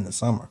content in the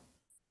summer.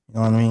 You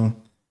know what I mean?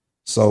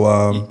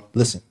 So,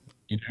 listen.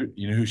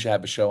 You know who should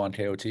have a show on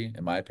KOT,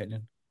 in my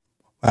opinion?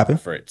 What happened?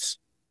 Fritz.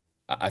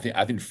 I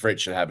think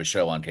Fritz should have a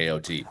show on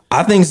KOT.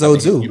 I think so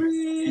too.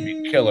 He'd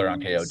be killer on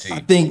KOT. I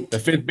think the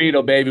 5th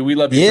Beatle, baby. We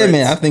love you. Yeah,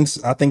 Fritz.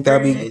 man. I think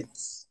that'd be.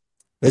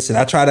 Listen,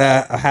 I try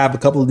to have a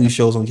couple of these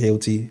shows on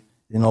KOT. It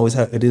didn't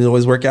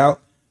always work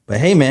out, but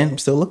hey, man, I'm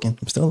still looking.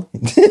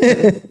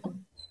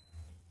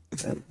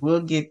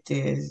 We'll get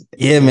there.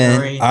 Yeah, man.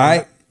 All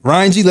right,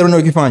 Ryan G. Let them know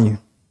where you can find you.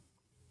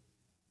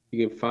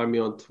 You can find me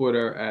on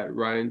Twitter at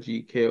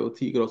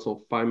RyanGKOT. You can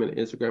also find me on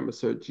Instagram at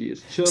Sir G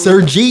is chilling.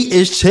 Sir G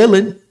is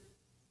chilling.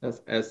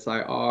 That's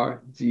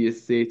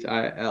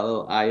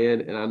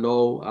SIRGSHILLIN. And I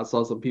know I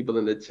saw some people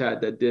in the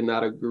chat that did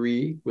not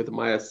agree with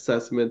my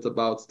assessment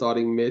about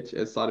starting Mitch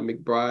and starting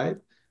McBride.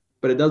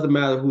 But it doesn't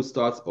matter who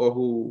starts or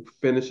who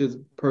finishes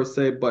per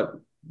se, but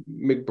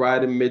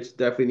McBride and Mitch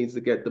definitely needs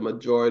to get the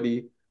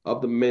majority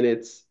of the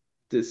minutes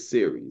this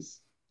series.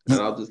 And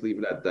I'll just leave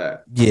it at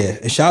that. Yeah.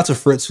 And shout out to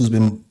Fritz, who's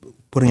been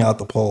putting out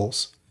the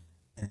polls.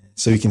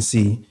 So you can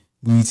see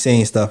me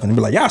saying stuff and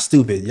be like, y'all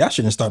stupid. Y'all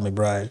shouldn't start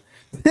McBride.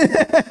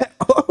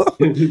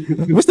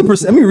 What's the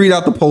percent? Let me read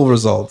out the poll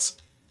results.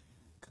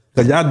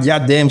 Because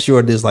y'all damn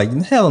sure there's like,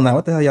 hell no.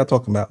 What the hell y'all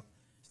talking about?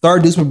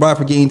 Start Deuce McBride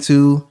for game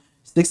 2.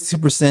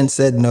 62%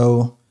 said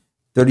no.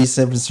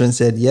 37%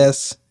 said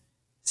yes.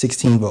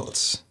 16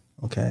 votes.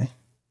 Okay.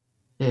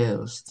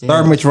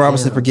 Start Mitch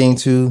Robinson for game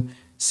 2.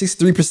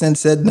 63%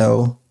 said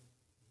no.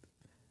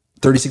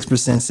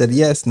 36% said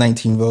yes.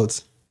 19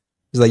 votes.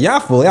 He's like, y'all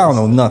fool. Y'all don't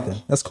know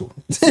nothing. That's cool.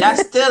 Y'all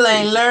still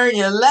ain't learned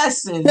your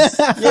lessons. You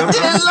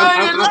didn't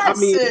learn your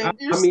lesson.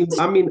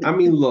 I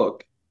mean,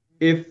 look,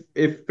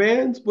 if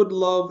fans would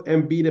love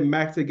Embiid and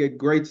Max to get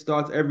great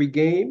starts every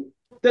game,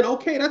 then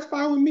okay, that's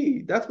fine with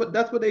me. That's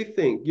what they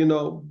think, you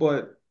know.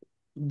 But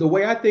the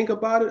way I think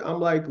about it, I'm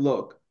like,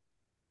 look,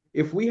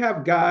 if we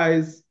have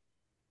guys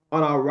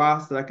on our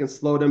roster that can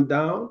slow them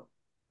down,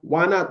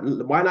 why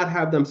not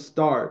have them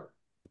start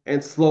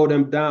and slow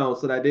them down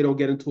so that they don't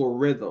get into a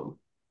rhythm?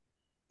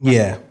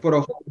 Yeah. For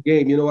the whole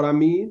game, you know what I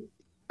mean?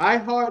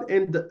 Hart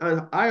and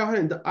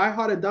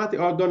Dante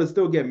are going to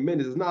still get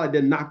minutes. It's not like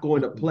they're not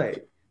going to play.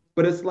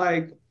 But it's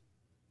like,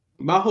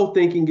 my whole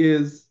thinking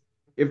is,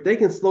 if they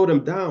can slow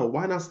them down,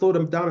 why not slow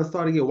them down and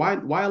start again?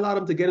 Why allow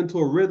them to get into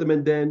a rhythm,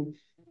 and then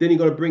you're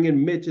going to bring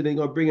in Mitch and then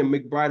you're going to bring in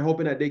McBride,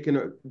 hoping that they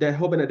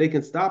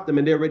can stop them,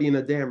 and they're already in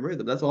a damn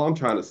rhythm. That's all I'm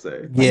trying to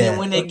say. Yeah. And then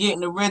when they get in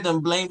the rhythm,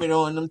 blame it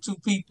on them two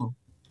people.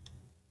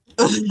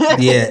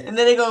 Yeah. And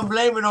then they're going to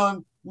blame it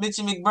on Mitch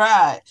and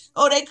McBride.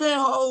 Oh, they couldn't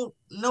hold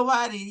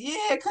nobody.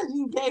 Yeah, because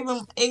you gave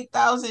them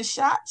 8,000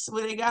 shots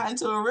when they got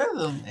into a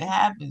rhythm. It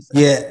happens.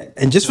 Yeah,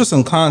 and just for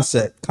some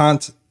context,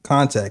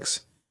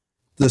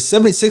 the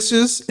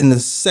 76ers in the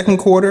second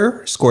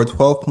quarter scored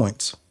 12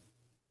 points.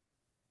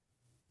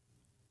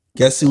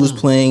 Guess who was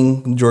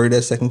playing the majority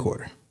of that second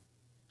quarter?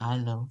 I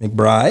know.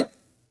 McBride.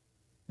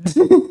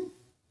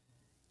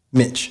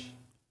 Mitch.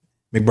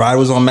 McBride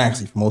was on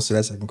Maxey for most of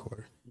that second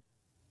quarter.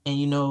 And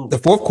you know, the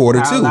fourth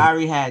quarter too.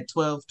 Lowry had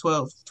 12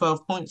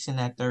 points in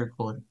that third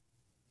quarter.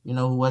 You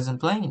know who wasn't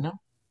playing, no?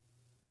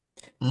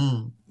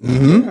 I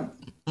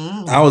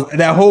was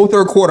that whole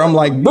third quarter. I'm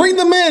like, bring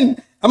them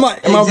in. I'm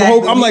like, bring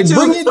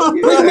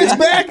Mitch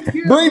back,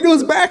 bring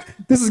dudes back.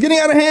 This is getting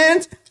out of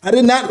hand. I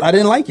didn't like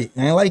it.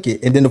 I didn't like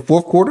it. And then the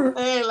fourth quarter,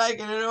 I ain't like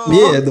it at all.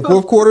 Yeah, the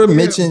fourth quarter,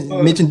 Mitch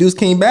and Deuce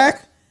came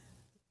back.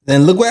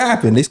 Then look what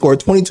happened. They scored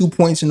 22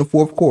 points in the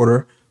fourth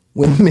quarter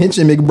when Mitch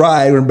and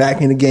McBride were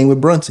back in the game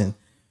with Brunson.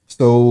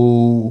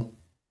 So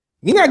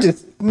we're not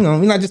just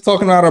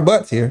talking about our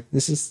butts here.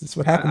 This is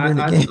what happened during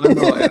the game. I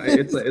know.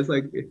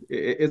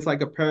 It's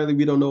like apparently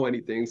we don't know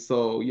anything.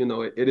 So you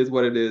know, it is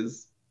what it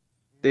is.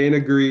 They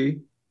didn't agree.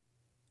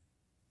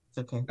 It's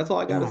okay. That's all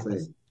I gotta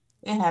say.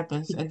 It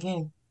happens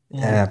again. It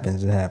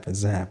happens.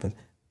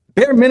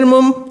 Bare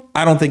minimum,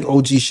 I don't think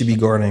OG should be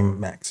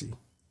guarding Maxey.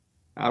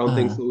 I don't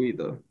think so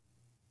either.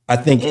 I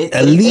think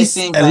at least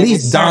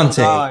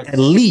Dante. At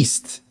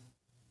least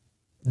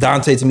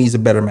Dante to me is a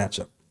better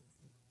matchup.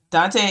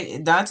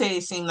 Dante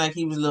seemed like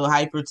he was a little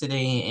hyper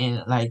today,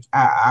 and like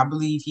I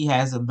believe he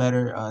has a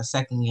better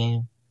second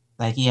game.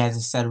 Like he has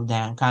to settle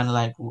down, kind of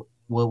like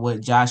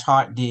what Josh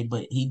Hart did,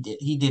 but he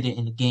did it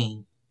in the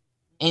game,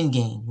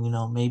 you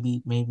know.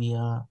 Maybe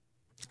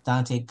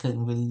Dante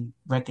couldn't really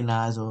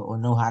recognize or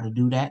know how to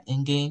do that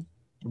in game,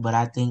 but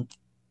I think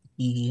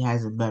he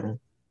has a better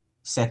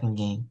second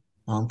game.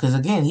 Because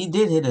again, he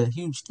did hit a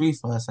huge three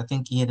for us. I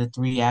think he hit a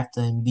three after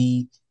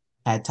Embiid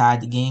had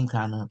tied the game,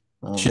 kind of.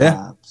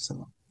 Sure.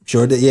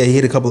 Sure did. Yeah, he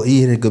hit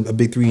a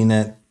big three in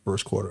that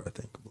first quarter, I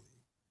think.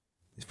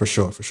 For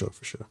sure.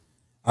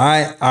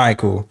 All right,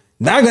 cool.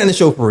 Now I got in the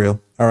show for real.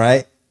 All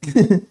right.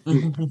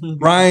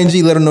 Ryan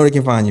G, let them know they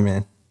can find you,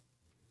 man.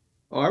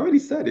 Oh, I already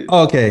said it.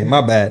 Okay,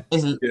 my bad.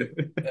 Yeah.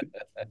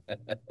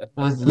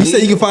 You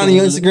said you can find me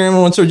on Instagram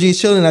on Sir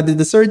G's Chilling. I did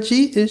the Sir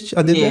G.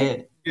 I did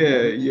that.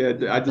 Yeah.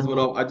 I just went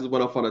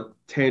off on a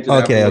tangent.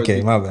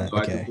 Okay, my bad. So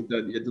I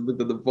just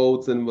looked at the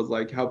votes and was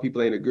like, how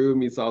people ain't agree with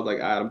me. So I was like,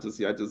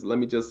 let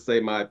me just say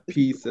my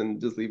piece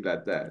and just leave it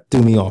at that.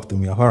 Threw me off.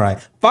 All right.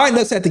 Find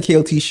us at the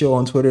KOT Show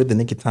on Twitter, the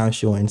Knick of Time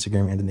Show on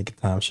Instagram, and the Knick of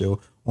Time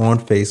Show on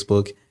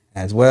Facebook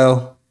as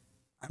well.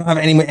 I don't have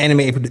any anime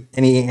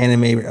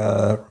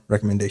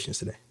recommendations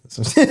today.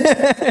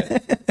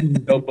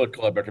 No book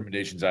club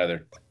recommendations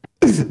either.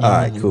 All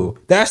right, cool.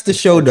 That's the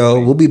show, though.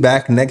 We'll be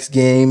back. Next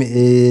game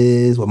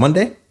is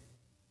Monday?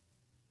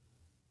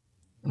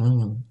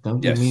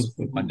 Yes,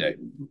 Monday.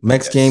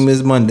 Next game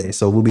is Monday.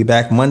 So we'll be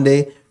back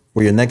Monday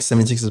for your next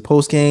 76ers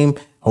post game.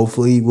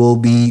 Hopefully, we'll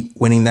be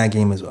winning that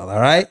game as well. All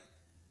right.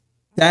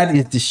 That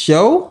is the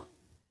show.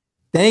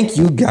 Thank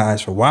you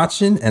guys for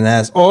watching. And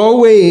as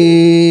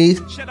always,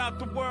 shout out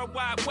the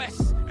Worldwide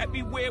West.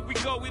 Everywhere we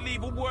go, we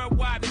leave a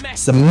worldwide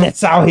mess. some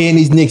Mets out here in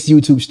these Knicks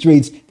YouTube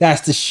streets.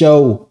 That's the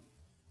show.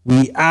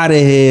 We out of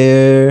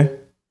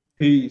here.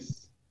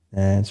 Peace.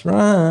 That's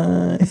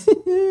right.